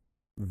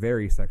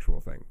very sexual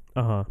thing,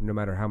 Uh-huh. no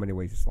matter how many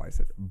ways you slice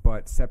it.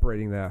 But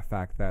separating that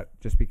fact that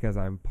just because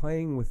I'm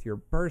playing with your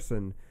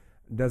person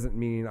doesn't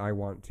mean I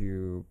want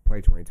to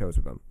play 20 toes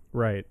with them.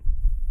 Right.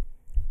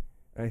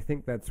 And I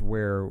think that's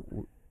where,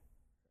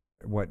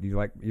 what, you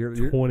like, you're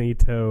 20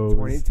 toes.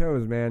 20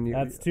 toes, man.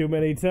 That's too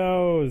many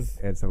toes.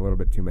 It's a little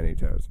bit too many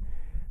toes.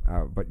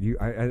 But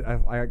I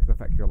like the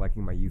fact you're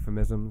liking my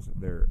euphemisms.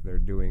 They're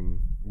doing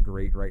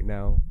great right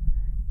now.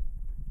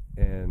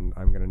 And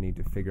I'm going to need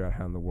to figure out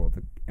how in the world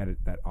to edit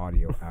that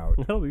audio out.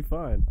 That'll be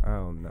fine.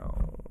 Oh,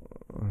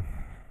 no.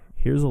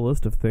 Here's a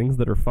list of things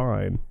that are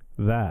fine.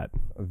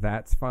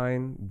 That's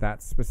fine?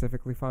 That's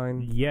specifically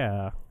fine?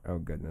 Yeah. Oh,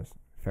 goodness.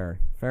 Fair.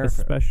 Fair.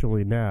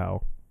 Especially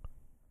now.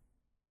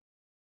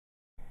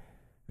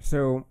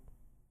 So,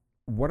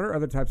 what are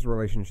other types of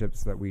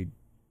relationships that we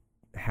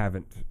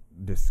haven't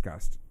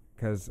discussed?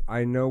 Because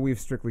I know we've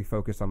strictly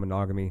focused on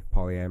monogamy,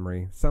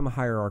 polyamory, some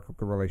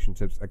hierarchical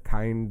relationships, a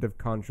kind of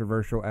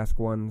controversial-esque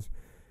ones.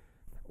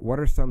 What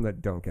are some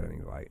that don't get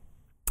any light?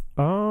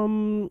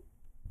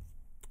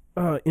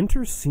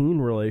 Interscene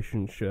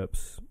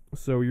relationships.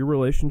 So your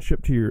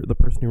relationship to the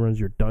person who runs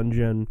your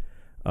dungeon,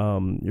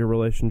 your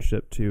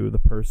relationship to the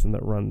person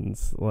that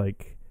runs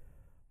like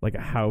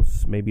a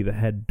house, maybe the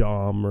head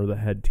dom or the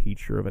head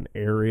teacher of an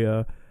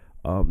area.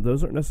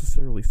 Those aren't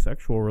necessarily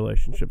sexual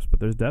relationships, but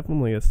there's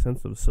definitely a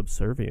sense of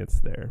subservience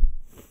there.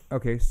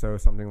 Okay, so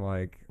something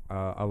like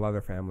a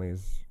Leather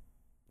Family's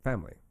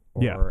family,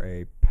 or Yeah.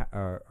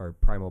 or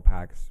Primal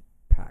Pack's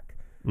pack,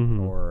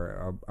 Mm-hmm.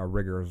 or a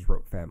Rigger's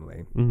Rope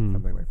family, Mm-hmm.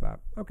 something like that.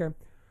 Okay,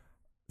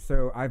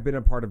 so I've been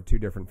a part of two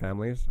different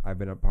families. I've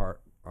been a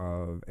part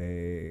of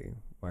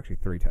actually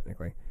three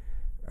technically.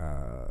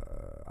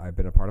 I've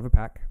been a part of a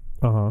pack.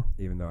 Uh-huh.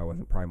 Even though I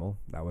wasn't primal.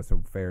 That was a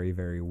very,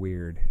 very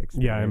weird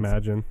experience. Yeah, I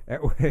imagine.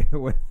 It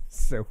was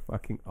so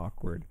fucking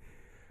awkward.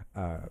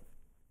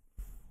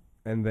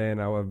 And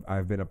then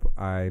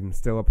I'm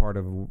still a part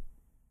of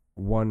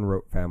one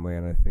rope family,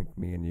 and I think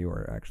me and you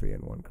are actually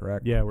in one,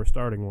 correct? Yeah, we're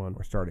starting one.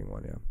 We're starting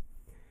one, yeah.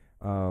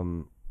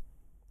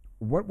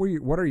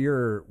 What are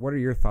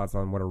your thoughts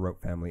on what a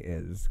rope family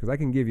is? Because I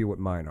can give you what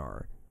mine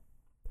are.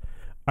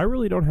 I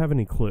really don't have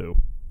any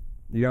clue.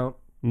 You don't?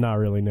 Not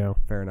really, no.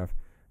 Fair enough.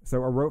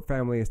 So a rope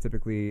family is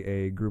typically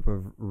a group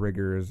of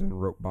riggers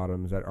and rope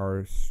bottoms that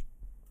are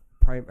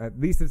at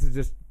least this is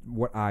just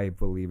what I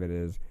believe it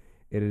is.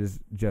 It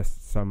is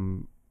just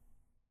some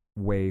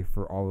way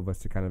for all of us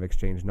to kind of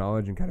exchange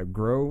knowledge and kind of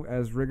grow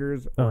as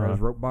riggers or as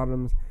rope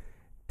bottoms,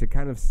 to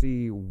kind of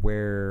see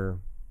where...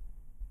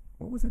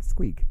 What was that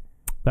squeak?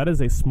 That is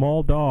a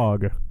small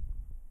dog.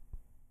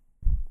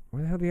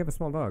 Where the hell do you have a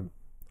small dog?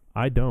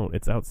 I don't.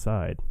 It's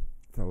outside.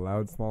 It's a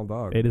loud small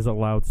dog. It is a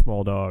loud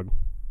small dog.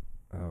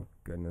 Oh,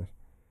 goodness.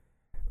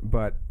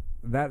 But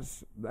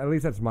that's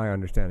my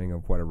understanding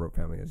of what a rope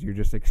family is. You're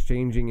just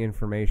exchanging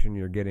information,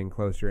 you're getting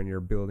closer, and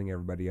you're building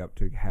everybody up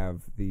to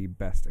have the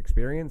best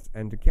experience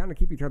and to kind of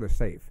keep each other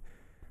safe.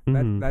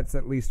 Mm-hmm. That's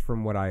at least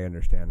from what I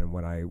understand and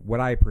what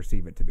I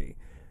perceive it to be.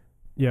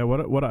 Yeah,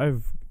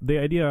 the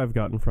idea I've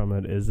gotten from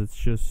it is it's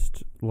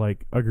just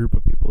like a group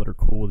of people that are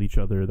cool with each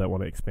other that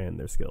want to expand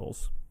their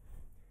skills.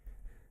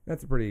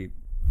 That's a pretty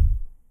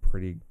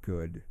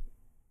good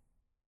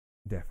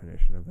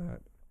definition of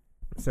that.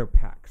 So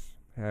PAX,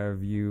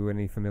 have you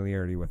any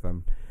familiarity with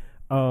them?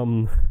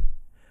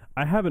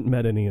 I haven't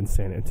met any in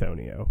San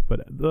Antonio,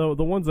 but the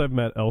ones I've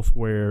met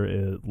elsewhere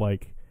is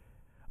like,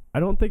 I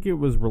don't think it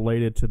was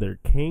related to their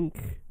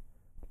kink,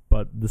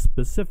 but the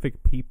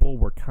specific people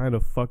were kind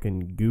of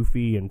fucking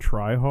goofy and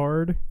try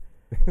hard.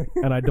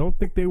 And I don't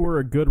think they were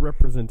a good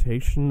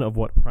representation of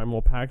what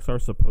primal packs are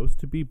supposed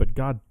to be, but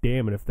god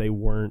damn it if they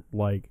weren't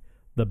like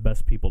the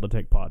best people to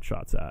take pot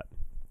shots at.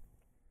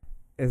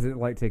 Is it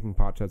like taking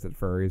pot shots at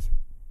furries?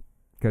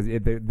 Because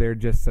they're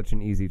just such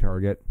an easy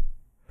target.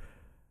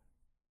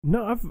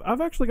 No,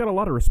 I've actually got a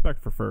lot of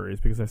respect for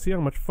furries because I see how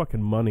much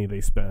fucking money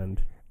they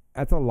spend.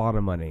 That's a lot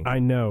of money. I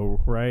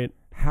know, right?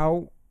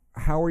 How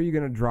are you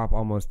going to drop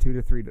almost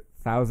 $2,000 to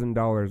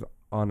 $3,000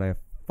 on a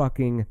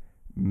fucking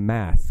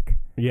mask?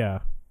 Yeah.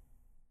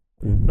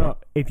 No,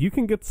 if you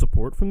can get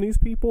support from these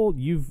people, if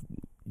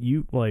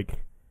you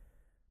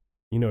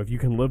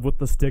can live with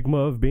the stigma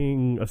of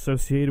being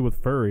associated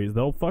with furries,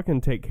 they'll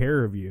fucking take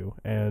care of you.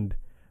 And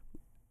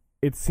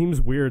it seems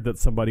weird that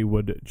somebody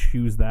would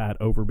choose that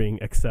over being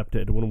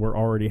accepted when we're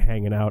already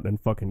hanging out in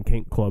fucking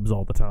kink clubs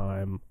all the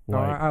time.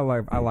 I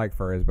like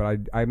furries,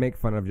 but I make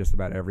fun of just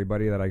about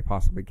everybody that I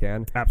possibly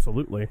can.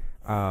 Absolutely.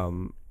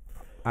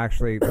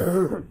 Actually,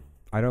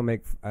 I don't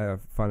make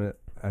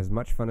as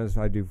much fun as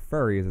I do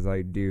furries as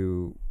I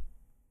do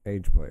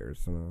age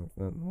players. So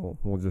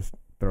we'll just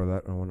throw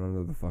that one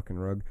under the fucking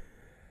rug.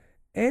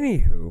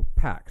 Anywho,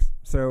 PAX.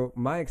 So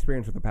my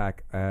experience with the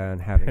pack and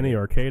having Penny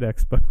Arcade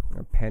Expo.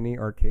 A Penny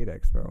Arcade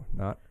Expo,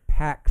 not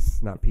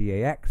PAX, not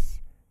PAX.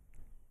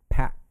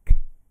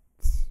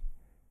 PAX.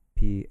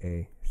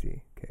 PACKS.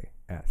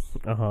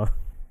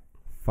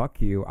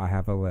 Fuck you. I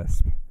have a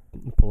lisp.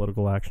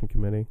 Political Action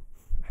Committee.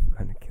 I'm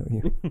gonna kill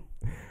you. I'm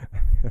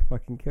gonna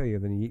fucking kill you.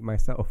 Then eat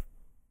myself.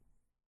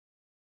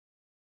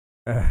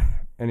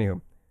 Anywho,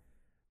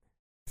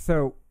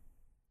 so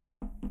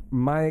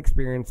my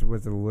experience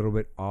was a little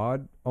bit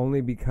odd,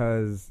 only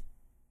because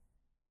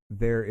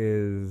there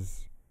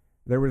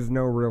was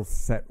no real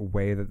set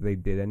way that they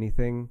did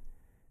anything.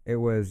 It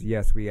was,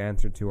 yes, we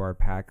answered to our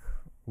pack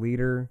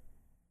leader,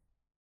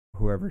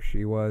 whoever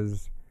she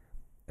was,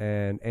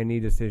 and any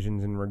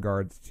decisions in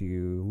regards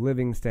to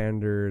living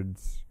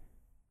standards.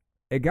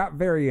 It got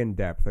very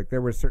in-depth. Like,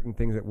 there were certain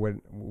things that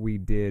we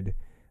did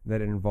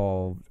that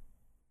involved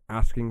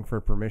asking for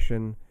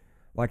permission.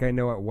 Like, I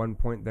know at one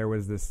point there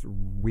was this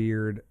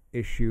weird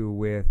issue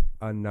with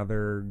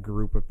another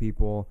group of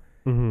people,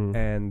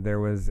 and there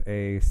was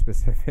a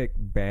specific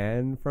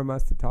ban from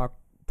us to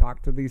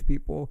talk to these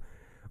people,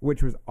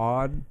 which was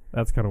odd.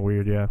 That's kind of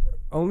weird, yeah.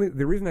 Only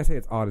the reason I say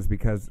it's odd is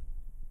because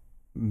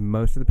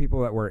most of the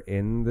people that were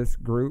in this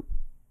group,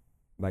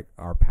 like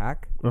our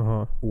pack,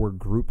 were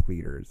group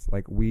leaders.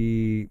 Like,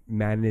 we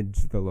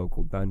managed the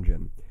local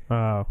dungeon.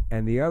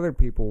 And the other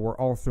people were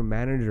also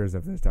managers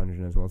of this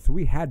dungeon as well. So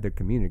we had to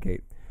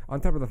communicate. On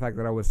top of the fact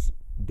that I was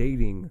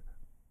dating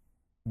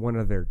one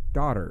of their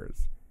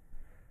daughters.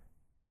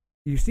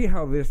 You see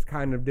how this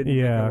kind of didn't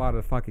make a lot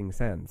of fucking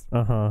sense.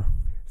 So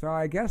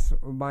I guess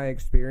my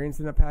experience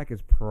in a pack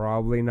is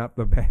probably not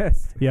the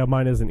best. Yeah,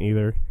 mine isn't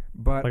either.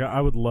 But like,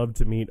 I would love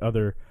to meet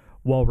other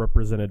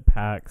well-represented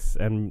packs,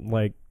 and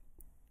like,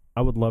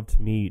 I would love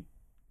to meet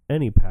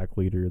any pack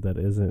leader that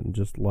isn't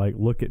just like,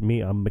 look at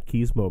me, I'm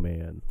Machismo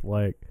Man.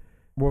 Like,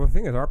 well, the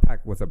thing is, our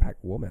pack was a pack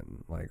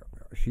woman. Like,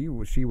 she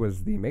was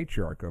the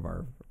matriarch of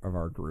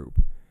our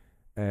group,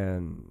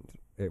 and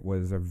it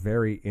was a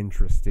very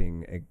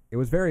interesting. It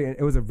was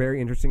a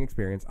very interesting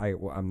experience.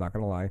 I'm not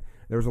gonna lie.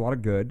 There was a lot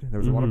of good. There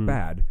was a lot of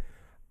bad.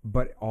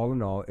 But all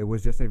in all, it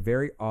was just a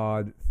very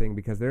odd thing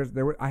because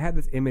I had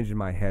this image in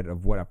my head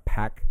of what a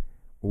pack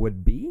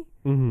would be,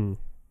 and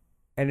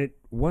it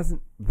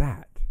wasn't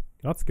that.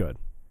 That's good.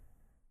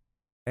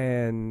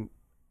 And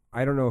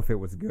I don't know if it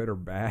was good or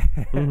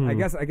bad. I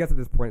guess at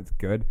this point it's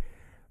good,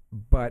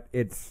 but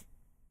it's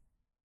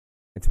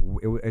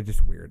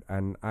just weird.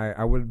 And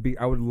I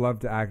would love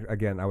to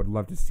I would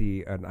love to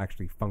see an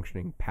actually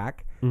functioning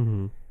pack,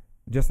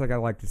 just like I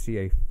like to see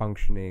a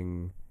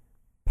functioning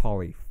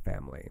poly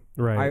family.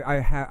 Right.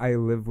 I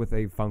live with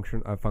a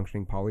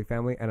functioning poly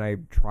family, and I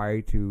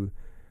try to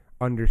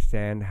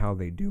understand how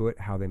they do it,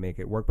 how they make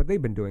it work. But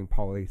they've been doing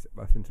poly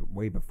since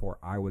way before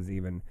I was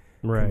even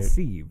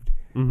conceived.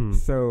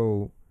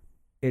 So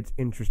it's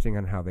interesting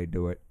on how they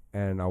do it,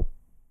 and I'll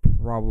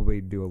probably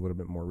do a little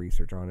bit more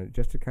research on it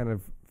just to kind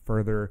of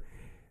further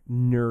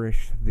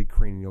nourish the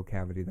cranial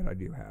cavity that I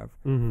do have.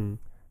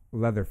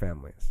 Leather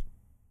families.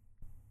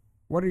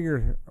 What are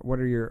your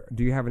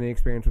do you have any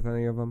experience with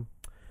any of them?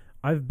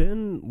 I've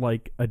been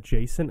like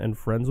adjacent and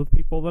friends with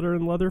people that are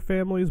in leather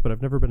families, but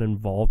I've never been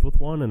involved with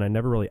one, and I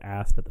never really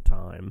asked at the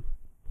time.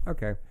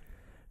 Okay.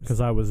 Because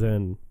I was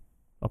in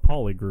a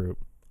poly group.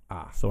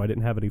 So I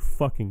didn't have any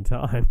fucking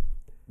time.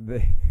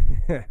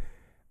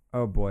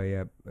 Oh boy,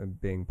 yeah,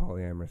 being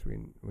polyamorous,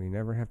 we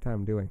never have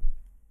time doing.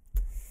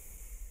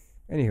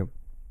 Anywho,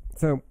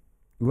 so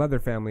leather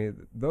family,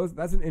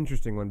 that's an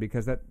interesting one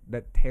because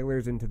that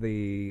tailors into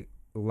the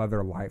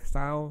leather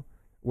lifestyle,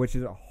 which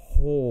is a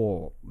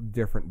whole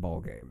different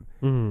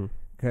ballgame.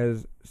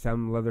 Because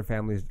some leather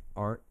families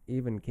aren't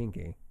even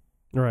kinky.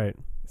 Right.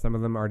 Some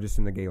of them are just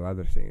in the gay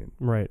leather scene.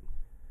 Right.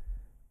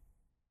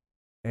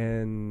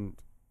 And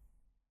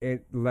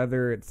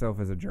leather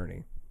itself is a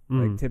journey.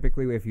 Like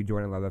typically, if you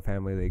join a leather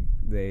family,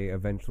 they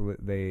eventually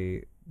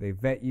they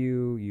vet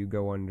you. You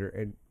go under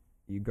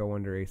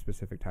a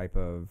specific type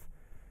of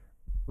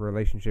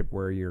relationship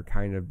where you're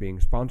kind of being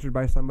sponsored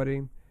by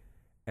somebody,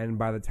 and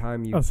by the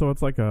time you so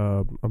it's like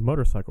a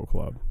motorcycle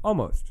club.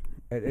 Almost.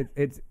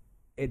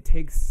 It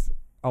takes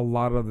a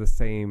lot of the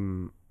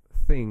same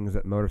things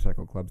that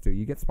motorcycle clubs do.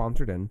 You get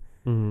sponsored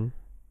in,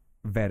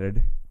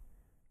 vetted.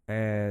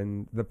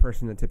 And the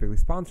person that typically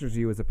sponsors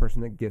you is the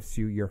person that gifts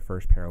you your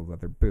first pair of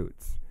leather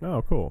boots.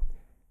 Oh, cool.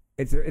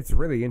 It's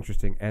really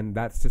interesting, and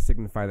that's to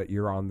signify that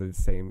you're on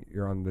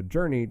the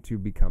journey to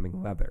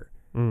becoming leather.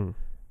 Then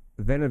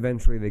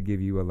eventually they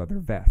give you a leather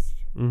vest.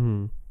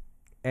 And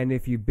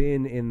if you've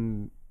been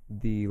in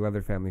the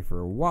leather family for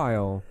a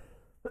while,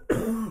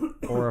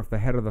 or if the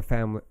head of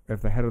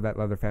that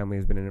leather family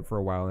has been in it for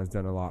a while and has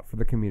done a lot for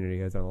the community,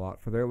 has done a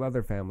lot for their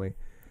leather family,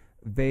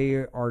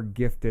 they are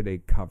gifted a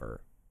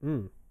cover.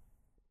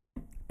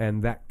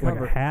 And that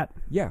cover, like a hat?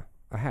 Yeah,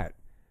 a hat.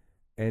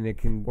 And it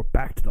can... We're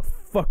back to the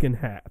fucking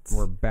hats.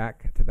 We're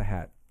back to the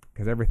hat.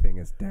 Because everything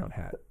is down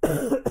hat.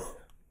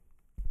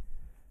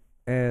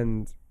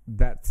 And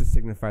that's to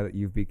signify that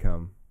you've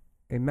become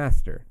a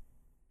master.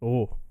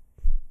 Oh.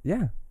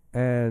 Yeah.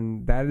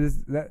 And that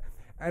is... that.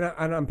 And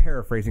I'm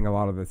paraphrasing a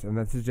lot of this. And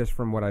this is just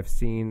from what I've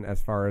seen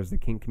as far as the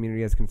kink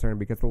community is concerned.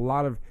 Because a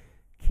lot of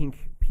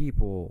kink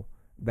people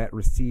that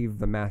receive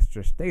the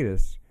master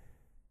status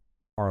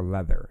are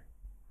leather.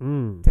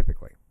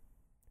 Typically.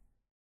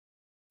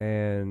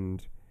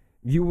 And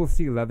you will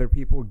see leather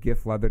people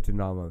gift leather to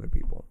non-leather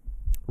people.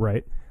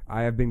 Right.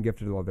 I have been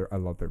gifted a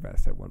leather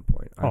vest at one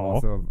point.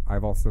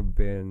 I've also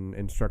been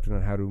instructed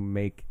on how to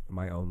make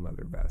my own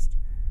leather vest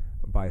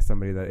by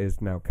somebody that is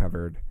now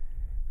covered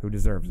who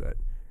deserves it.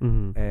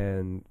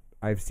 And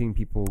I've seen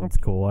people... That's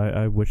cool.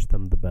 I wish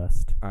them the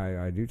best.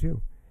 I do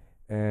too.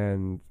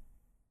 And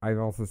I've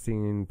also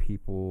seen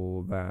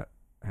people that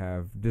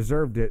have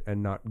deserved it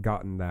and not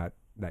gotten that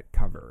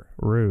cover.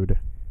 Rude.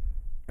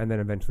 And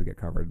then eventually get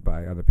covered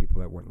by other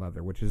people that weren't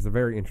leather, which is a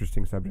very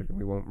interesting subject, and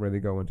we won't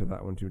really go into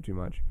that one too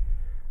much.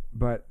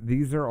 But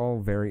these are all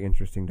very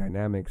interesting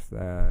dynamics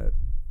that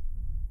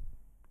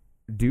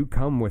do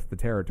come with the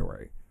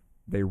territory.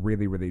 They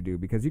really, really do,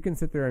 because you can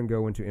sit there and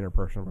go into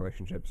interpersonal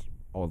relationships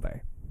all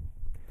day.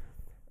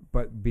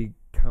 But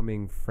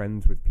becoming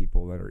friends with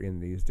people that are in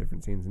these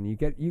different scenes, and you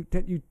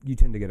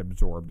tend to get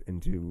absorbed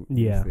into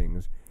these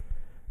things.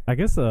 I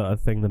guess a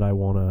thing that I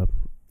want to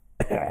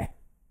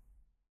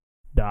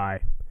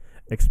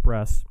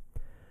express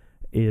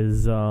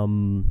is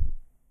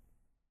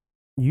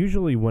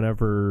usually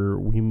whenever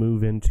we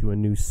move into a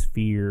new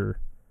sphere,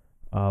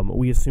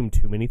 we assume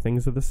too many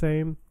things are the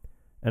same,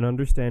 and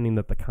understanding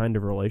that the kind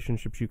of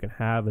relationships you can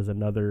have is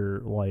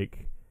another,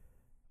 like,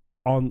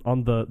 on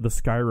the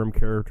Skyrim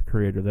character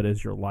creator that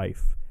is your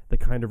life, the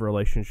kind of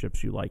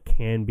relationships you like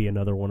can be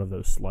another one of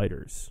those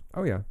sliders.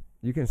 Oh yeah,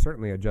 you can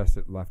certainly adjust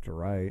it left to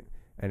right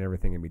and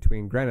everything in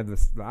between. Granted,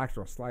 the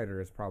actual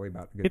slider is probably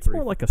about a good It's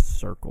more like a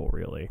circle,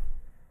 really.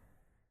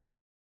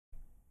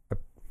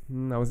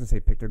 I was going to say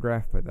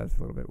pictograph, but that's a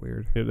little bit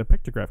weird. The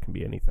pictograph can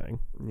be anything.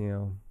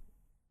 Yeah.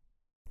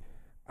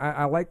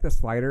 I like the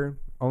slider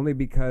only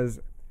because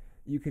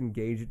you can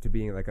gauge it to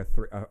being like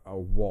a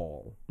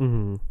wall.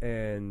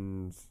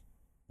 And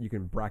you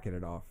can bracket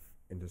it off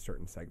into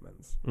certain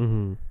segments.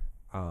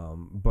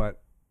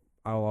 But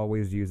I'll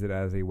always use it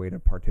as a way to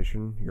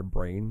partition your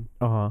brain.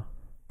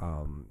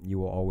 You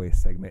will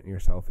always segment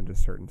yourself into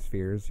certain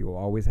spheres. You will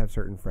always have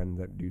certain friends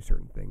that do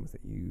certain things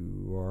that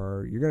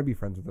you're going to be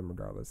friends with them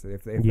regardless.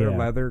 If they're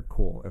leather,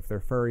 cool. If they're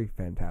furry,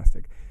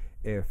 fantastic.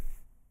 If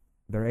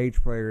they're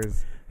H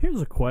players,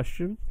 here's a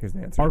question. Here's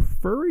the answer. Are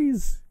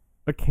furries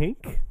a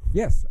kink?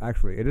 Yes,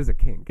 actually, it is a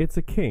kink. It's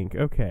a kink.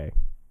 Okay.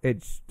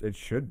 It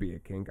should be a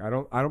kink.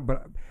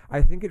 But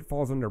I think it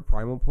falls under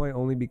primal play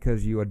only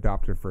because you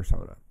adopt a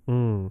fursona.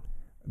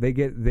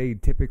 They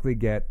typically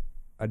get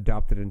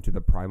adopted into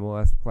the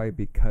primalist play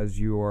because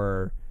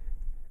you're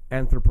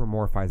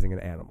anthropomorphizing an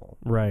animal.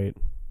 Right.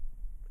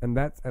 And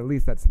that's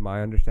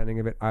my understanding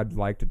of it. I'd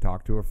like to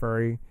talk to a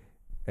furry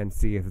and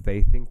see if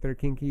they think they're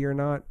kinky or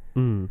not.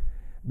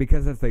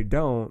 Because if they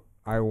don't,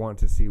 I want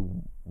to see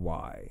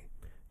why.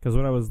 Because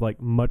when I was like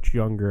much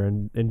younger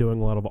and doing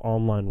a lot of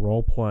online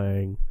role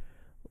playing,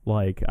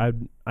 Like, I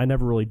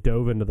never really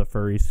dove into the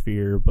furry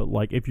sphere, but,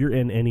 like, if you're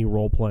in any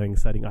role-playing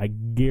setting, I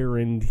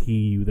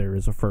guarantee you there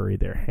is a furry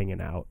there hanging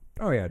out.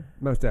 Oh, yeah,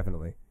 most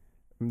definitely.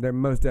 They're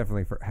most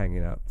definitely for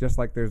hanging out. Just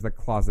like there's the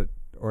closet,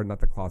 or not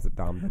the closet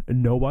dom.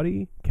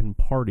 Nobody can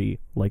party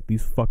like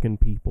these fucking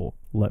people,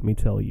 let me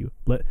tell you.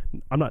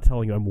 I'm not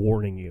telling you, I'm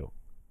warning you.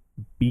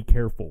 Be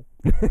careful.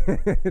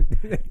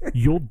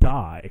 You'll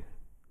die.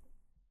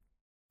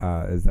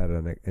 Is that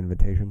an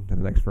invitation to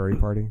the next furry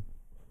party?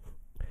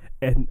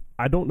 And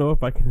I don't know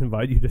if I can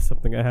invite you to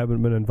something I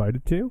haven't been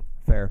invited to.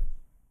 Fair.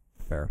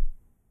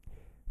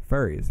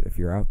 Furries, if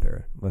you're out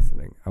there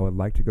listening, I would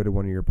like to go to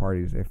one of your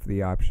parties if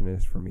the option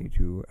is for me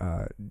to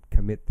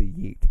commit the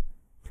yeet.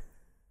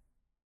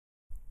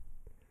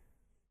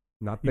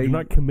 You do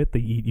not commit the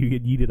yeet, you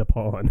get yeeted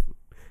upon.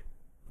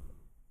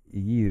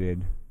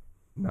 Yeeted,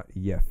 not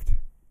yeft.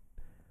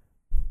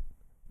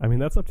 I mean,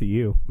 that's up to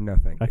you. No,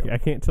 thank you. I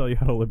can't tell you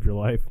how to live your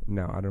life.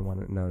 No, I don't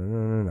want to.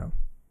 No.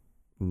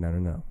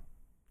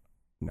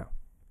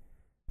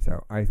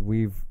 So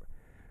we've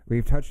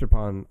touched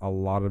upon a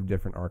lot of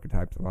different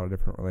archetypes, a lot of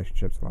different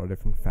relationships, a lot of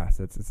different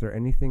facets. Is there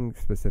anything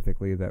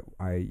specifically that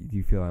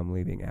you feel I'm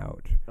leaving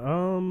out?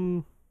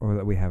 Or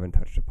that we haven't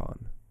touched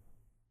upon?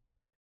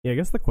 Yeah, I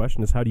guess the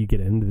question is, how do you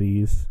get into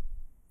these?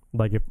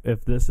 Like,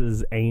 if this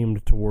is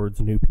aimed towards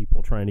new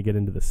people trying to get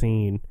into the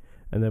scene,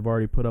 and they've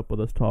already put up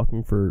with us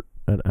talking for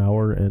an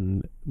hour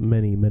and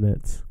many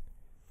minutes.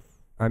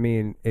 I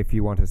mean, if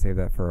you want to save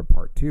that for a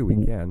part 2,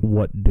 we can.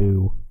 What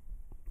do?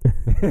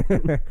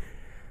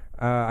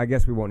 I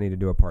guess we won't need to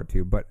do a part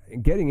 2, but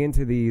getting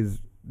into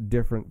these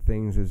different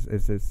things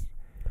is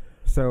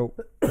so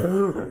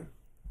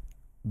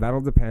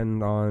that'll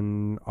depend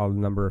on a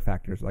number of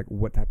factors. Like,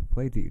 what type of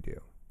play do you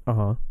do?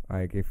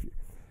 Like, if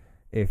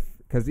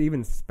because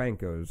even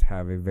spankos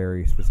have a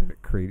very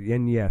specific creed,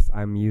 and yes,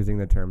 I'm using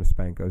the term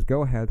spankos.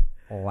 Go ahead,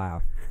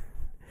 laugh.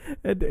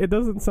 It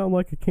doesn't sound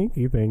like a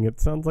kinky thing. It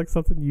sounds like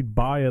something you'd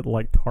buy at,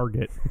 like,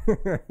 Target.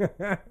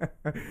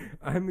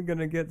 I'm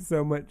gonna get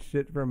so much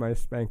shit from my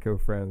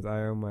spanko friends.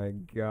 Oh my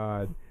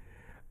god.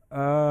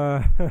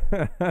 Oh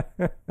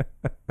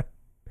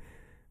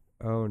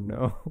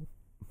no.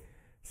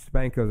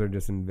 Spankos are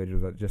just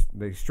individuals that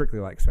they strictly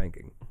like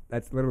spanking.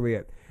 That's literally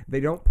it.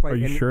 They don't play. Are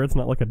you sure it's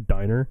not like a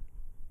diner?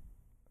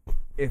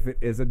 If it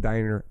is a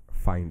diner,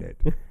 find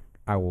it.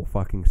 I will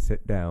fucking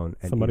sit down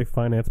and somebody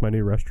finance my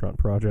new restaurant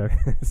project.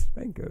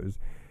 Spankos.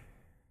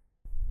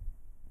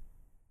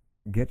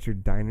 Get your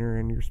diner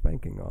and your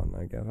spanking on,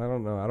 I guess. I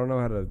don't know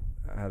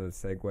how to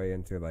segue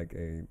into like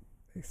a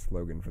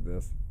slogan for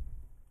this.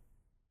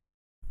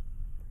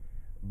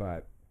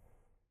 But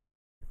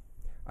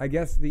I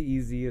guess the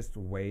easiest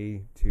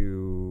way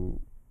to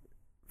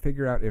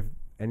figure out if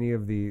any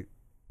of it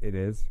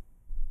is.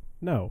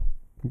 No.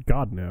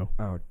 God, no.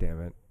 Oh,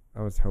 damn it.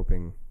 I was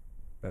hoping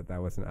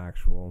that was an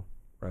actual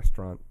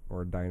restaurant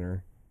or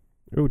diner.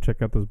 Ooh,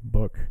 check out this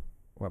book.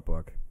 What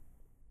book?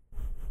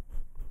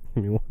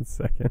 Give me 1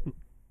 second.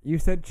 You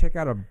said check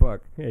out a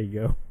book. There you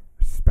go.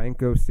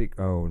 Spanko Seek.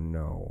 Oh,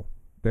 no.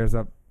 There's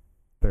a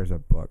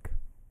book.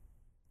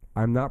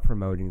 I'm not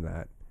promoting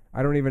that.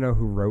 I don't even know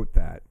who wrote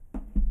that.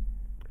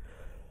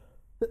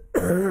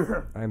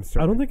 I'm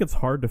sorry. I don't think it's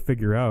hard to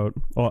figure out.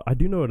 Well, I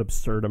do know an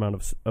absurd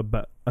amount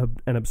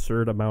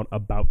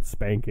about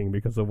spanking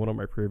because of one of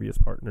my previous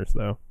partners,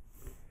 though.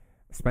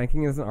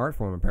 Spanking is an art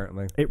form,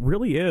 apparently. It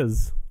really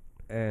is,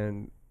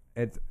 and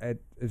it's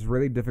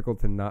really difficult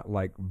to not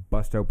like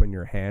bust open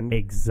your hand.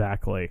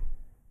 Exactly.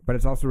 But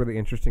it's also really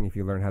interesting if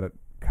you learn how to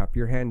cup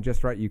your hand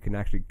just right. You can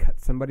actually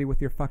cut somebody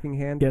with your fucking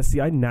hand. Yeah.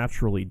 See, I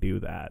naturally do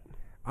that.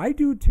 I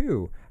do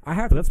too.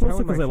 But that's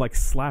mostly because I like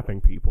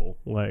slapping people.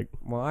 Like,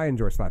 well, I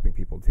enjoy slapping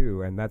people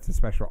too, and that's a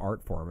special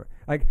art form.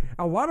 Like,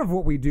 a lot of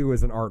what we do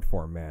is an art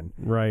form, man.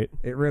 Right.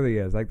 It really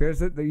is. Like,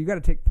 you got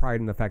to take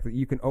pride in the fact that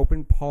you can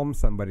open palm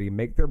somebody,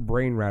 make their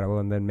brain rattle,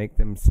 and then make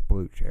them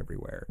splooch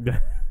everywhere.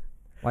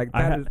 Like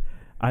that.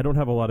 I don't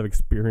have a lot of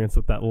experience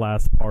with that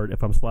last part.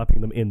 If I'm slapping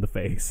them in the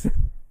face,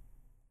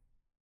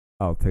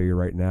 I'll tell you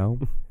right now,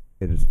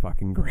 it is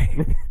fucking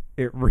great.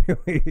 It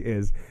really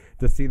is.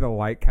 To see the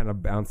light kind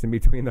of bounce in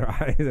between their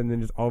eyes and then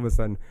just all of a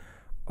sudden,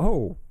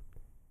 oh,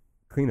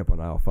 clean up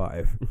on aisle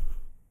 5.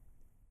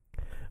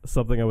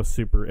 Something I was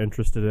super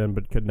interested in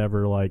but could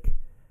never, like,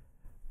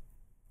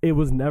 it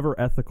was never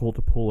ethical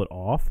to pull it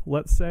off,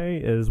 let's say,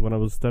 is when I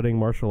was studying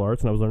martial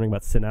arts and I was learning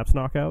about synapse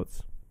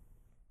knockouts.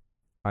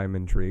 I'm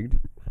intrigued.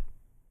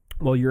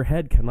 Well, your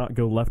head cannot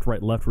go left,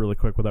 right, left really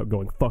quick without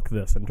going, fuck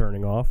this, and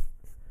turning off.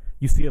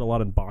 You see it a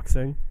lot in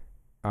boxing.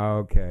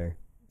 Okay.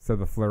 So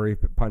the flurry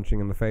punching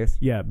in the face?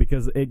 Yeah,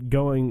 because it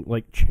going,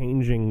 like,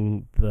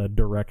 changing the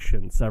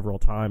direction several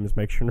times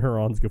makes your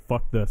neurons go,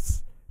 fuck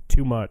this,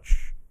 too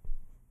much,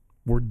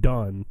 we're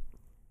done.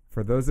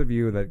 For those of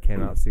you that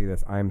cannot see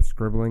this, I am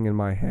scribbling in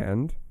my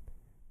hand,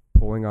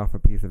 pulling off a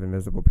piece of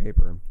invisible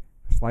paper,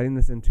 sliding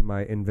this into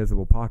my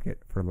invisible pocket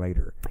for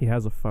later. He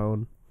has a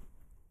phone.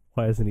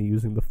 Why isn't he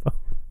using the phone?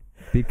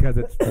 Because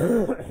it's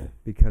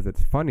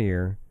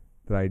funnier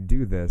that I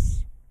do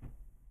this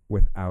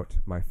without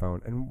my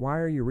phone. And why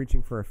are you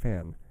reaching for a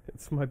fan?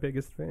 It's my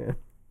biggest fan.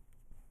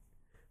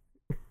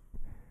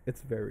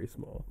 It's very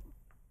small.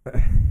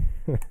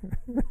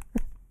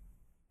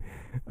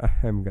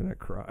 I'm gonna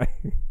cry.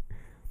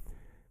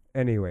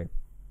 Anyway.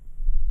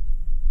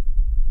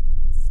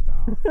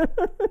 Stop.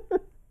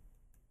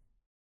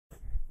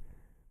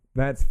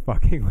 That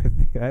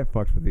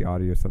fucks with the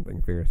audio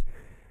something fierce.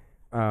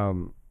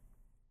 So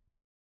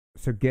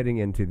getting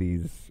into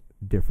these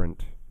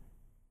different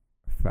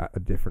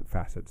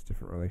facets,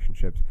 different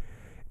relationships,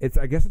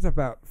 I guess it's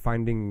about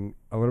finding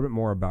a little bit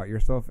more about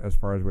yourself as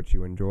far as what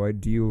you enjoy.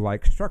 Do you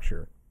like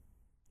structure?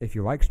 If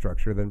you like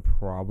structure, then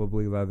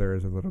probably leather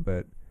is a little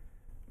bit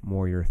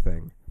more your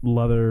thing.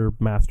 Leather,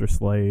 master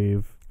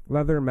slave,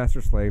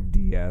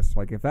 DS.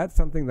 Like, if that's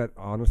something that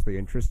honestly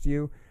interests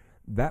you,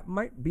 that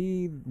might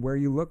be where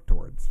you look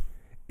towards.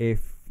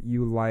 If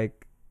you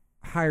like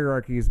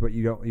hierarchies, but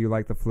you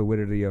like the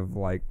fluidity of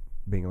like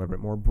being a little bit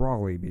more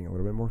brawly, being a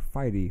little bit more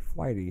flighty,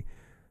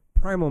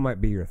 primal might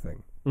be your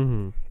thing.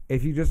 Mm-hmm.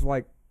 If you just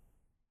like,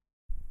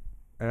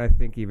 and I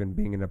think even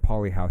being in a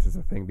poly house is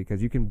a thing,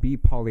 because you can be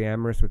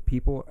polyamorous with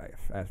people,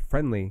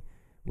 friendly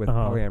with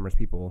polyamorous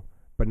people,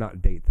 but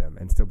not date them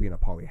and still be in a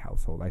poly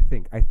household. I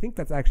think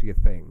that's actually a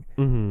thing.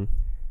 Mm-hmm.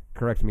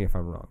 Correct me if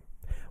I'm wrong.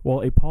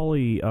 Well, a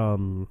poly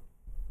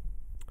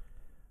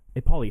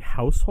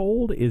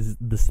household is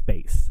the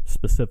space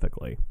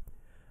specifically.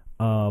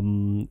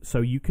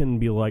 So you can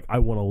be like, I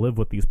want to live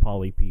with these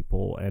poly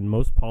people, and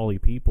most poly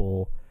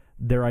people,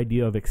 their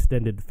idea of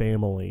extended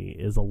family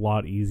is a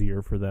lot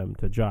easier for them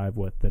to jive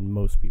with than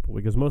most people,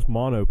 because most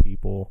mono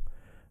people,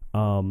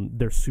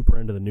 they're super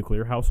into the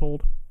nuclear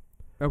household.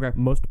 Okay.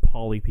 Most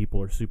poly people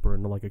are super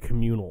into like a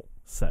communal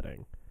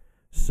setting.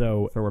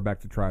 So we're back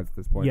to tribes at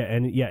this point. Yeah,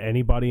 and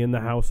anybody in the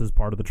house is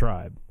part of the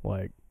tribe.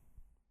 Like,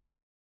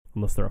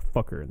 unless they're a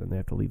fucker, then they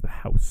have to leave the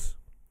house.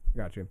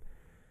 Gotcha.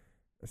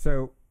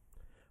 So,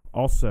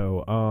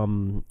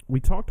 also,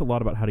 we talked a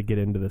lot about how to get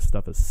into this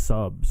stuff as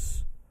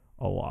subs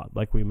a lot.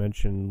 Like we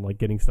mentioned, like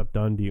getting stuff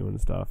done to you and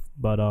stuff.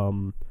 But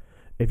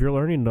if you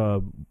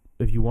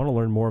want to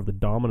learn more of the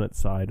dominant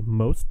side,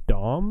 most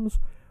doms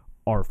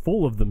are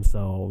full of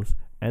themselves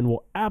and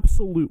will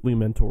absolutely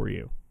mentor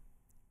you.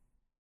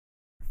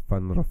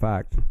 Fun little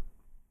fact.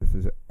 This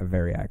is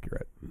very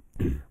accurate.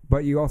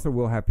 But you also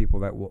will have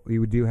people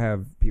you do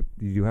have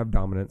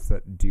dominants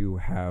that do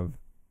have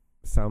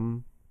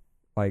some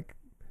like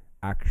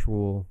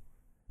actual,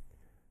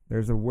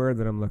 there's a word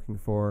that I'm looking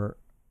for.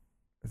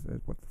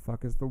 What the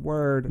fuck is the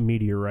word?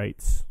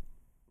 Meteorites.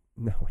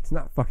 No, it's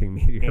not fucking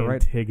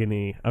meteorite.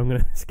 Antigone. I'm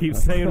going to keep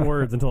saying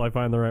words until I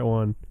find the right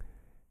one.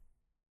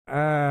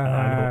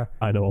 I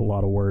know a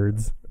lot of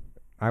words.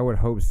 I would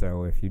hope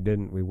so. If you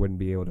didn't, we wouldn't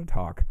be able to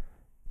talk.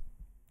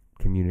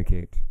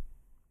 Communicate.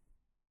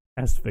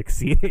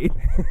 Asphyxiate.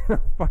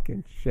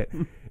 Fucking shit.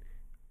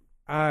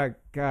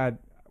 God,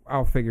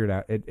 I'll figure it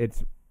out.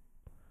 It's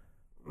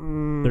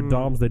they're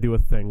doms, they do a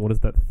thing. What is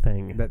that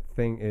thing? That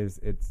thing is,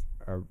 it's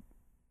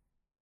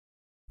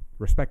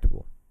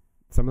respectable.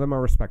 Some of them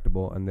are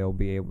respectable, and they'll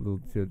be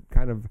able to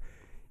kind of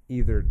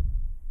either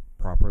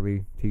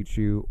properly teach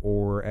you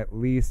or at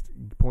least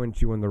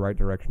point you in the right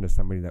direction to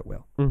somebody that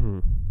will. Mm-hmm.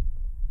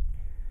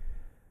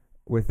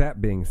 With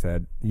that being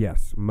said,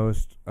 yes,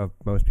 most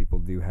people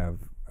do have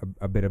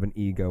a bit of an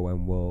ego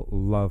and will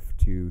love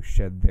to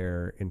shed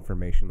their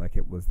information like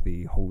it was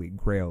the holy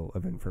grail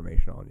of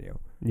information on you.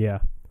 Yeah.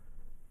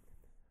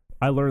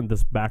 I learned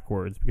this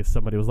backwards because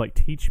somebody was like,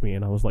 teach me,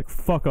 and I was like,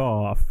 fuck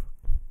off,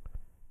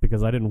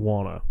 because I didn't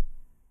wanna.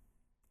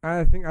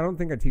 I don't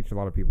think I teach a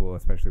lot of people,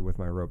 especially with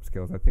my rope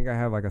skills. I think I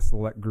have like a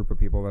select group of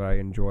people that I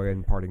enjoy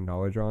imparting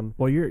knowledge on.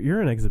 Well,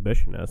 you're an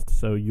exhibitionist,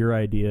 so your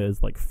idea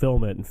is like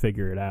film it and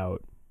figure it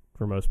out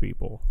for most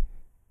people.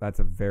 That's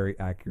a very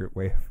accurate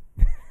way of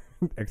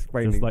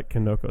explaining. Just like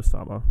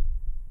Kanoko-sama.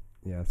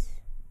 Yes,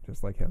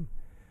 just like him.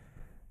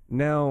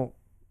 Now,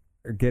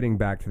 getting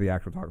back to the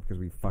actual talk, because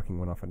we fucking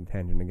went off on a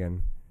tangent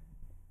again,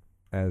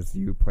 as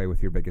you play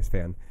with your biggest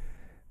fan.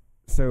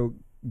 So,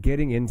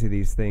 getting into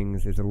these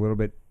things is a little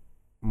bit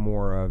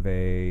more of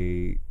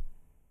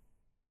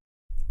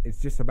it's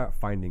just about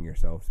finding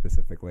yourself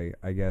specifically,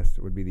 I guess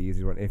would be the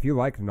easy one. If you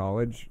like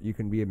knowledge, you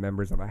can be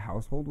members of a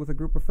household with a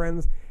group of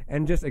friends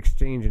and just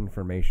exchange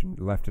information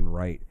left and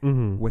right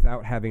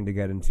without having to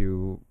get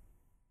into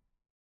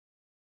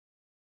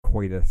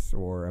coitus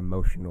or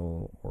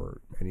emotional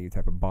or any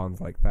type of bonds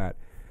like that.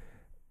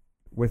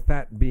 With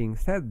that being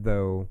said,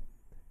 though,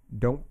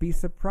 don't be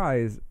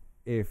surprised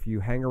if you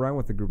hang around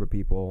with a group of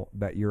people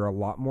that you're a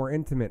lot more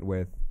intimate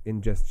with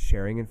in just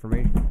sharing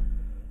information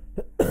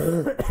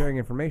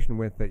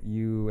with, that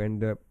you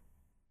end up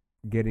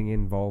getting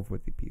involved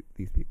with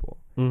these people.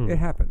 It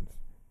happens.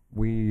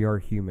 We are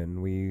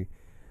human.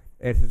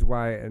 This is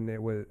why, and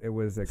it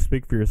was.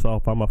 Speak for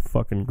yourself. I'm a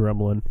fucking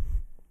gremlin.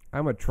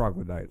 I'm a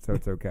troglodyte, so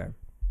it's okay.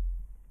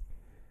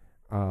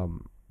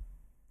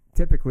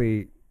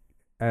 Typically,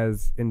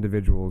 as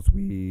individuals,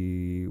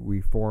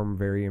 we form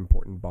very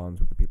important bonds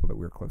with the people that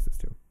we're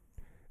closest to,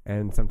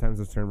 and sometimes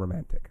those turn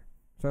romantic.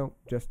 So,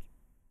 just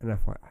an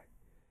FYI.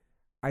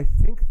 I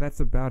think that's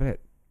about it.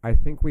 I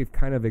think we've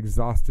kind of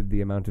exhausted the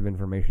amount of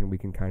information we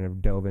can kind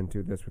of delve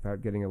into this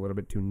without getting a little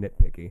bit too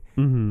nitpicky.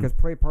 Because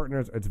play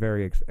partners, it's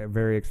very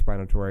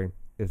explanatory.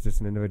 It's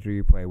just an individual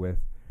you play with.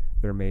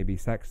 There may be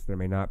sex, there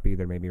may not be,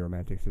 there may be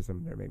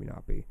romanticism, there may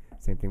not be.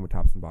 Same thing with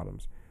tops and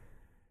bottoms.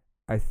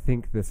 I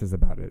think this is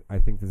about it. I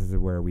think this is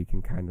where we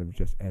can kind of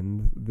just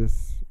end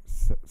this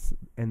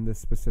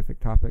specific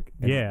topic.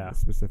 This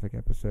specific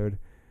episode.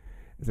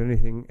 Is there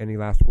any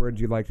last words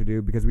you'd like to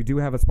do? Because we do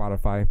have a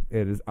Spotify.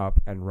 It is up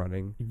and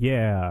running.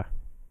 Yeah.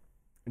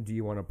 Do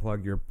you want to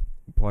plug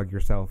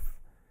yourself?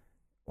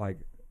 Like,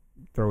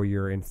 throw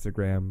your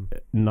Instagram?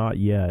 Not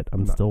yet.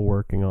 I'm still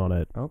working on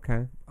it.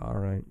 Okay. All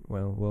right.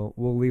 Well,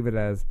 we'll leave it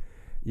as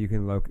you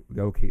can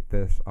locate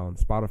this on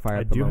Spotify.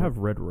 I do have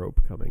Red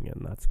Rope coming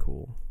in. That's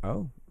cool.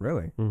 Oh,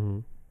 really? Mm-hmm.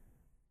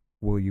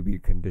 Will you be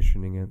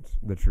conditioning it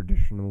the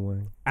traditional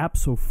way?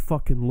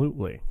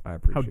 Abso-fucking-lutely. I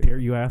appreciate it. How dare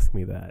you ask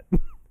me that?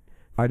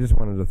 I just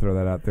wanted to throw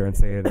that out there and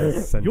say it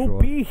is central. You'll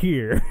be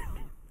here.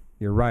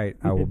 You're right.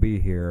 I will be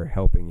here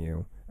helping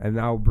you.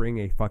 And I'll bring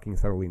a fucking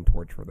acetylene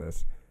torch for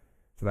this.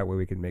 So that way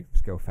we can make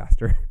this go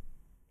faster.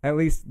 At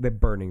least the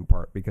burning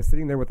part. Because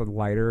sitting there with a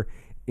lighter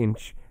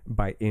inch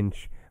by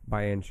inch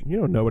by inch.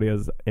 You know, nobody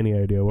has any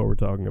idea what we're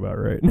talking about,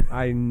 right?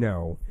 I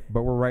know.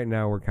 But right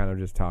now we're kind of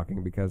just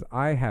talking because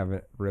I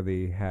haven't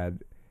really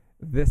had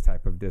this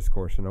type of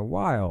discourse in a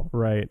while.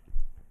 Right.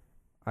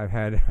 I've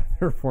had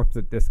other forms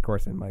of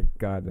discourse, and my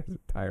God, this is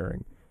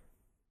tiring.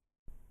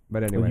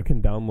 But anyway. Well, you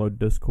can download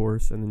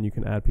Discourse, and then you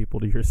can add people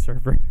to your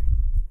server.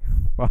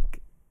 Fuck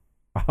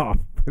off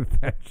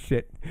with that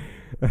shit.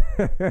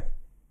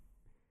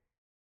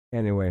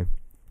 Anyway,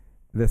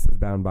 this is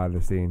Bound by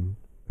the Scene.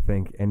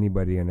 Thank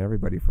anybody and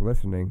everybody for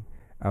listening.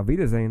 Auf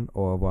Wiedersehen,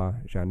 au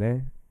revoir,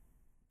 Jeanne.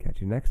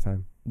 Catch you next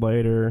time.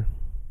 Later.